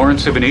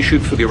 Warrants have been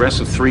issued for the arrest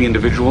of 3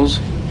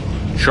 individuals.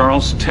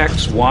 Charles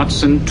Tex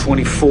Watson,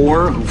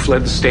 24, who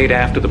fled the state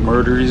after the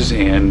murders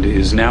and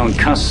is now in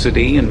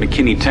custody in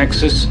McKinney,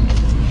 Texas.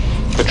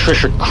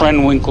 Patricia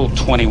Krenwinkel,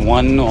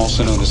 21,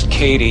 also known as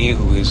Katie,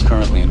 who is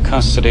currently in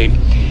custody.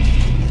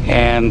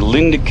 And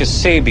Linda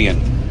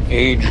Kasabian,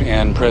 age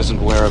and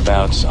present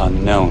whereabouts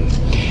unknown.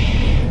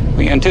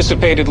 We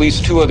anticipate at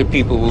least 2 other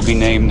people will be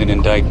named in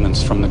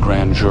indictments from the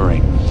grand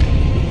jury.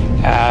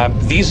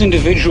 These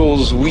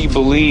individuals, we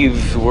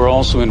believe, were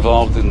also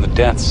involved in the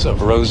deaths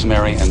of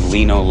Rosemary and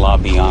Lino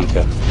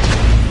LaBianca.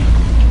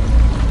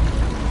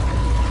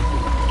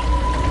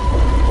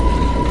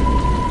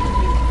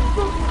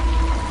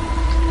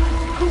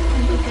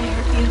 When did they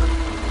hurt you?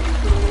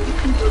 You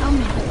can tell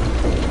me.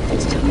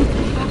 Just tell me what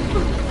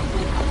happened.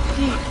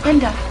 Hey,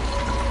 Linda.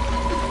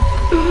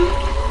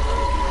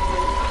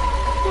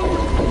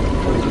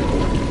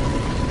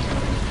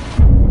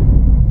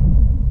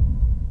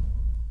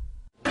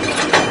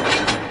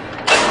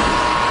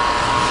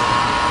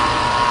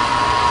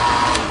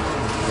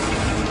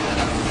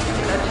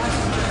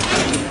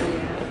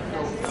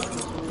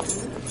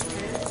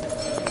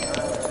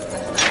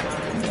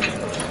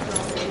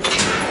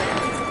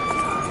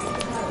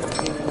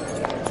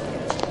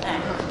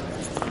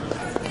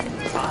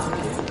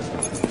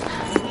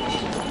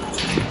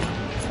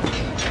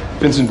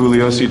 Vincent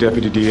Bugliosi,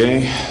 Deputy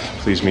DA.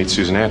 Please meet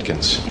Susan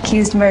Atkins.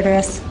 Accused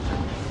murderess.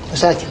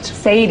 Miss Atkins.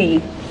 Sadie.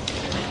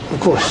 Of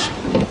course.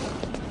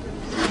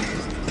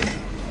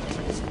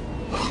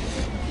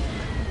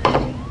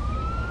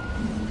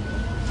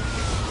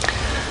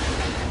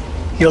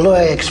 Your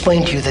lawyer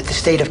explained to you that the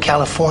state of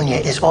California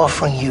is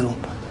offering you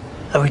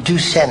a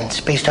reduced sentence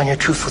based on your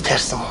truthful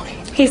testimony.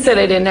 He said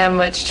I didn't have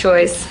much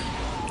choice.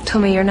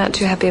 Told me you're not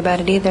too happy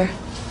about it either.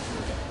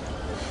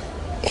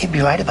 He'd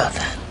be right about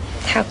that.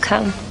 How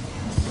come?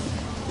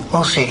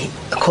 Well, Sadie,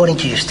 according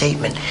to your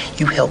statement,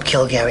 you helped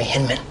kill Gary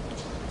Hinman.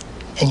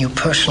 And you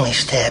personally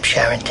stabbed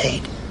Sharon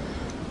Tate.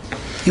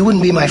 You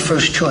wouldn't be my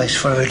first choice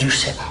for a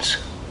reduced sentence.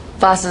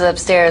 Boss is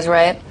upstairs,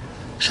 right?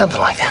 Something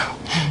like that.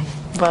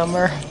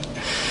 Bummer.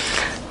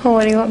 Well,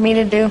 what do you want me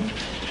to do?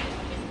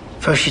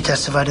 First you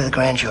testify to the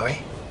grand jury,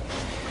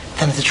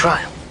 then at the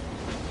trial.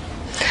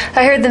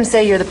 I heard them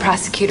say you're the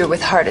prosecutor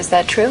with heart. Is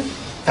that true?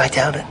 I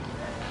doubt it.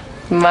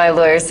 My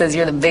lawyer says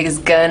you're the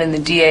biggest gun in the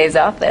DA's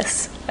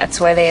office. That's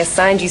why they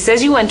assigned you.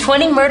 Says you won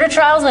 20 murder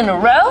trials in a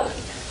row?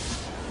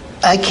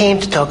 I came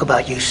to talk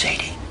about you,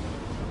 Sadie.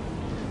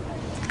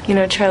 You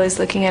know, Charlie's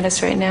looking at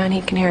us right now and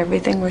he can hear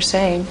everything we're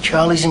saying.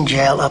 Charlie's in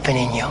jail up in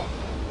Inyo.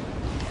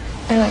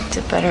 I liked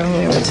it better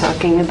when we were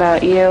talking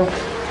about you.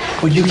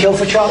 Would you kill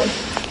for Charlie?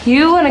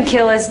 You want to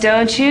kill us,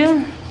 don't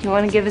you? You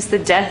want to give us the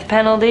death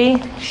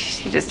penalty?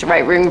 You're just a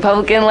right-wing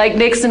Republican like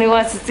Nixon who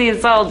wants to see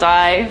us all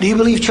die. Do you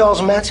believe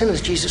Charles Manson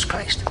is Jesus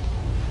Christ?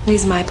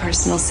 He's my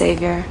personal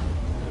savior.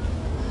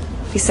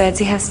 Besides,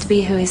 he has to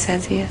be who he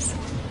says he is.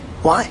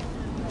 Why?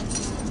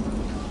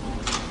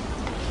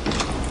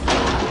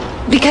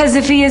 Because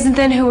if he isn't,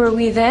 then who are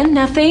we then?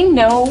 Nothing?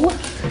 No.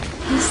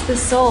 He's the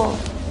soul.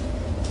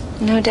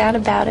 No doubt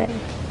about it.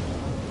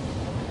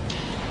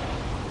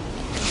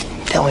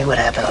 Tell me what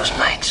happened those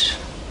nights.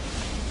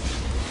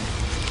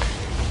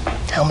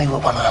 Tell me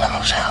what went on in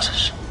those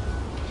houses.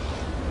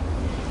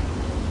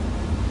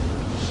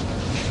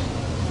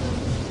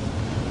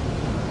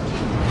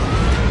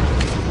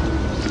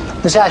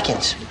 Miss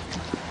Atkins,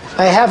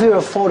 I have here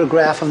a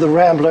photograph of the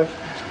Rambler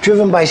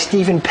driven by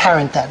Stephen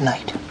Parent that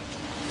night.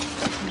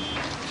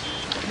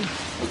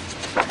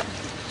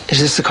 Is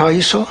this the car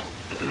you saw?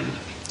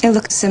 It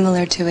looks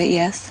similar to it,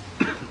 yes.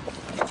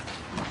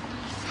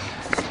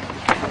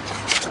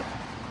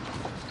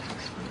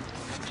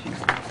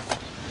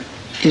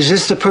 Is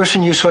this the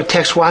person you saw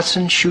Tex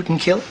Watson shoot and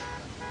kill?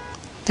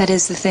 That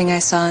is the thing I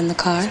saw in the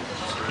car.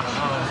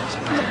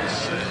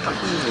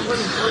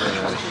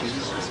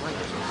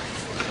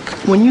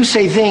 When you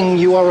say thing,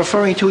 you are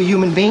referring to a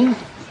human being?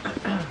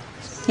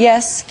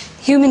 Yes,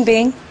 human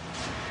being.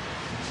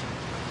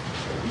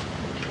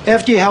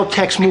 After you helped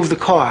Tex move the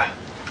car,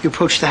 you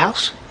approached the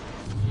house?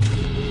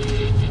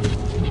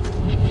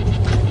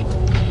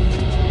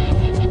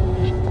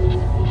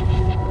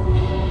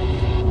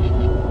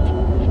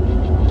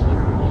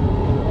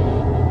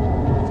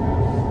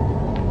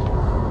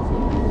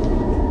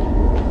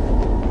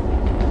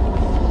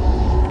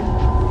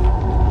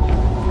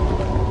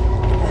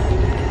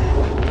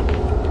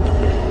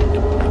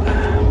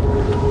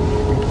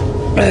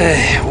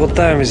 Hey, what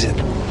time is it?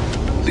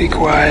 Be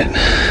quiet.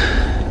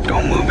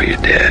 Don't move or you're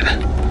dead.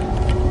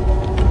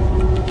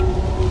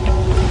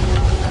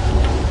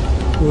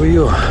 Who are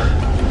you?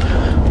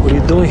 What are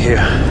you doing here?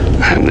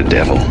 I'm the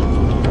devil.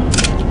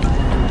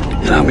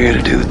 And I'm here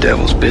to do the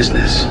devil's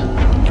business.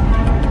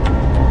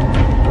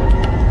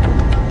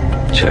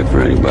 Check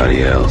for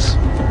anybody else.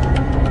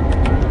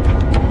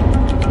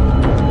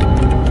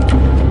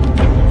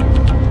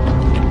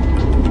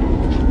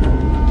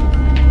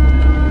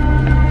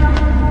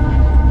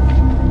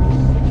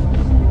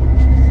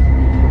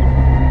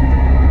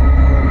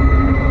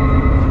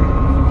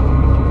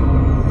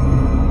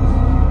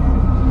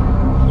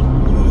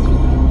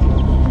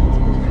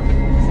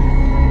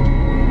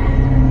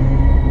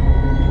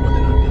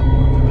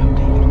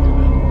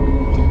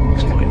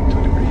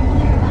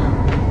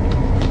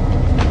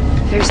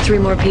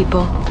 more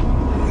people.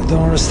 I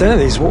don't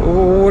understand these.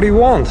 What do you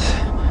want?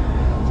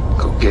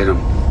 Go get him.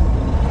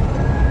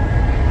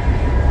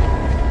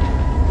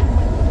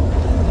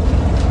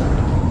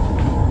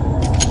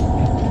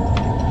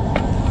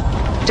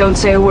 Don't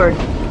say a word.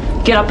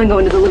 Get up and go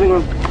into the living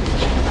room.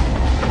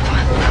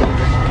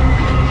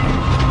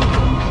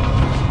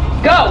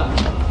 Go!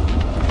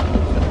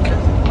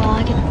 Well,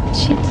 I get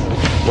sheets.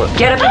 What?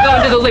 Get up and go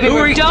into the living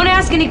room. Don't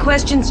ask any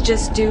questions,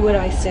 just do what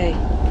I say.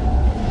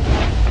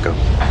 Go.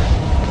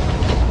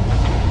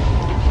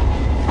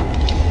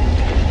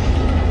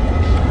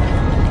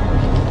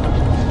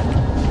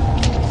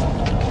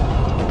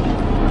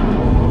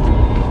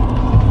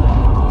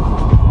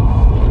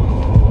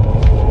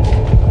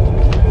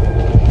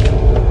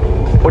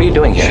 What are you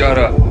doing here? Shut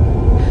up.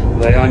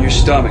 Lay on your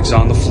stomachs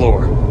on the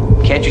floor.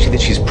 Can't you see that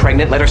she's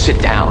pregnant? Let her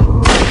sit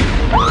down.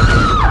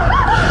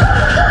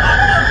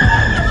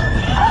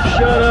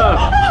 Shut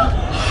up.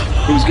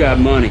 Who's got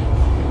money?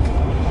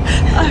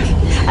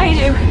 I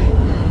do.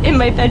 In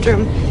my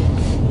bedroom.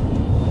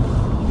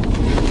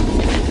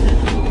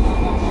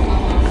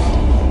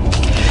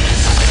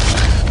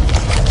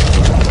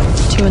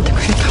 Do you want the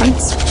credit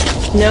cards?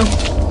 No.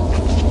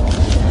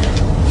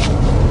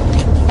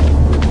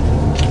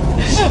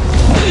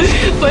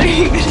 What are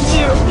you gonna do?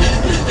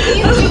 What are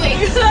you doing?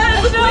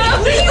 No!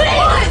 What do you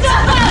want?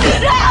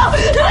 No!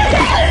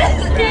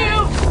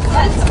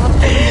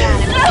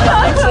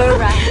 It's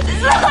alright.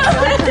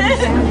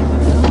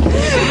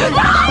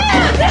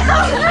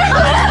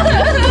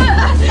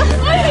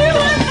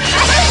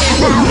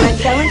 I'm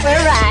going for a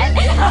ride.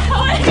 I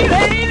won't do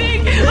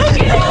anything.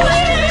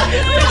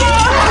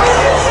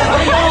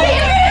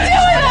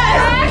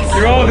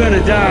 You're all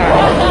gonna die.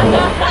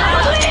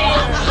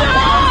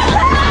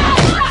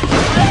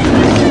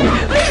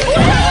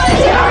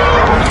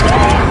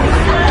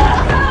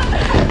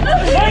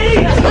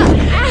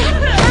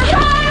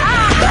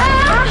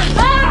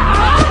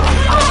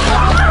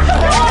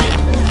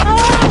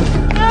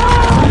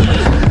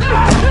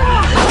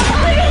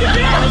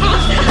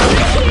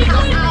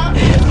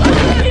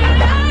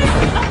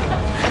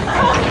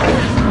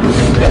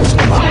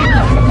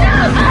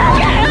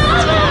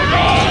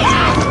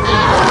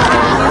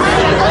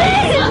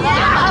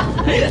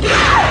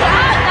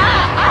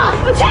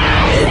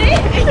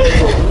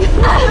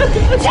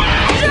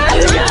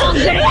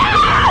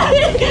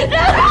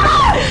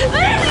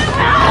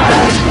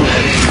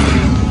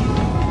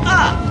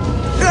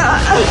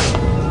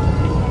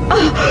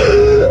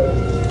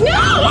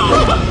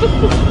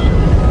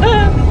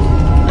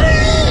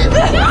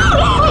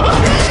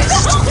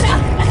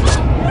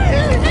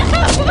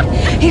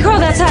 He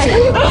crawled outside.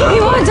 He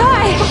won't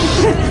die.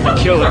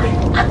 Kill her.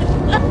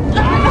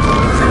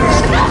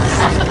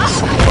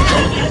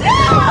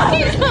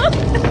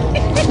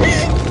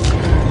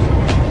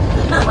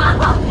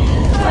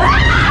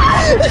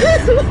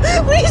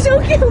 Please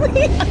don't kill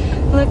me.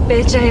 Look,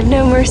 bitch, I have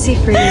no mercy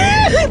for you.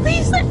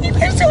 Please let me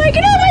live so I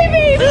can have my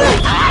baby.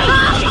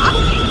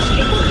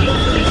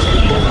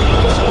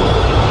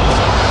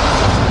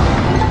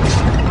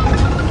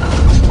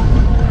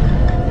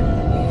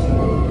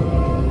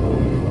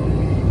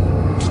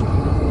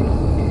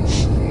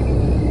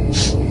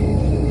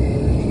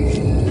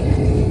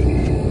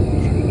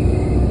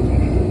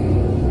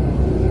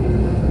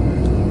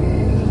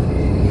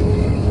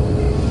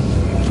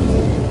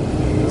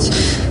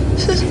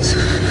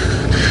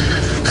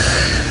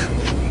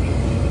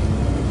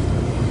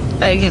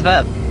 I give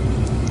up.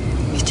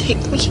 You take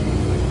me.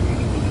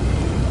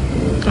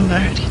 I'm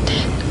already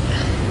dead.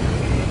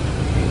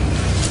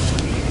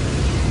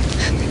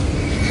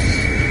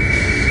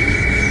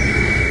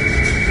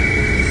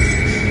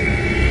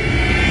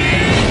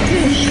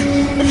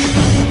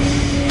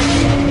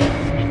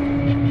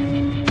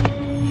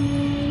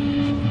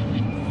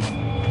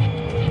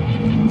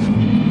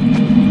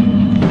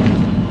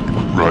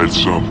 Write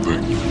something.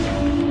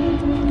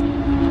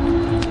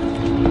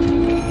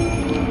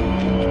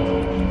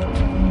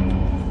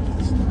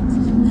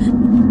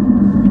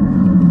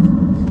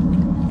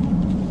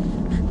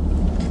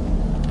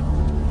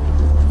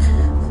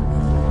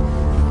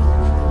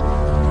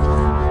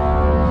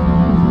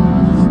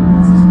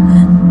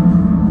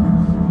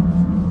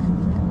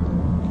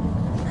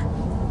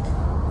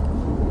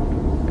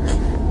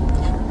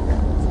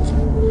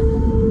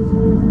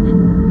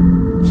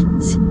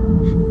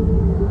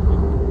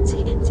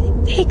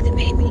 Take the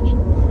baby.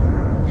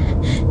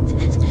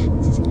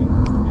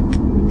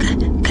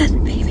 Cut the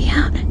baby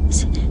out.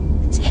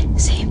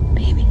 Save the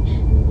baby.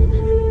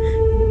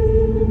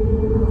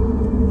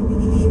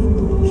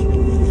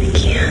 I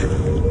can't.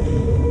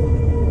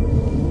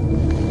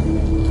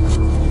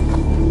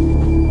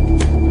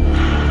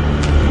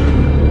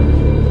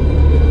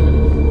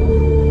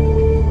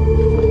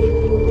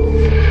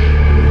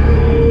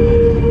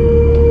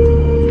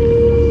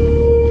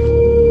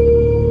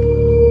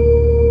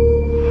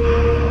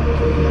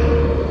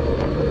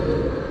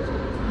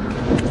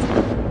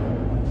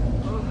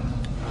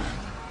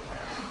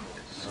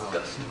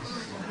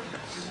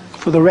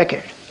 For the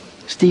record,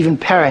 Stephen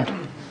Parent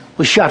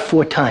was shot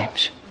 4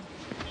 times.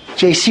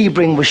 Jay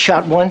Sebring was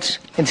shot once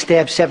and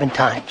stabbed 7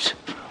 times.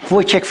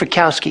 Wojciech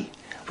Frykowski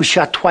was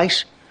shot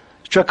twice,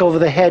 struck over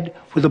the head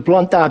with a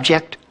blunt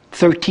object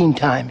 13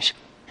 times,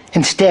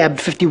 and stabbed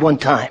 51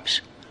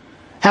 times.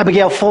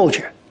 Abigail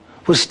Folger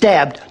was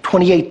stabbed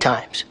 28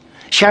 times.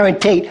 Sharon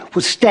Tate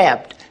was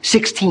stabbed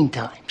 16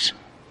 times.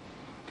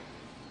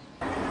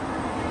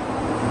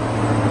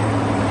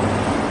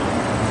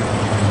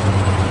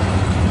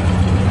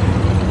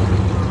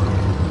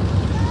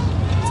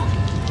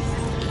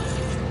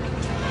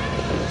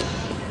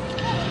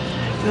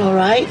 You all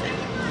right?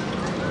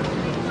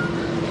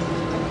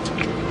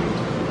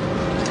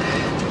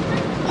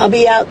 I'll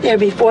be out there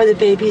before the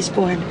baby's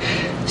born,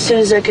 as soon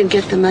as I can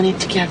get the money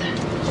together.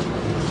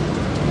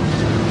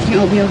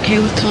 You'll be okay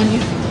with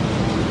Tanya?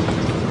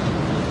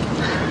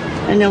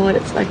 I know what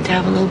it's like to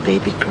have a little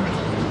baby girl.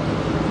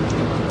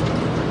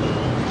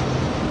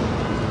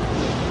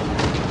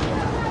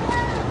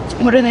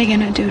 What are they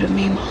gonna do to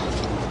me, Mom?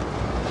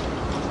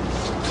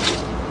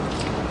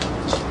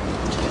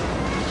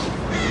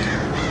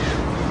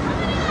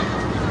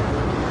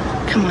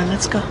 Come on,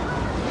 let's go.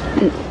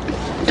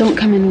 Don't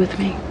come in with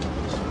me.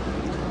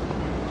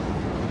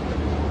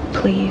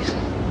 Please.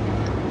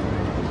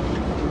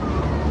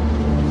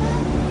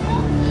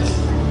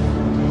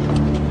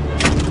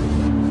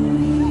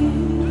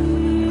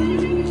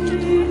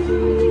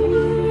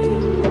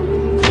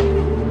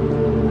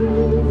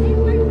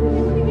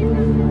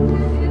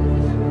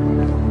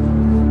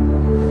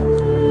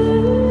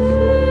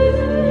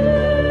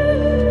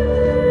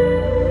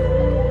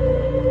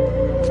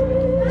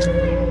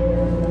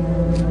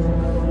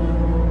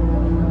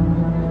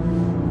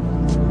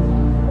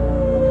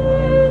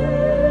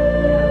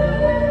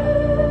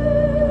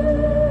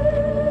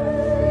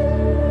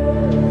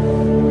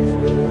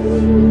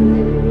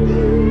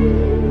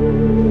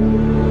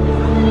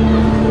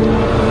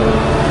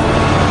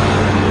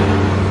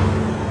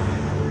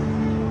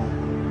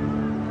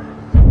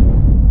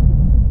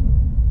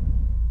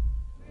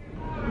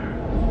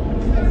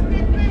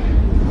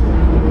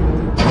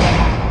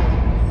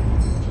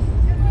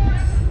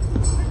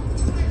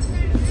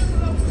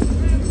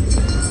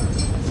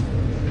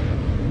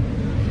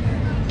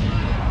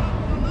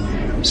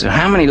 So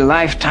how many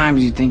lifetimes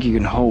do you think you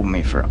can hold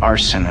me for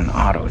arson and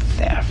auto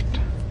theft?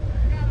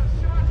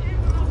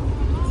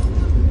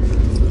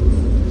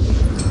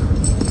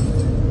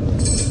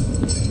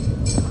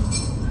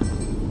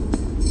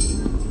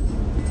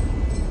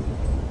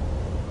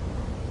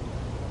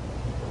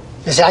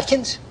 Miss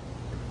Atkins?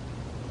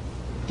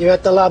 You're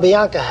at the La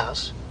Bianca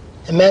house.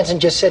 And Manson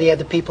just said he had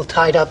the people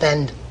tied up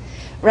and...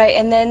 Right,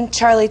 and then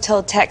Charlie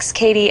told Tex,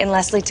 Katie, and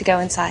Leslie to go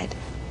inside.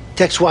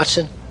 Tex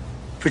Watson,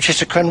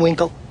 Patricia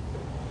Krenwinkel,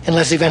 and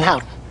Leslie Van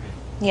Houten.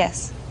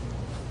 Yes.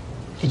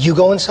 Did you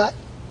go inside?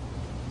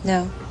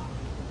 No.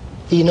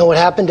 Do you know what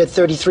happened at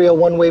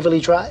 3301 Waverly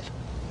Drive?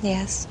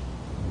 Yes.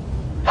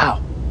 How?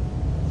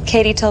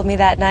 Katie told me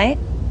that night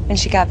when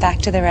she got back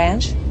to the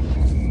ranch.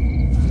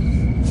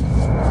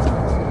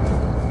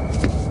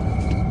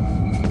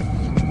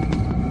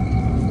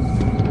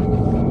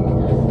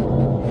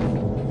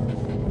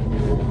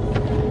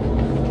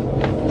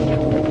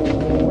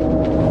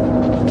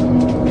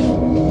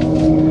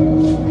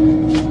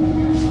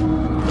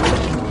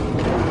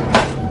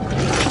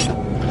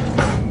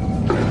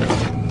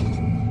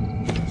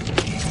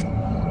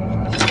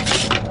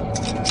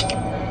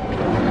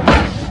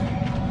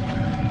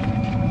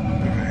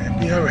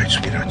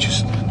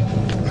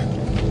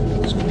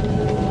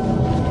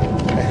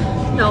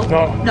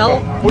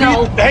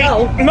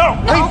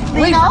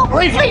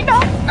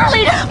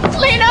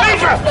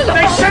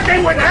 They said they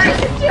would hurt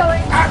you.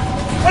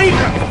 Leave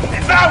her.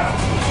 No.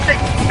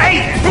 Hey,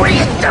 what are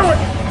you doing?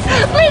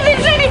 Leave me,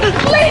 Sadie.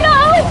 Lino!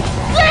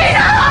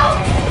 Lino!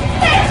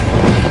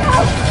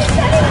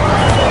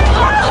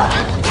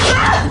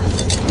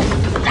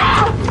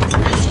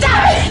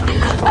 Stop it!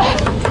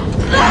 Lino!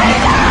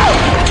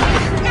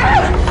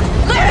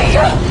 Let me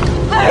go!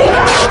 Let me go!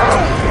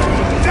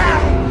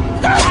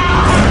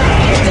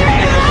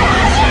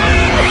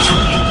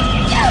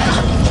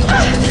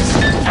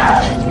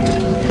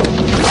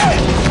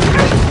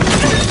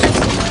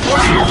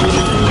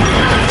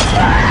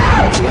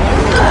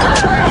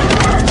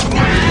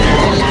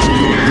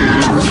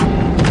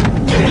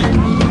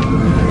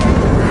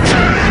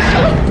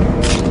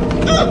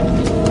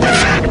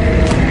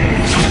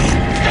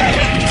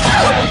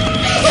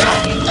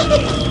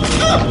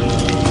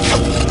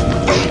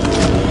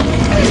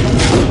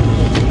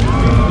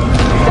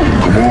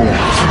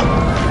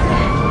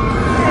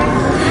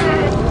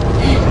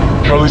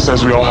 Charlie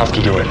says we all have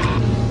to do it.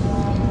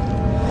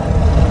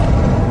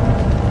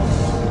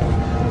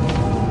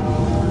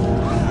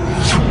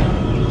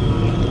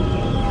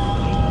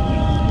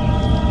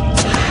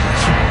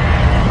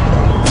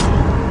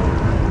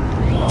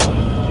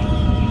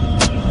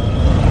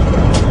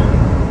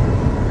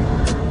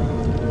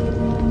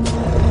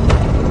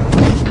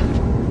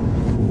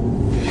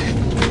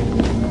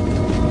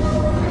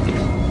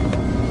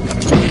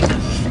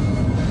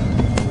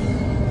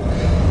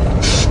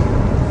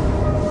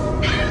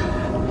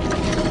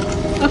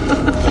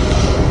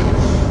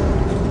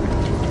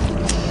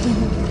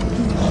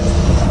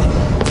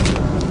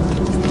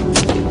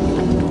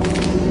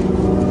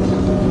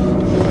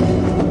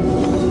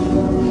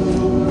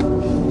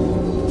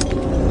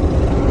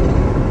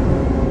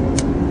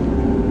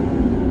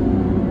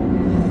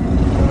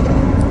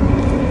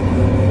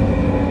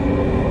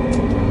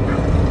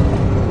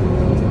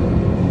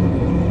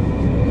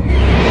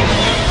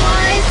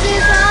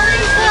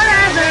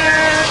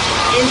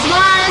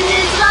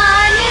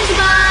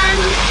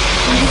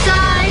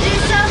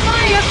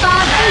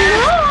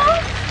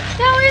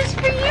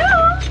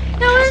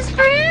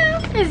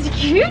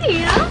 cute, you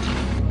know?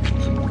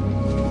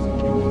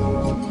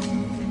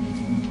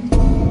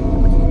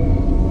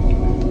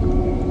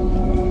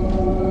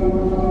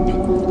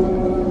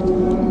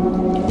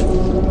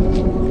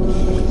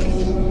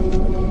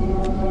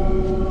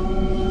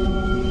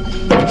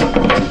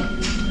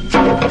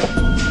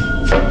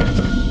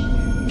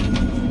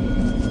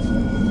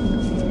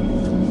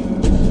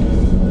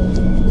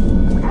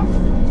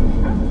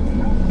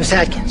 Miss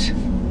Atkins,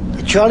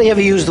 did Charlie ever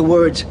use the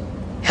words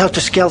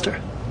Helter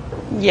Skelter?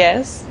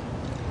 Yes.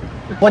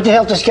 What did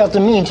Helter Skelter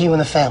mean to you and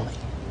the family?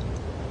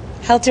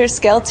 Helter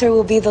Skelter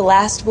will be the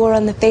last war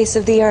on the face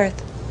of the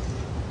earth.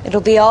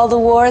 It'll be all the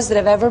wars that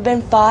have ever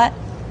been fought,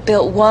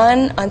 built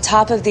one on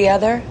top of the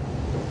other,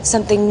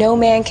 something no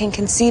man can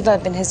conceive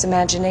of in his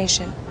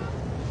imagination.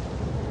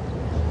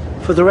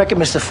 For the record,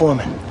 Mr.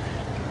 Foreman,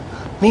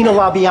 Nina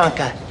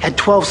LaBianca had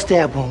 12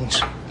 stab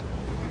wounds,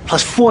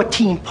 plus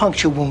 14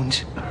 puncture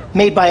wounds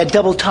made by a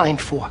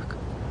double-tined fork.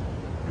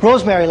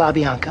 Rosemary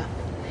LaBianca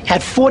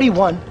had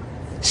 41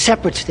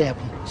 separate stab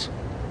wounds.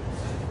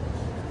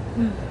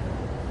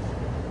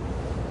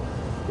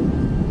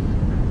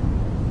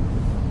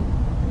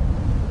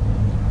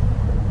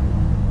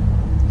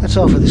 That's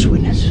all for this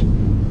witness.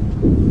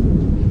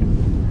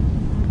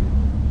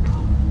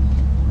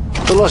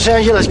 The Los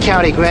Angeles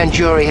County Grand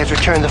Jury has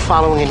returned the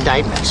following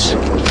indictments: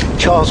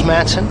 Charles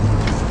Manson,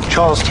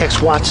 Charles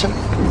Tex Watson,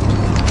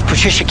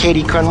 Patricia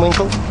Katie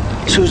Krenwinkel,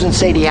 Susan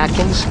Sadie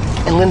Atkins,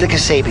 and Linda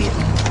Kasabian,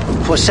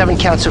 for 7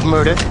 counts of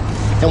murder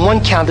and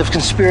 1 count of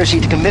conspiracy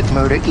to commit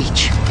murder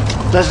each.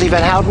 Leslie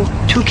Van Houten,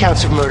 2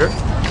 counts of murder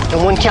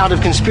and 1 count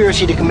of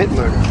conspiracy to commit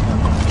murder.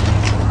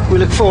 We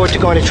look forward to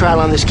going to trial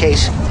on this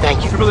case.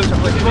 Thank you.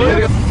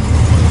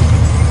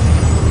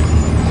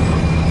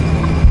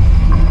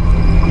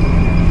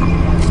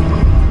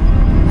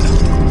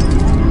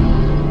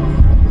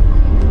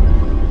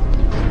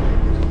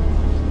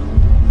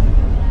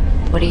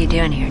 What are you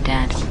doing here,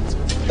 Dad?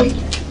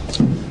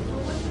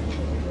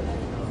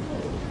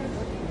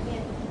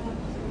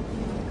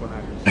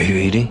 Are you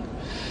eating?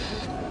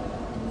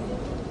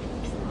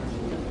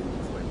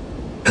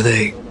 Are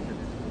they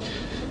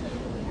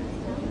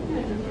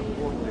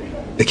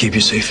keep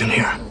you safe in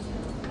here?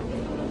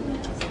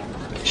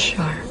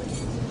 Sure.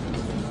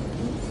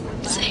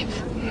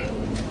 Safe.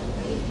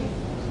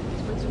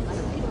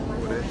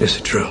 Is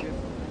it true?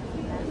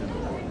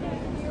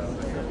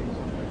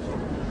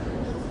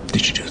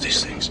 Did you do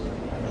these things?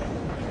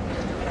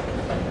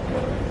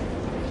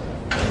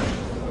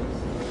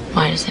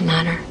 Why does it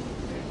matter?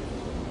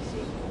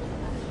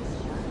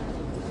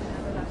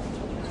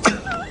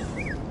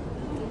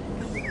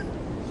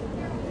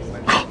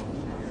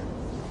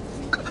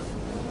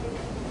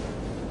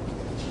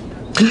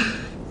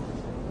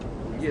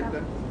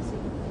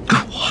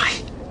 Why?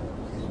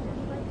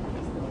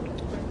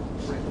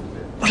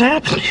 What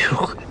happened to you?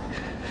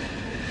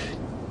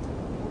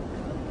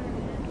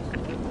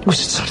 Was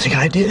it something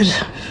I did?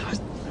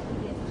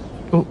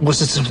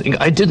 Was it something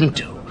I didn't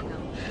do?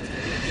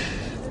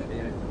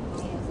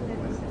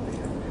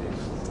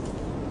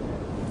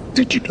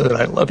 Did you know that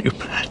I love you,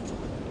 Pat?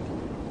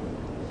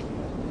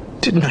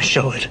 Didn't I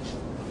show it?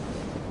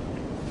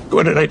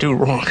 What did I do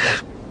wrong?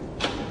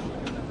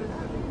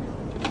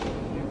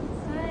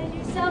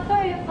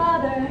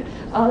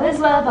 All is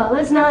love, all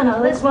is none,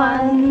 all is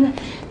one.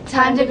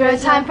 Time to grow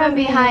time from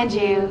behind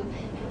you.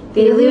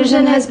 The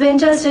illusion has been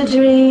just a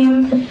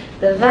dream.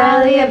 The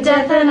valley of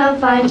death and I'll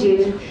find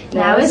you.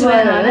 Now is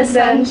when on a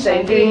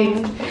sunshine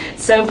beam.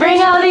 So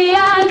bring all the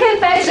young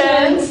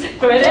confessions,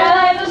 for their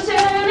life will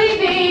surely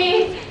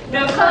be.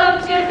 No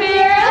cloak to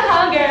fear or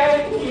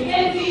hunger. You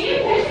can see, you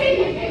can see,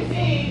 you can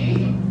see.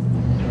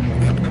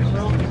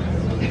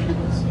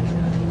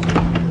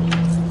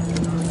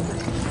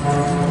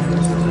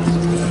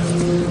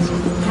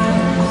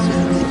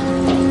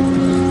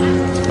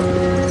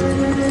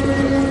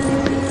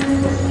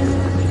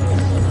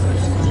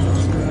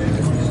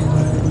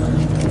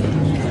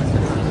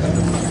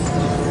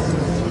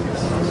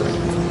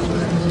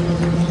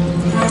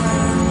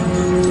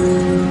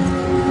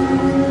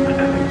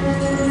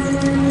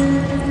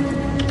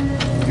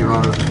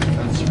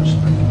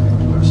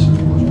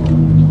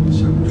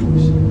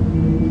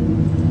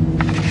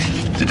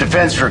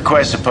 Defense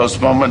requests a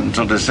postponement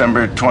until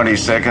December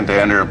 22nd to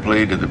enter a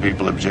plea. Do the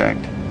people object?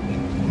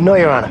 No,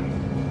 Your Honor.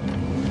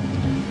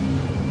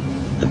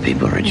 The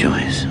people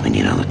rejoice. We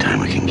need all the time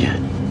we can get.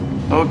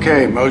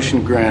 Okay,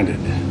 motion granted.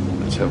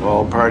 Let's have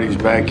all parties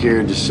back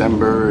here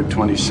December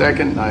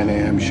 22nd, 9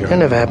 a.m. sharp. That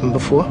never happened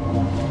before.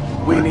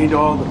 We need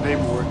all the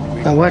paperwork.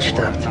 Now watch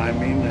that. I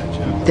mean that,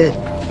 Jim. Did.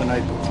 The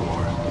night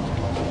before.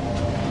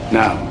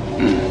 Now,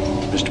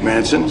 Mr.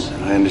 Manson,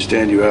 I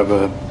understand you have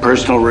a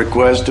personal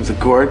request of the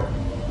court.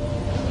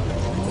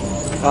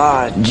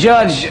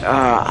 Judge,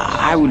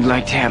 I would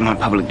like to have my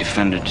public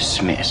defender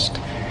dismissed.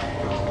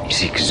 You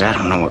see, because I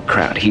don't know what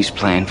crowd he's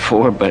playing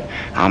for, but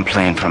I'm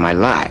playing for my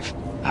life.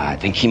 I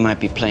think he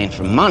might be playing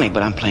for money,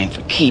 but I'm playing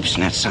for keeps,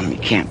 and that's something you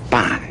can't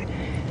buy.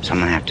 So I'm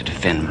going to have to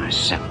defend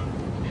myself.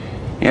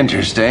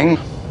 Interesting,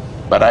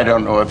 but I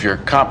don't know if you're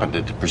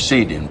competent to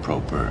proceed in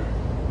pro per.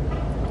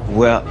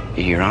 Well,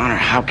 Your Honor,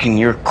 how can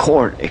your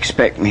court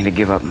expect me to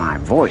give up my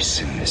voice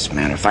in this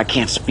matter if I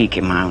can't speak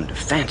in my own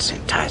defense?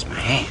 It ties my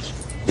hands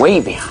way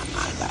behind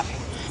my back.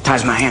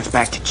 Ties my hands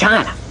back to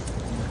China.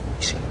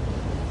 You see?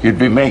 You'd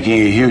be making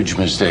a huge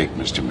mistake,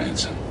 Mr.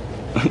 Manson.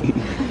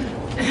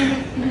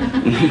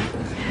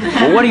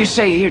 Well, what do you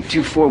say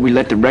heretofore we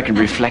let the record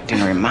reflect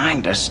and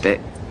remind us that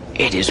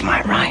it is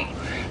my right?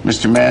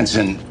 Mr.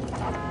 Manson,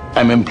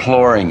 I'm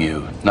imploring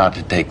you not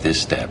to take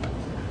this step.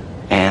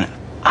 And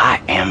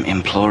I am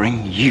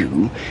imploring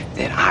you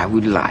that I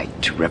would like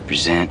to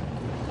represent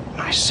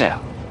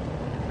myself.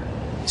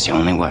 It's the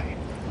only way.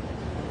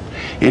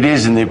 It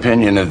is, in the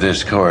opinion of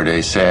this court,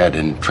 a sad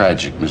and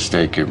tragic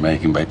mistake you're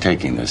making by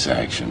taking this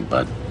action,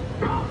 but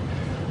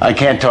I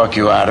can't talk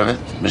you out of it.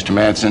 Mr.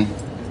 Manson,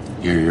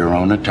 you're your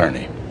own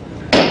attorney.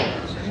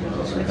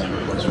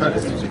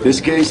 This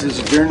case is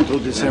adjourned until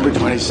December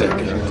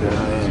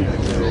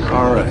 22nd.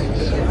 All right.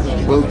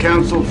 Will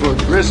counsel for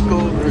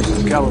Driscoll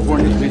versus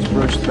California please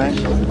approach the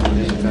bench?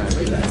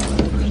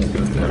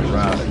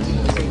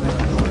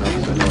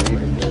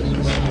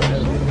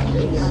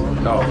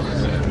 No.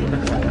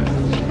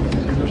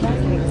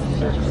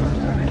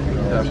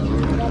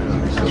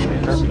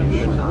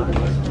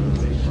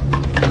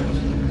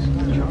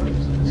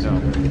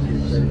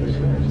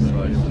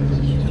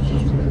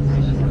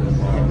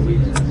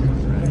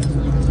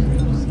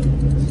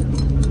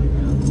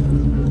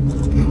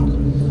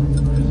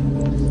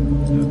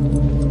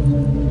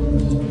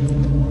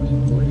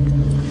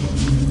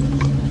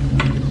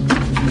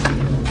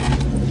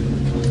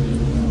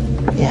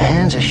 Your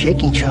hands are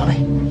shaking, Charlie.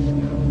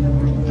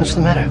 What's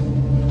the matter?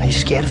 Are you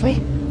scared of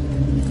me?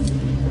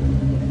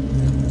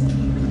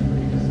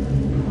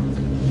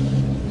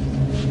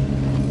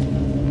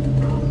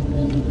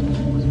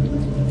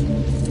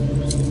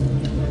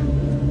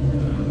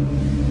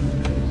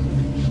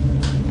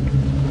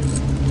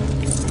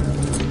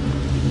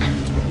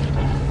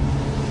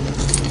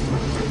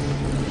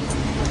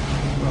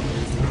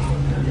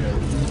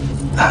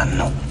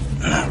 No,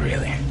 not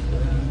really.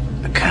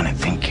 I kind of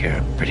think you're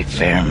a pretty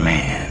fair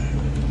man.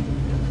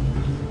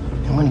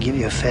 I want to give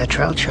you a fair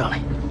trial,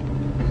 Charlie.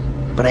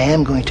 But I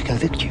am going to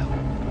convict you.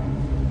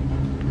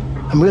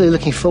 I'm really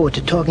looking forward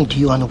to talking to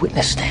you on the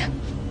witness stand.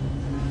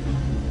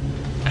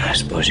 I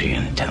suppose you're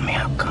going to tell me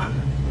how come.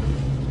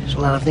 There's a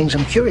lot of things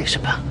I'm curious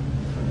about.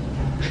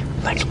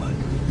 Like what?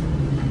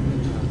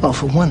 Well,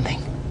 for one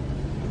thing,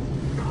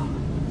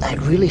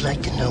 I'd really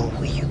like to know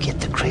where you get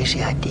the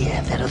crazy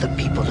idea that other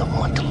people don't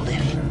want to live.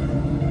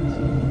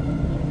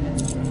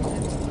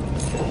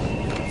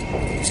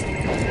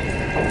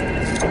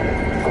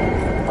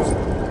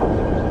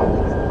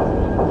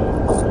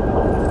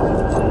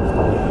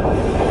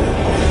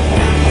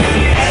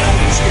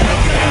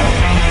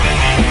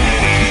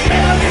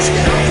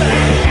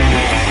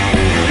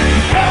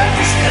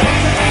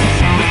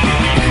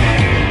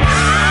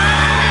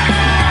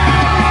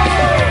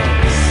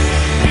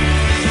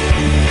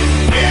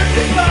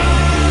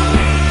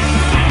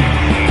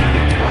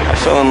 I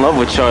fell in love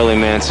with Charlie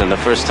Manson the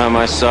first time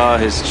I saw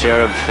his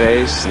cherub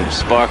face and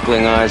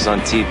sparkling eyes on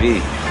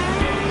TV.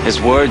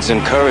 His words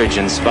and courage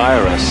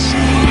inspire us.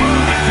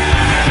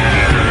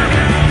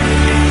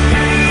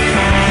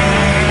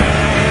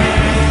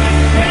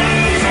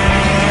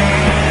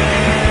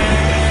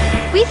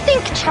 We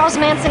think Charles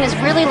Manson is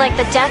really like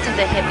the death of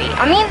the hippie.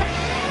 I mean,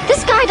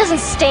 this guy doesn't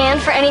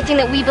stand for anything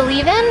that we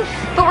believe in,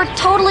 but we're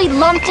totally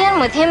lumped in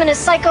with him and his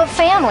psycho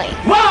family.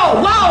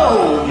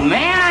 Whoa,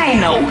 man, I ain't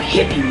no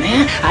hippie,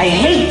 man. I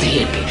hate the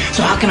hippie.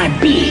 So how can I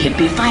be a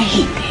hippie if I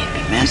hate the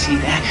hippie, man? See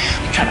that?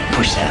 You try to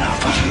push that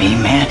off on me,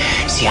 man.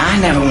 See, I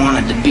never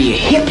wanted to be a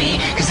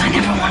hippie because I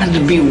never wanted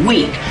to be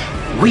weak.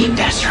 Weak,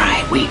 that's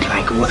right, weak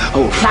like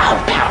old flower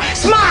power.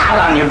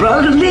 Smile on your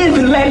brother, live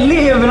and let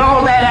live and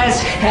all that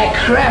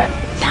crap.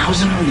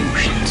 1,000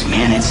 illusions,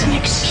 man, it's an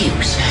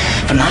excuse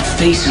for not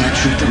facing the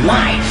truth of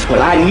life.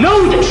 Well, I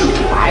know the truth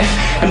of life,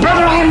 and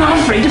brother, I am not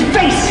afraid to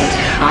face it.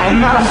 I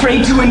am not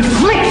afraid to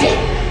inflict it.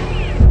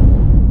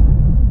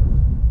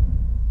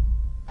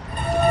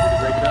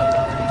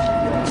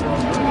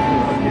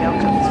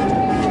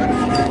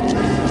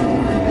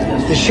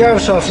 The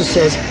sheriff's office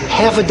says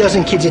half a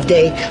dozen kids a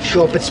day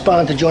show up at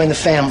Spawn to join the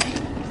family.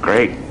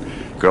 Great.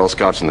 Girl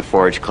Scouts and the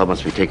 4-H Club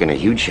must be taking a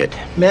huge hit.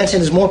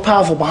 Manson is more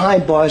powerful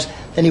behind bars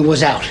than he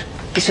was out.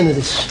 Listen to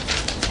this.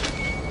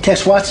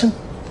 Tex Watson,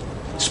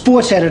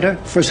 sports editor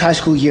for his high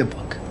school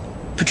yearbook.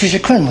 Patricia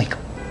Krenwinkel,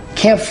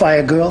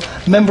 campfire girl,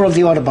 member of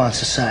the Audubon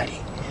Society.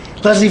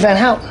 Leslie Van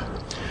Houten,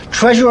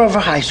 treasurer of her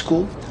high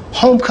school,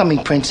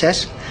 homecoming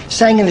princess,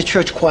 sang in the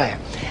church choir.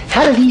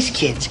 How did these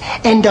kids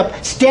end up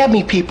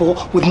stabbing people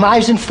with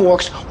knives and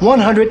forks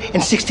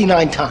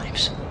 169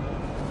 times?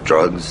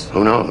 Drugs?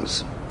 Who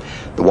knows?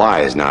 The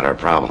why is not our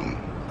problem.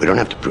 We don't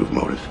have to prove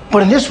motive.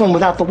 But in this one,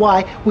 without the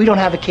why, we don't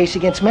have a case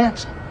against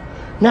Manson.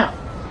 Now,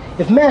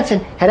 if Manson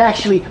had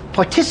actually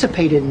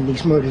participated in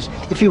these murders,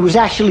 if he was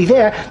actually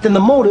there, then the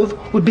motive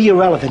would be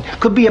irrelevant.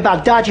 Could be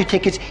about Dodger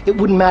tickets, it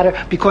wouldn't matter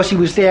because he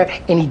was there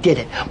and he did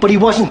it. But he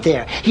wasn't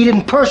there. He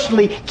didn't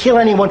personally kill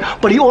anyone,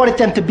 but he ordered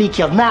them to be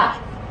killed. Now,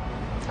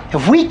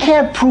 If we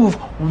can't prove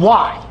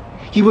why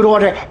he would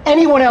order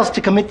anyone else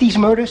to commit these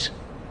murders,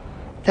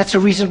 that's a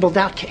reasonable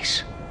doubt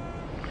case.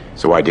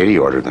 So why did he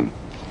order them?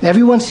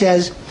 Everyone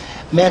says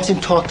Manson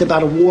talked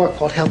about a war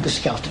called Helter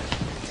Skelter.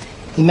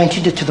 He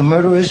mentioned it to the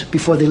murderers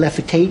before they left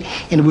for Tate,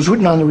 and it was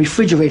written on the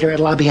refrigerator at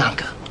La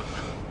Bianca.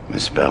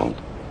 Misspelled.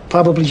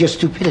 Probably just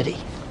stupidity.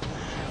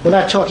 We're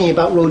not talking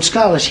about Rhodes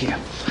Scholars here.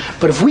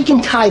 But if we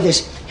can tie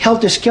this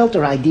Helter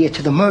Skelter idea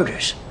to the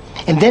murders,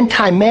 and then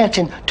tie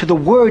Manson to the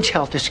words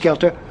Helter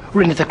Skelter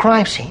written at the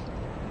crime scene,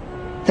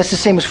 that's the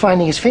same as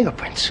finding his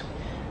fingerprints.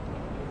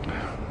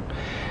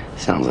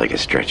 Sounds like a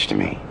stretch to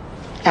me.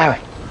 Aaron,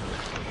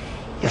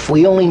 if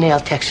we only nail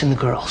Tex and the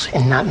girls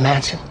and not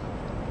Manson,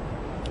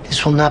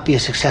 this will not be a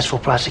successful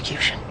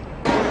prosecution.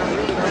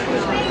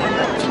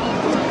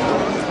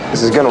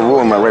 This is gonna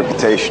ruin my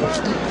reputation.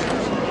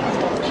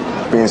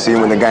 Being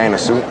seen with a guy in a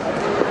suit.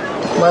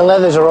 My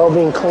leathers are all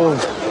being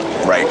cleaned.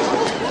 Right.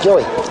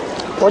 Joey,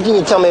 what can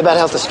you tell me about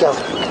Helter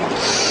Skelter?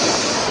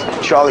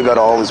 Charlie got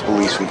all his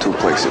beliefs from two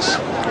places.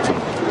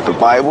 The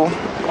Bible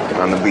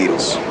and the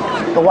Beatles.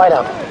 The White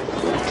Album.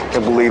 I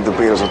believe the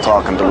Beatles are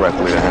talking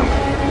directly to him.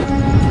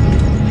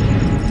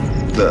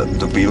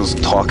 The Beatles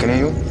talking to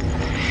you?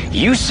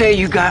 You say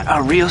you got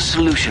a real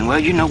solution. Well,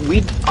 you know,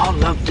 we'd all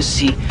love to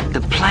see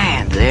the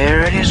plan.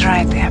 There it is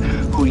right there.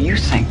 Who you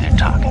think they're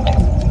talking to?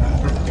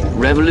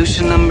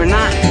 Revolution number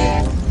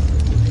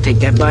 9. Take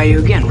that by you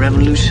again.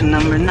 Revolution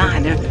number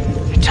 9. They're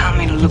telling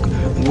me to look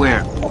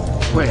where?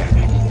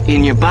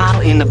 In your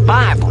Bible? In the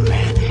Bible,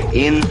 man.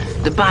 In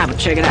the Bible.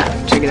 Check it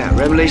out. Check it out.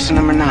 Revelation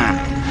number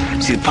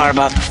 9. See the part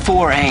about the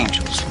 4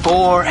 angels.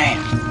 4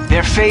 angels.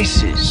 Their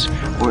faces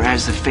were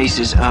as the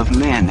faces of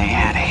men. They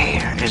had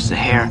hair as the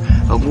hair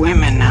of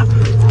women. Now,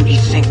 who do you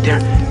think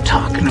they're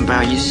talking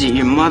about? You see,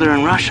 your mother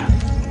in Russia.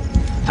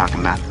 Talking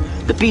about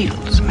the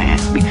Beatles, man.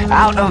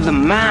 Out of the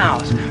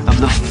mouths of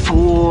the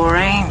 4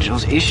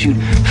 angels issued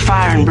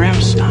fire and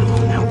brimstone.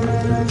 Now,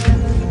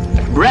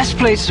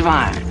 breastplates of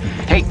iron.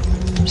 Hey,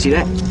 see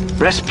that?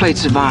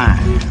 Breastplates of iron.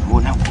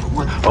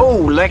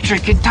 Oh,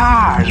 electric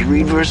guitars.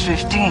 Read verse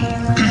 15.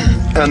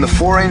 And the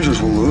 4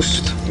 angels were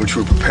loosed, which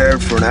were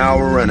prepared for an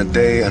hour and a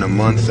day and a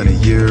month and a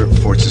year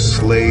for to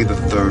slay the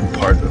 3rd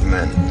part of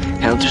men.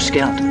 Helter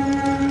Skelter.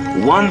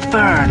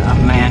 1/3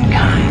 of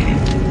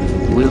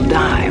mankind will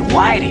die.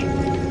 Whitey.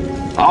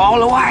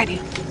 All of Whitey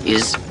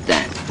is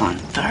that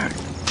 1/3.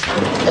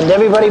 And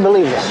everybody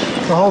believed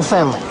this. The whole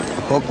family.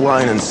 Hook,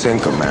 line, and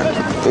sinker, man.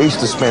 They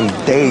used to spend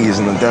days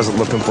in the desert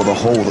looking for the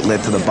hole that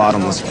led to the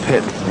bottomless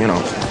pit. You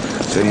know,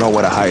 so they know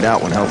where to hide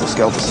out when Helter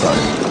Skelter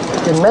started.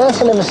 Did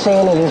Manson ever say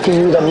anything to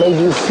you that made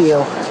you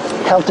feel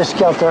Helter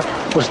Skelter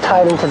was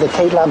tied into the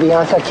Tate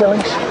LaBianca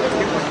killings?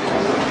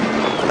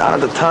 Not at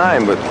the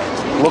time, but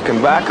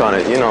looking back on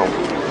it, you know.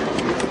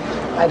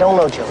 I don't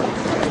know, Joey.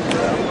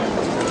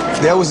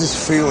 There was this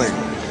feeling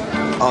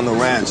on the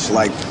ranch,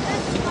 like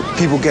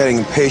people getting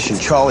impatient,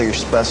 Charlie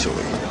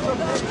especially.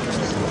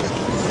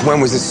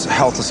 When was this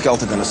Helter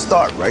Skelter gonna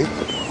start, right?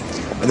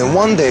 And then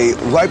one day,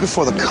 right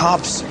before the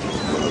cops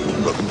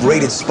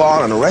raided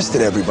Spawn and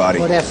arrested everybody.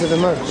 What, after the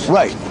murders?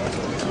 Right.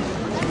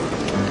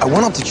 I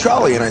went up to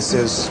Charlie and I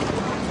says,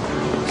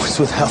 what's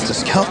with Helter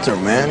Skelter,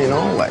 man? You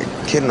know, like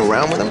kidding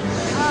around with him?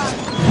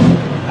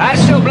 I'd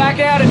still black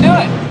out and do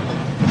it.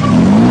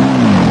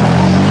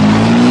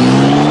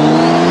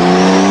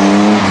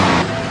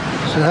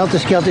 So Helter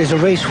Skelter is a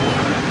race war.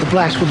 The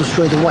blacks will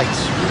destroy the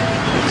whites.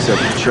 Except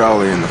for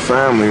Charlie and the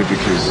family,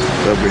 because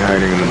they'll be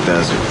hiding in the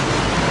desert.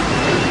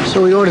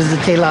 So he orders the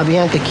Tate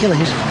LaBianca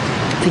killings,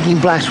 thinking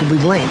blacks will be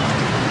blamed.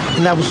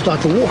 And that will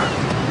start the war.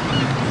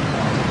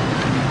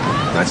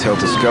 That's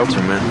Helter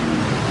Skelter, man.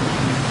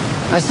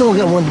 I still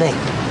got one thing.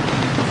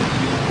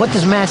 What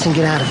does Manson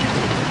get out of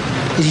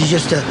it? Is he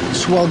just a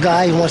swell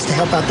guy who wants to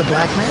help out the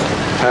black man?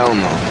 Hell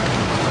no.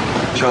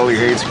 Charlie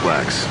hates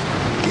blacks.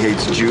 He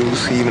hates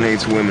Jews. He even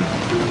hates women.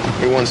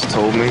 He once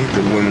told me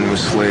that women were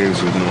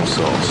slaves with no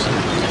souls.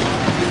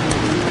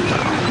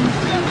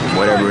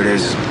 Whatever it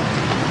is,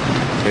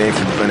 it ain't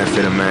for the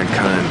benefit of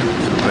mankind.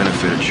 It's for the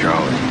benefit of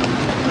Charlie.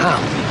 How?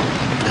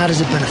 How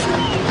does it benefit?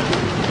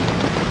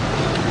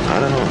 I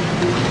don't know.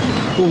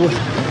 Who would?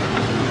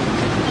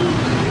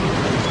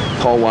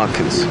 Paul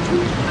Watkins.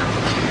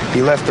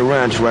 He left the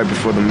ranch right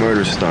before the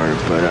murder started,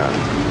 but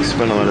he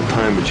spent a lot of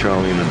time with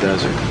Charlie in the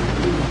desert.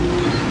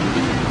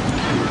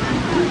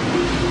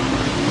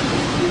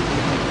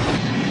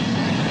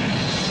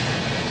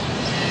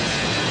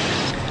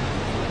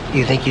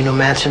 You think you know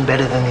Manson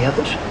better than the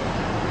others?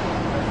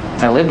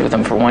 I lived with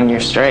him for 1 year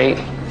straight.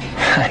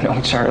 I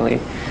know Charlie.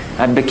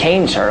 I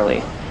became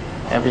Charlie.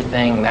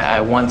 Everything that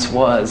I once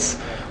was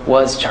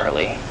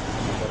Charlie.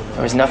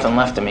 There was nothing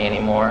left of me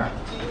anymore.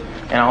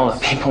 And all the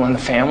people in the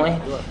family,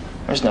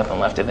 there's nothing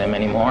left of them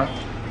anymore.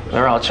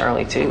 They're all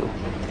Charlie too.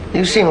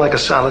 You seem like a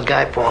solid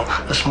guy, Paul.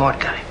 A smart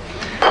guy.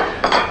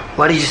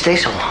 Why did you stay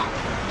so long?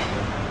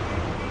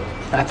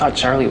 I thought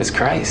Charlie was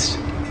Christ.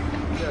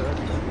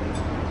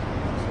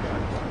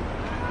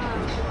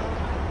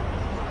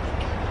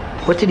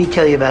 What did he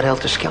tell you about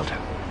Helter Skelter?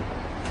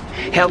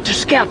 Helter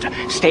Skelter.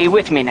 Stay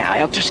with me now.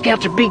 Helter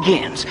Skelter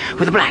begins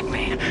with a black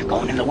man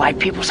going into white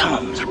people's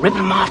homes, ripping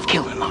them off,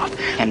 killing them off.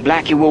 And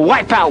Blackie will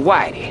wipe out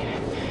Whitey.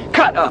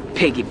 Cut up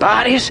piggy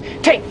bodies,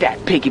 take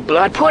that piggy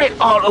blood, put it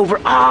all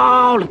over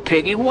all the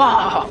piggy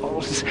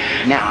walls.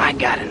 Now I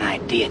got an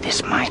idea.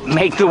 This might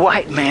make the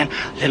white man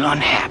a little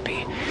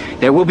unhappy.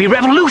 There will be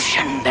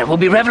revolution. There will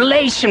be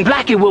revelation.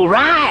 Blackie will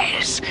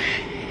rise.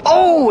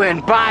 Oh,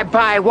 and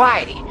bye-bye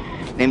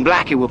Whitey. Then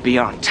Blackie will be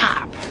on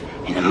top.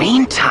 In the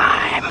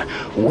meantime,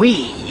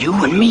 you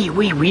and me,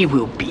 we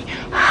will be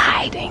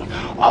hiding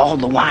all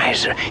the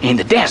wiser in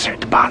the desert,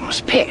 the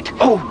bottomless pit.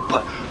 Oh,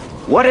 but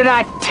what did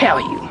I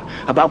tell you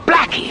about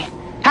Blackie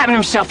having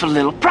himself a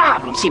little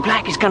problem? See,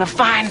 Blackie's gonna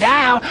find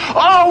out.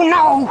 Oh,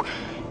 no!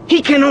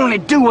 He can only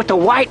do what the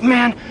white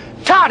man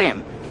taught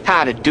him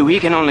how to do. He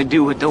can only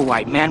do what the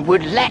white man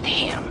would let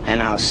him.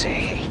 And I'll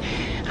say,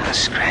 I'll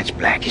scratch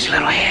Blackie's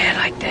little head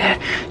like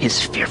that,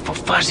 his fearful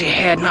fuzzy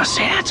head, and I'll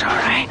say, that's all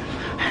right.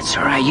 That's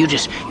all right. You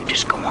just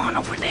go on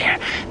over there.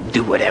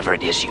 Do whatever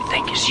it is you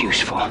think is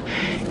useful.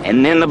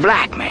 And then the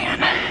black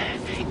man,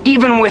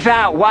 even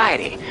without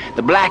Whitey,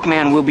 the black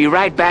man will be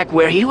right back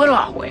where he will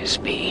always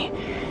be.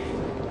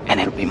 And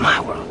it'll be my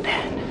world,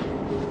 Dad.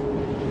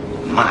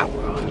 My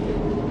world.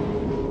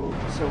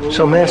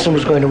 So Manson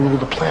was going to rule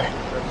the planet.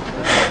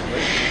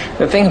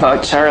 The thing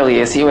about Charlie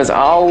is he was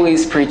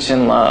always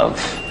preaching love.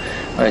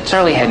 But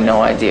Charlie had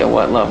no idea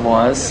what love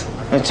was.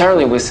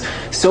 Charlie was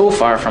so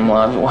far from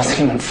love, it wasn't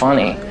even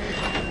funny.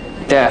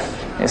 Death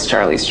is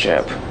Charlie's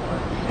trip.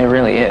 It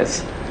really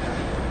is.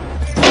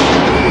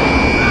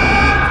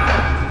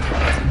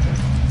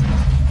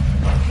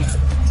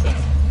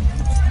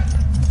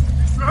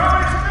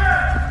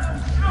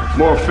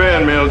 More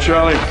fan mail,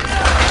 Charlie.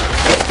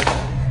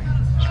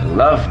 It's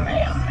love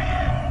mail,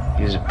 man.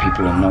 These are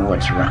people who know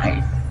what's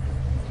right.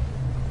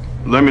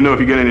 Let me know if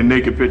you get any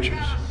naked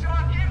pictures.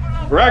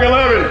 Rag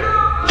 11!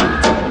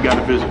 You got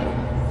a visitor.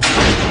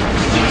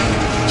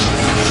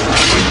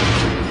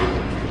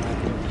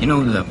 You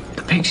know,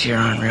 the pigs here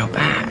aren't real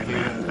bad,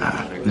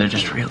 man. They're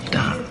just real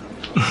dumb.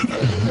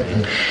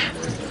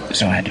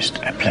 So I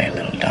play a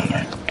little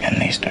dumber, and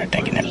they start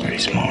thinking they're pretty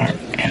smart.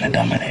 And the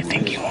dumber they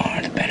think you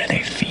are, the better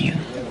they feel,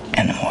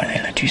 and the more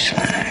they let you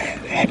slide.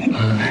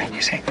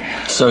 You see?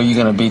 So you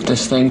gonna beat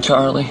this thing,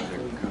 Charlie?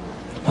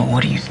 Well,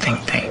 what do you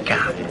think they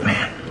got,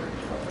 man?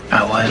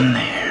 I wasn't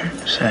there,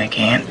 so they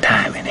can't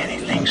tie me to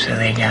anything, so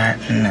they got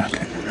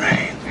nothing,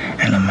 right?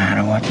 And no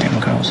matter what them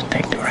girls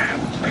take the rap,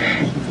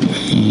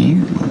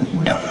 you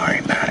don't worry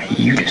about it.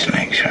 You just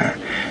make sure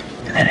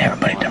that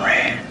everybody at the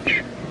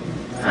ranch,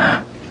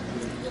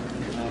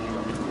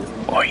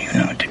 or you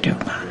know what to do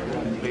about it.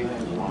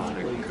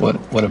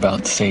 What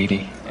about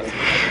Sadie?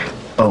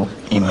 Oh,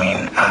 you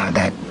mean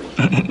that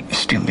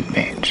stupid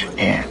bitch?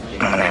 Yeah, I'm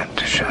gonna have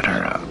to shut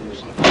her up.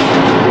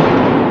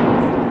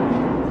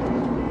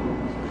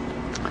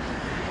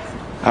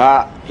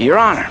 Your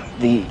Honor,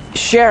 the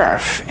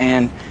sheriff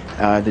and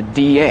the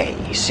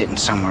DA sitting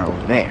somewhere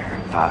over there.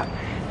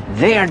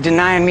 They are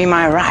denying me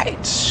my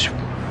rights.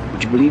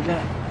 Would you believe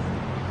that?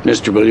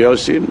 Mr.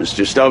 Bugliosi and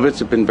Mr. Stovitz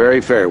have been very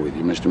fair with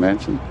you, Mr.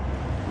 Manson.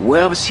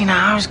 Well, but see,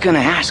 now I was gonna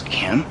ask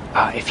him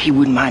if he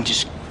wouldn't mind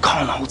just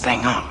calling the whole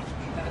thing off.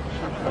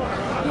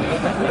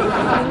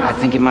 I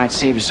think it might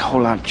save us a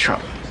whole lot of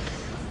trouble.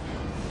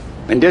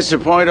 And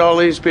disappoint all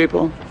these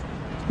people?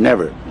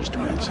 Never, Mr.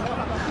 Manson.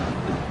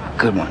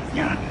 Good one,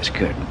 Your Honor, that's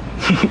good.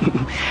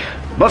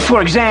 But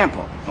for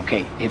example,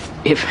 okay,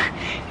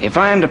 if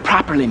I am to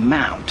properly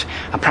mount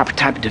a proper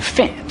type of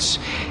defense,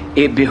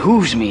 it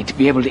behooves me to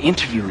be able to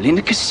interview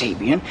Linda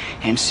Kasabian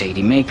and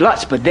Sadie Mae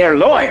Glutz, but their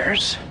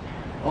lawyers,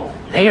 oh,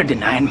 they are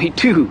denying me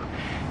too.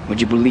 Would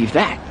you believe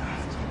that?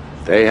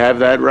 They have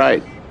that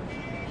right.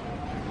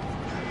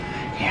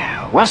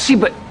 Yeah, well, see,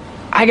 but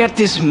I got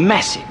this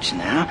message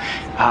now.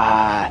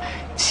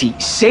 See,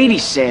 Sadie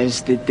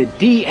says that the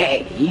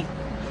DA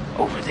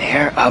over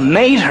there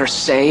made her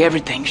say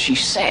everything she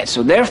said,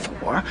 so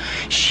therefore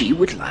she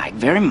would like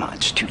very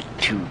much to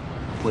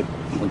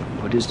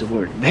what is the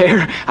word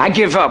there? I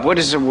give up. What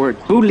is the word?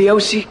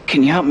 Bugliosi,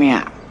 can you help me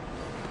out?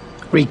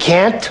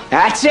 Recant?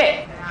 That's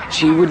it.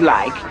 She would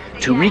like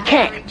to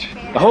recant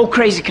the whole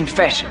crazy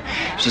confession.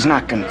 She's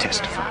not going to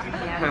testify.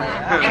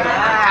 Okay.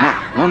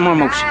 Now, one more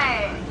motion.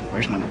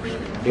 Where's my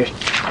motion?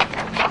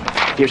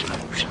 Here's my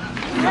motion.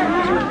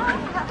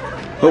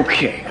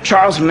 Okay,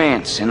 Charles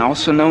Manson,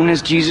 also known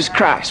as Jesus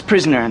Christ,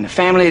 prisoner in the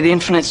family of the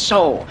infinite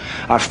soul,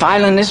 are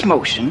filing this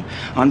motion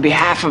on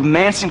behalf of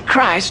Manson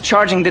Christ,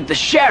 charging that the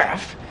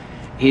sheriff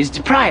is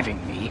depriving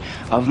me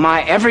of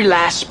my every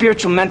last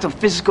spiritual, mental,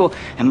 physical,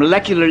 and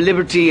molecular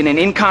liberty in an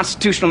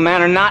inconstitutional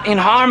manner not in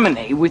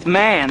harmony with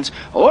man's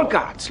or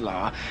God's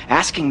law,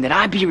 asking that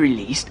I be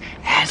released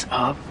as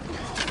of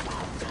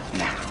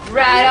now.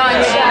 Right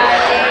on,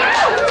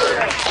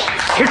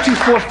 Charlie.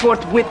 Heretofore,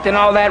 forthwith, and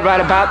all that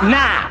right about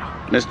now.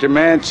 Mr.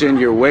 Manson,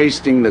 you're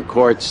wasting the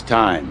court's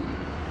time.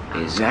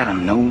 Is that a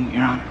no,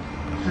 Your Honor?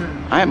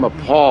 I am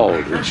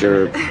appalled at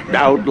your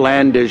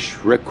outlandish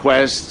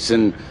requests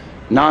and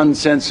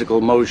nonsensical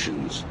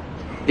motions.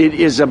 It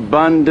is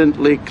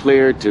abundantly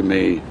clear to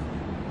me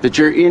that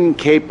you're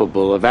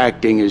incapable of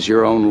acting as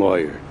your own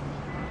lawyer.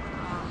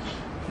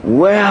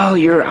 Well,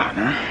 Your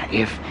Honor,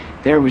 if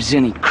there was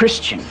any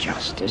Christian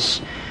justice,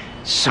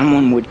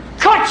 someone would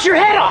cut your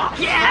head off.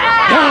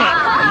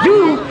 Yeah!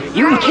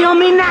 You can kill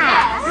me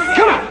now.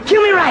 Come on,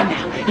 kill me right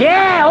now.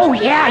 Yeah, oh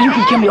yeah, you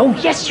can kill me. Oh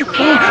yes, you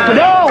can. But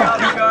no,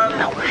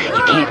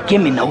 you can't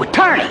give me no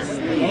attorney.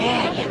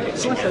 Yeah.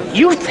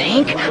 You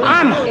think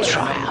I'm on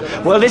trial?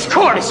 Well, this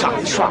court is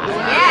on trial.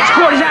 This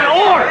court is out of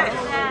order.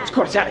 This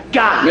court is out of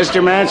God.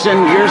 Mr. Manson,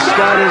 your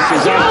status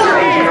as acting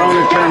as your own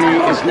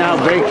attorney is now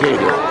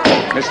vacated.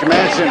 Mr.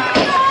 Manson.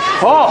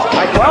 Oh,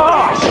 my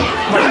gosh!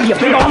 What, you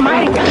big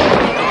almighty guy?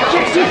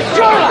 Yes, it's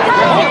your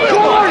life!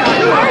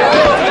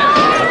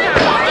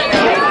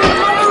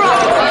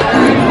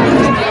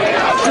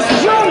 This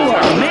is your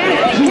world,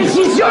 man! This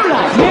is your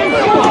life, man!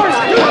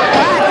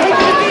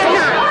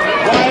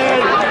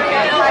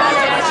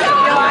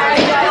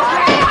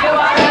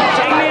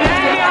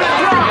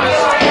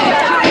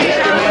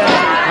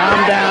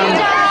 Calm down.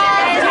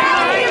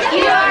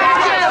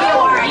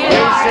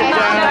 Sit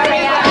down.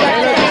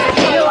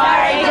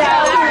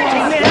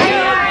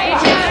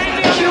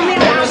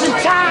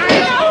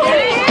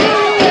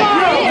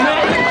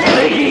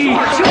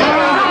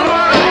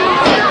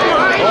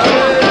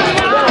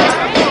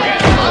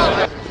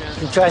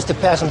 He tries to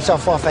pass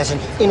himself off as an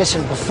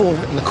innocent buffoon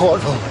in the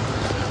courtroom,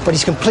 but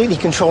he's completely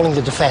controlling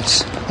the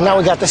defense. And now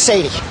we got the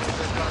Sadie.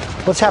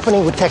 What's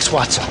happening with Tex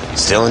Watson?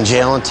 Still in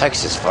jail in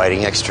Texas,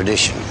 fighting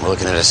extradition. We're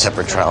looking at a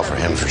separate trial for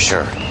him for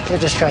sure. They're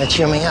just trying to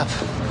cheer me up.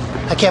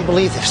 I can't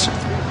believe this.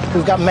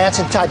 We've got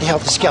Manson tied to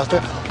Helter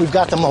Skelter. We've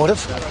got the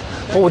motive.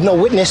 But with no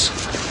witness,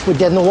 we're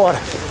dead in the water.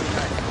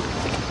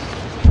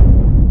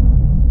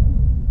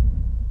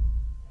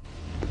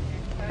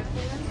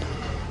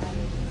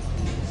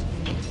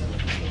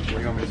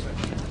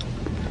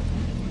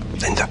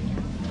 Linda.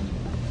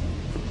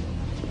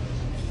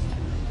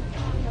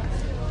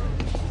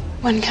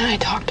 When can I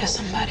talk to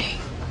somebody?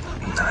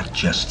 Not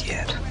just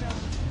yet.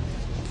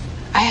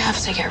 I have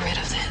to get rid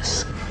of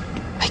this.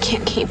 I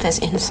can't keep this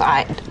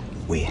inside.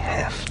 We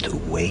have to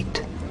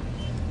wait.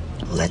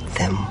 Let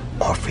them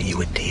offer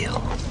you a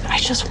deal. I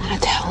just want to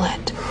tell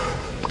it.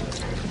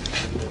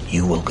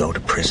 You will go to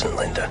prison,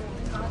 Linda.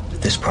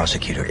 This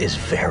prosecutor is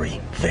very,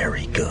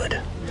 very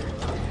good.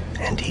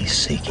 And he's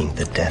seeking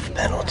the death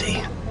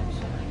penalty.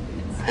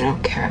 I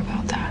don't care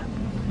about that.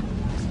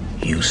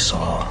 You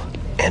saw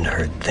and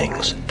heard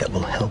things that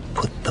will help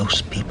put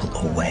those people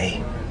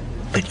away.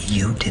 But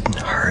you didn't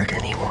hurt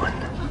anyone.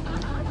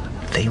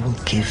 They will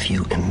give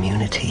you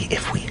immunity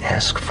if we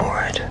ask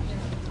for it.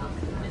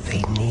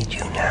 They need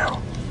you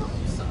now.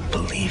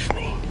 Believe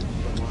me.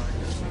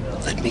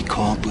 Let me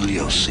call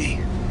Bugliosi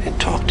and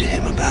talk to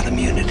him about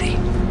immunity.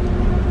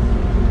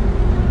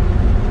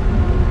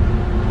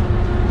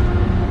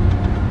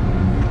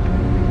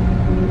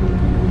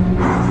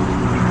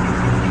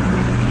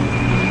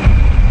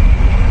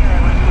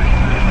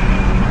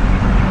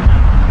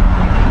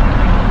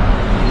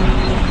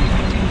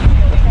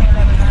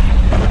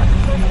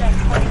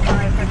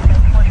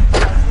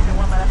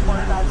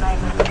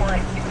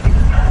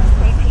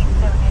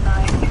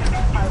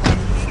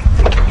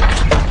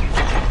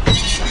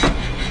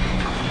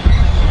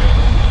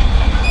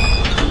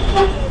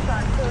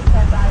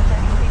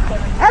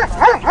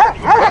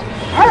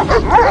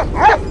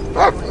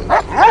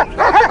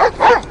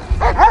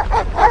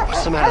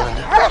 What's the matter,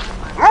 Linda?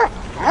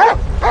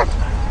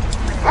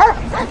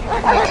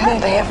 Why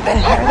couldn't they have been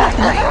here that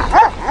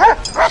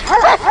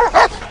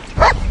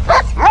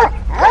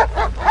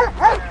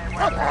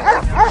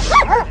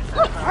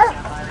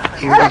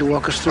You ready to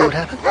walk us through what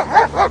happened?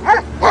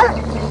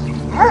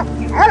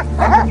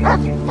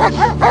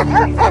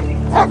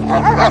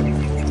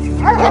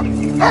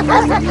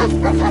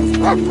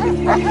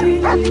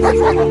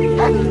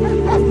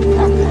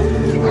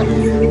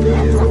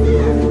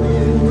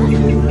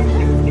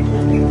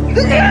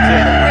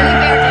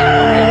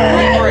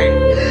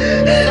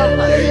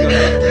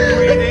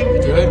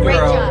 Good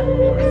girl.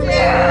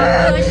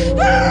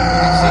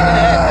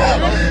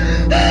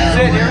 That's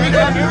it. Here we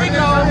go.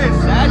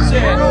 That's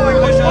it.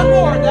 Push one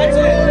more. That's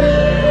it.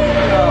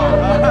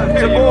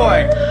 It's a boy.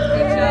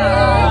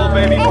 Little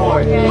baby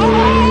boy.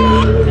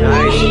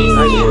 Nice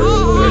work.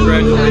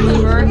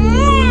 Congratulations.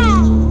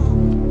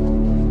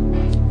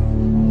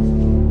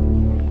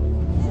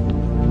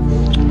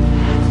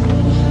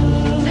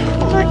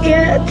 Not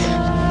yet.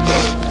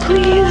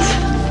 Please.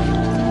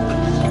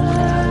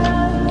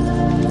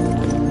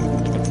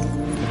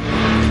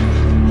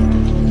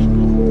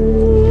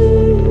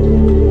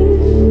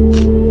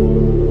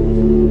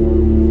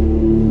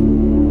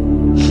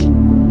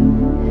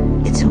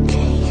 It's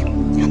okay.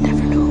 You'll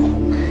never know.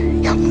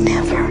 You'll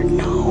never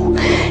know.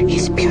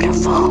 He's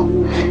beautiful.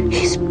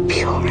 He's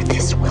pure.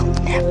 This will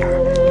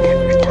never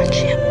touch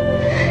him.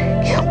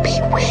 He'll be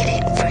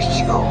waiting for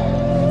you.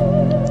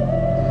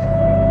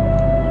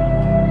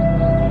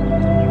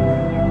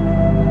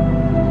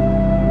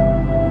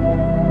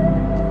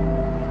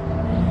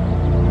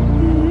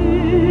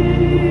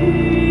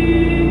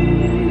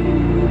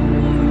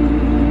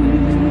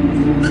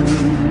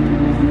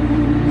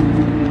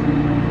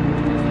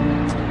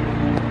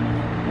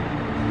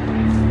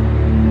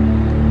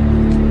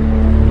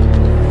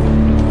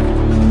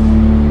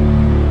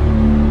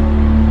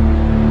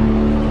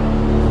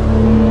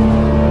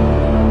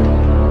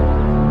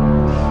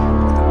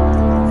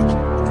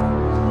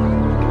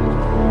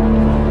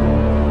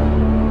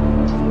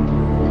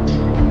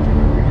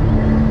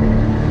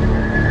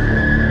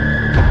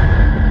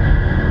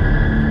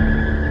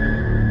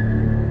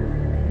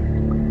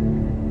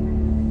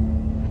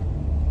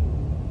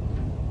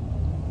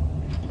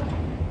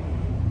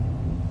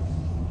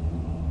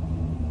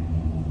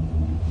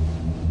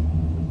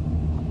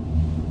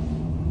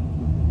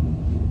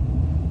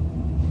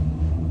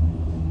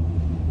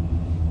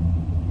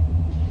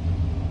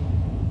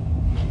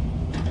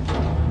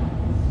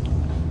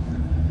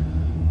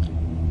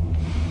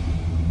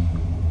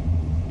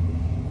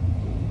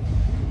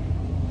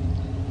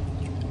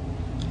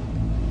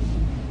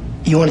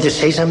 You wanted to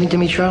say something to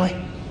me, Charlie?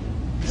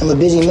 I'm a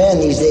busy man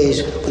these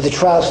days, with the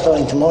trial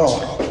starting tomorrow.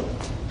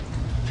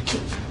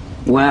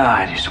 Well,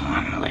 I just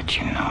wanted to let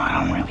you know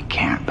I don't really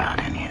care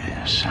about any of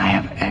this. I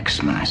have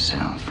X'd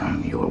myself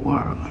from your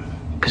world.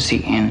 Because,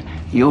 see, in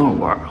your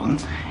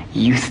world,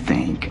 you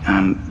think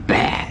I'm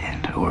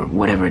bad, or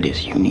whatever it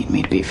is you need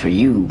me to be for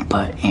you.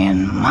 But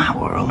in my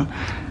world,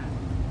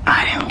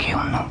 I didn't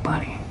kill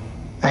nobody.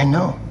 I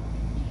know.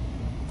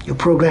 You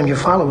program your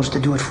followers to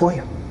do it for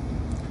you.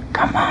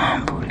 Come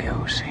on,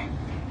 Bugliosi.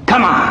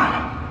 Come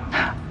on!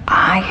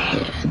 I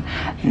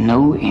had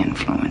no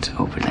influence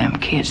over them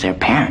kids. Their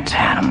parents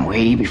had them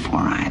way before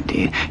I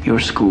did. Your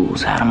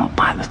schools had them up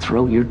by the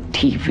throat. Your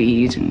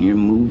TVs and your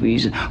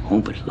movies.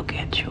 Oh, but look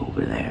at you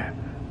over there.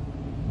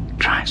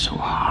 Trying so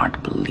hard to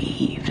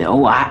believe that,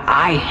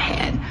 I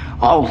had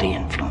all the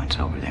influence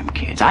over them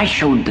kids. I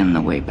showed them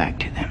the way back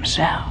to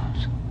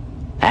themselves.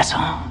 That's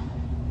all.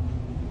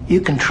 You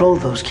control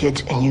those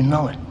kids, and you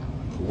know it.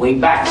 Way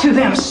back to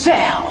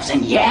themselves,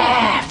 and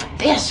yeah, for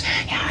this.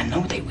 Yeah, I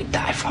know they would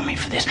die for me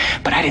for this,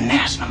 but I didn't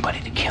ask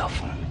nobody to kill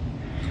for me.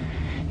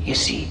 You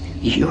see,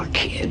 your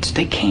kids,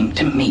 they came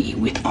to me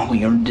with all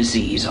your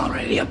disease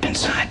already up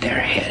inside their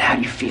head. How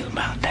do you feel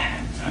about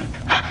that?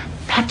 Huh?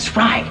 That's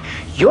right.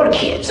 Your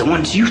kids, the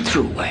ones you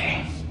threw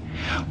away.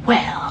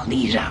 Well,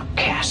 these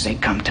outcasts, they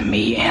come to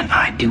me, and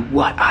I do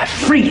what? I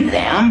free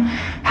them.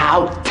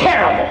 How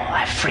terrible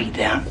I free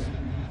them.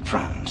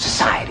 From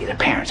society, their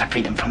parents, I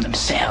free them from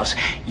themselves.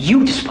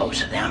 You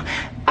dispose of them.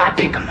 I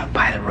pick them up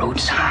by the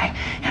roadside,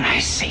 and I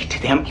say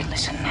to them, you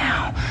listen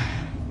now,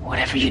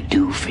 whatever you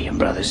do for your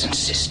brothers and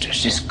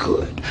sisters is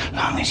good,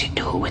 long as you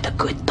do it with a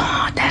good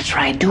thought. That's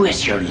right, do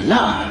as your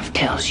love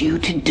tells you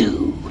to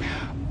do.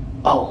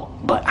 Oh,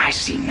 but I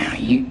see now,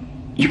 you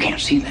can't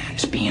see that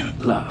as being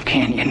love,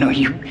 can you? No,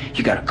 you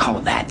gotta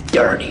call that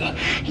dirty.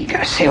 You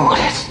gotta say, oh,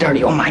 that's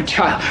dirty. Oh, my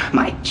child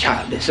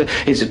is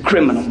a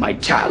criminal. My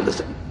child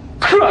is a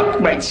crook,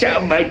 my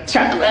child,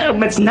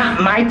 it's not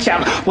my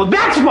child. Well,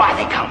 that's why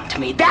they come to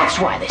me. That's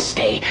why they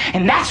stay.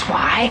 And that's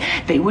why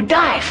they would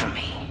die for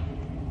me.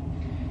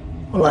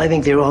 Well, I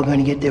think they're all going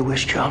to get their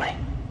wish, Charlie.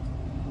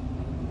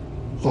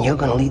 And you're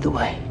going to lead the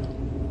way.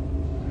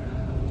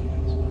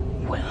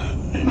 Well,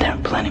 there are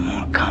plenty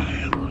more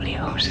coming,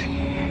 Bugliosi.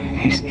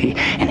 You see,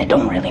 and it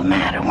don't really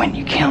matter when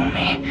you kill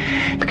me,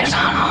 because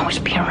I'll always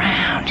be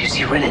around, you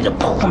see, ready to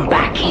pull them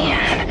back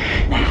in.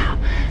 Now,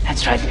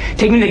 that's right.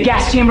 Take me to the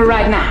gas chamber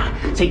right now.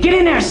 Say, get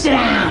in there and sit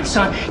down,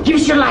 son. Give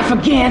us your life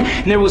again,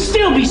 and there will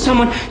still be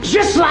someone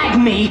just like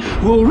me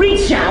who will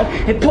reach out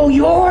and pull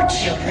your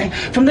children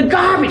from the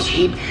garbage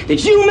heap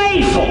that you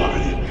made for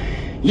them.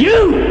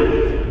 You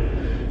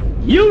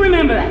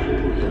remember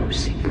that.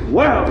 The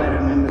world better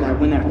remember that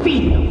when they're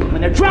feeding them,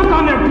 when they're drunk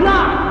on their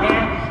blood,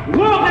 man. The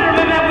world better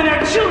remember that when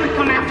their children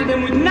come after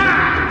them with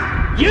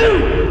knives. You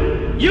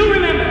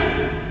remember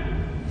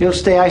that. You'll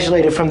stay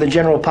isolated from the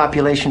general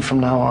population from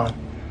now on.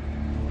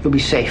 You'll be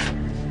safe.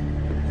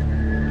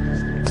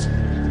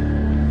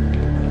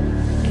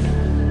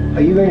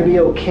 Are you going to be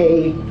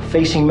okay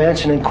facing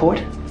Manson in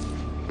court?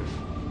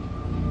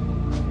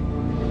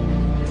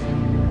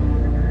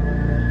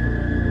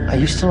 Are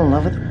you still in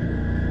love with him?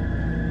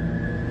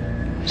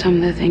 Some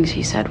of the things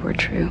he said were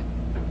true.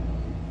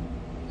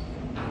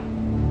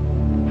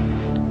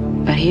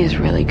 But he is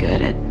really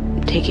good at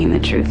taking the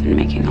truth and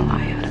making a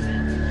lie out of it.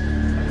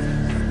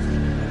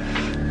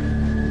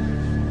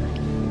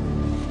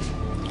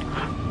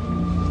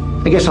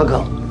 I guess I'll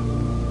go.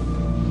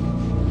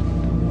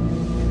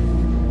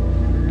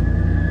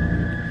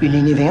 You need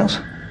anything else?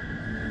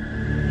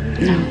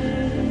 No.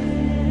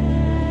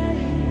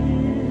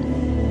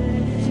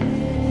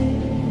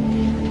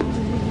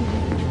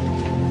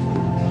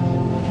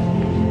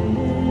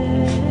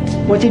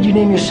 What did you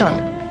name your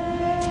son?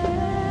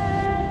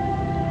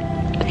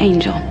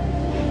 Angel.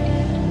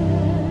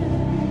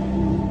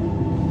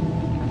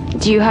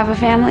 Do you have a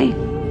family?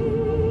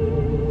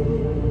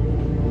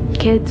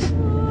 Kids?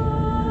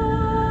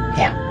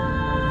 Yeah.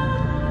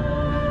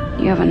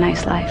 You have a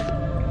nice life.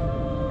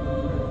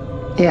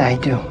 Yeah, I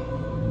do.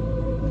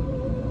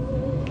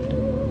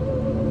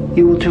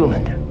 You will too,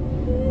 Linda.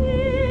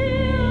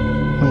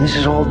 When this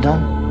is all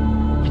done,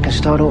 you can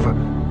start over.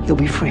 You'll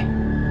be free.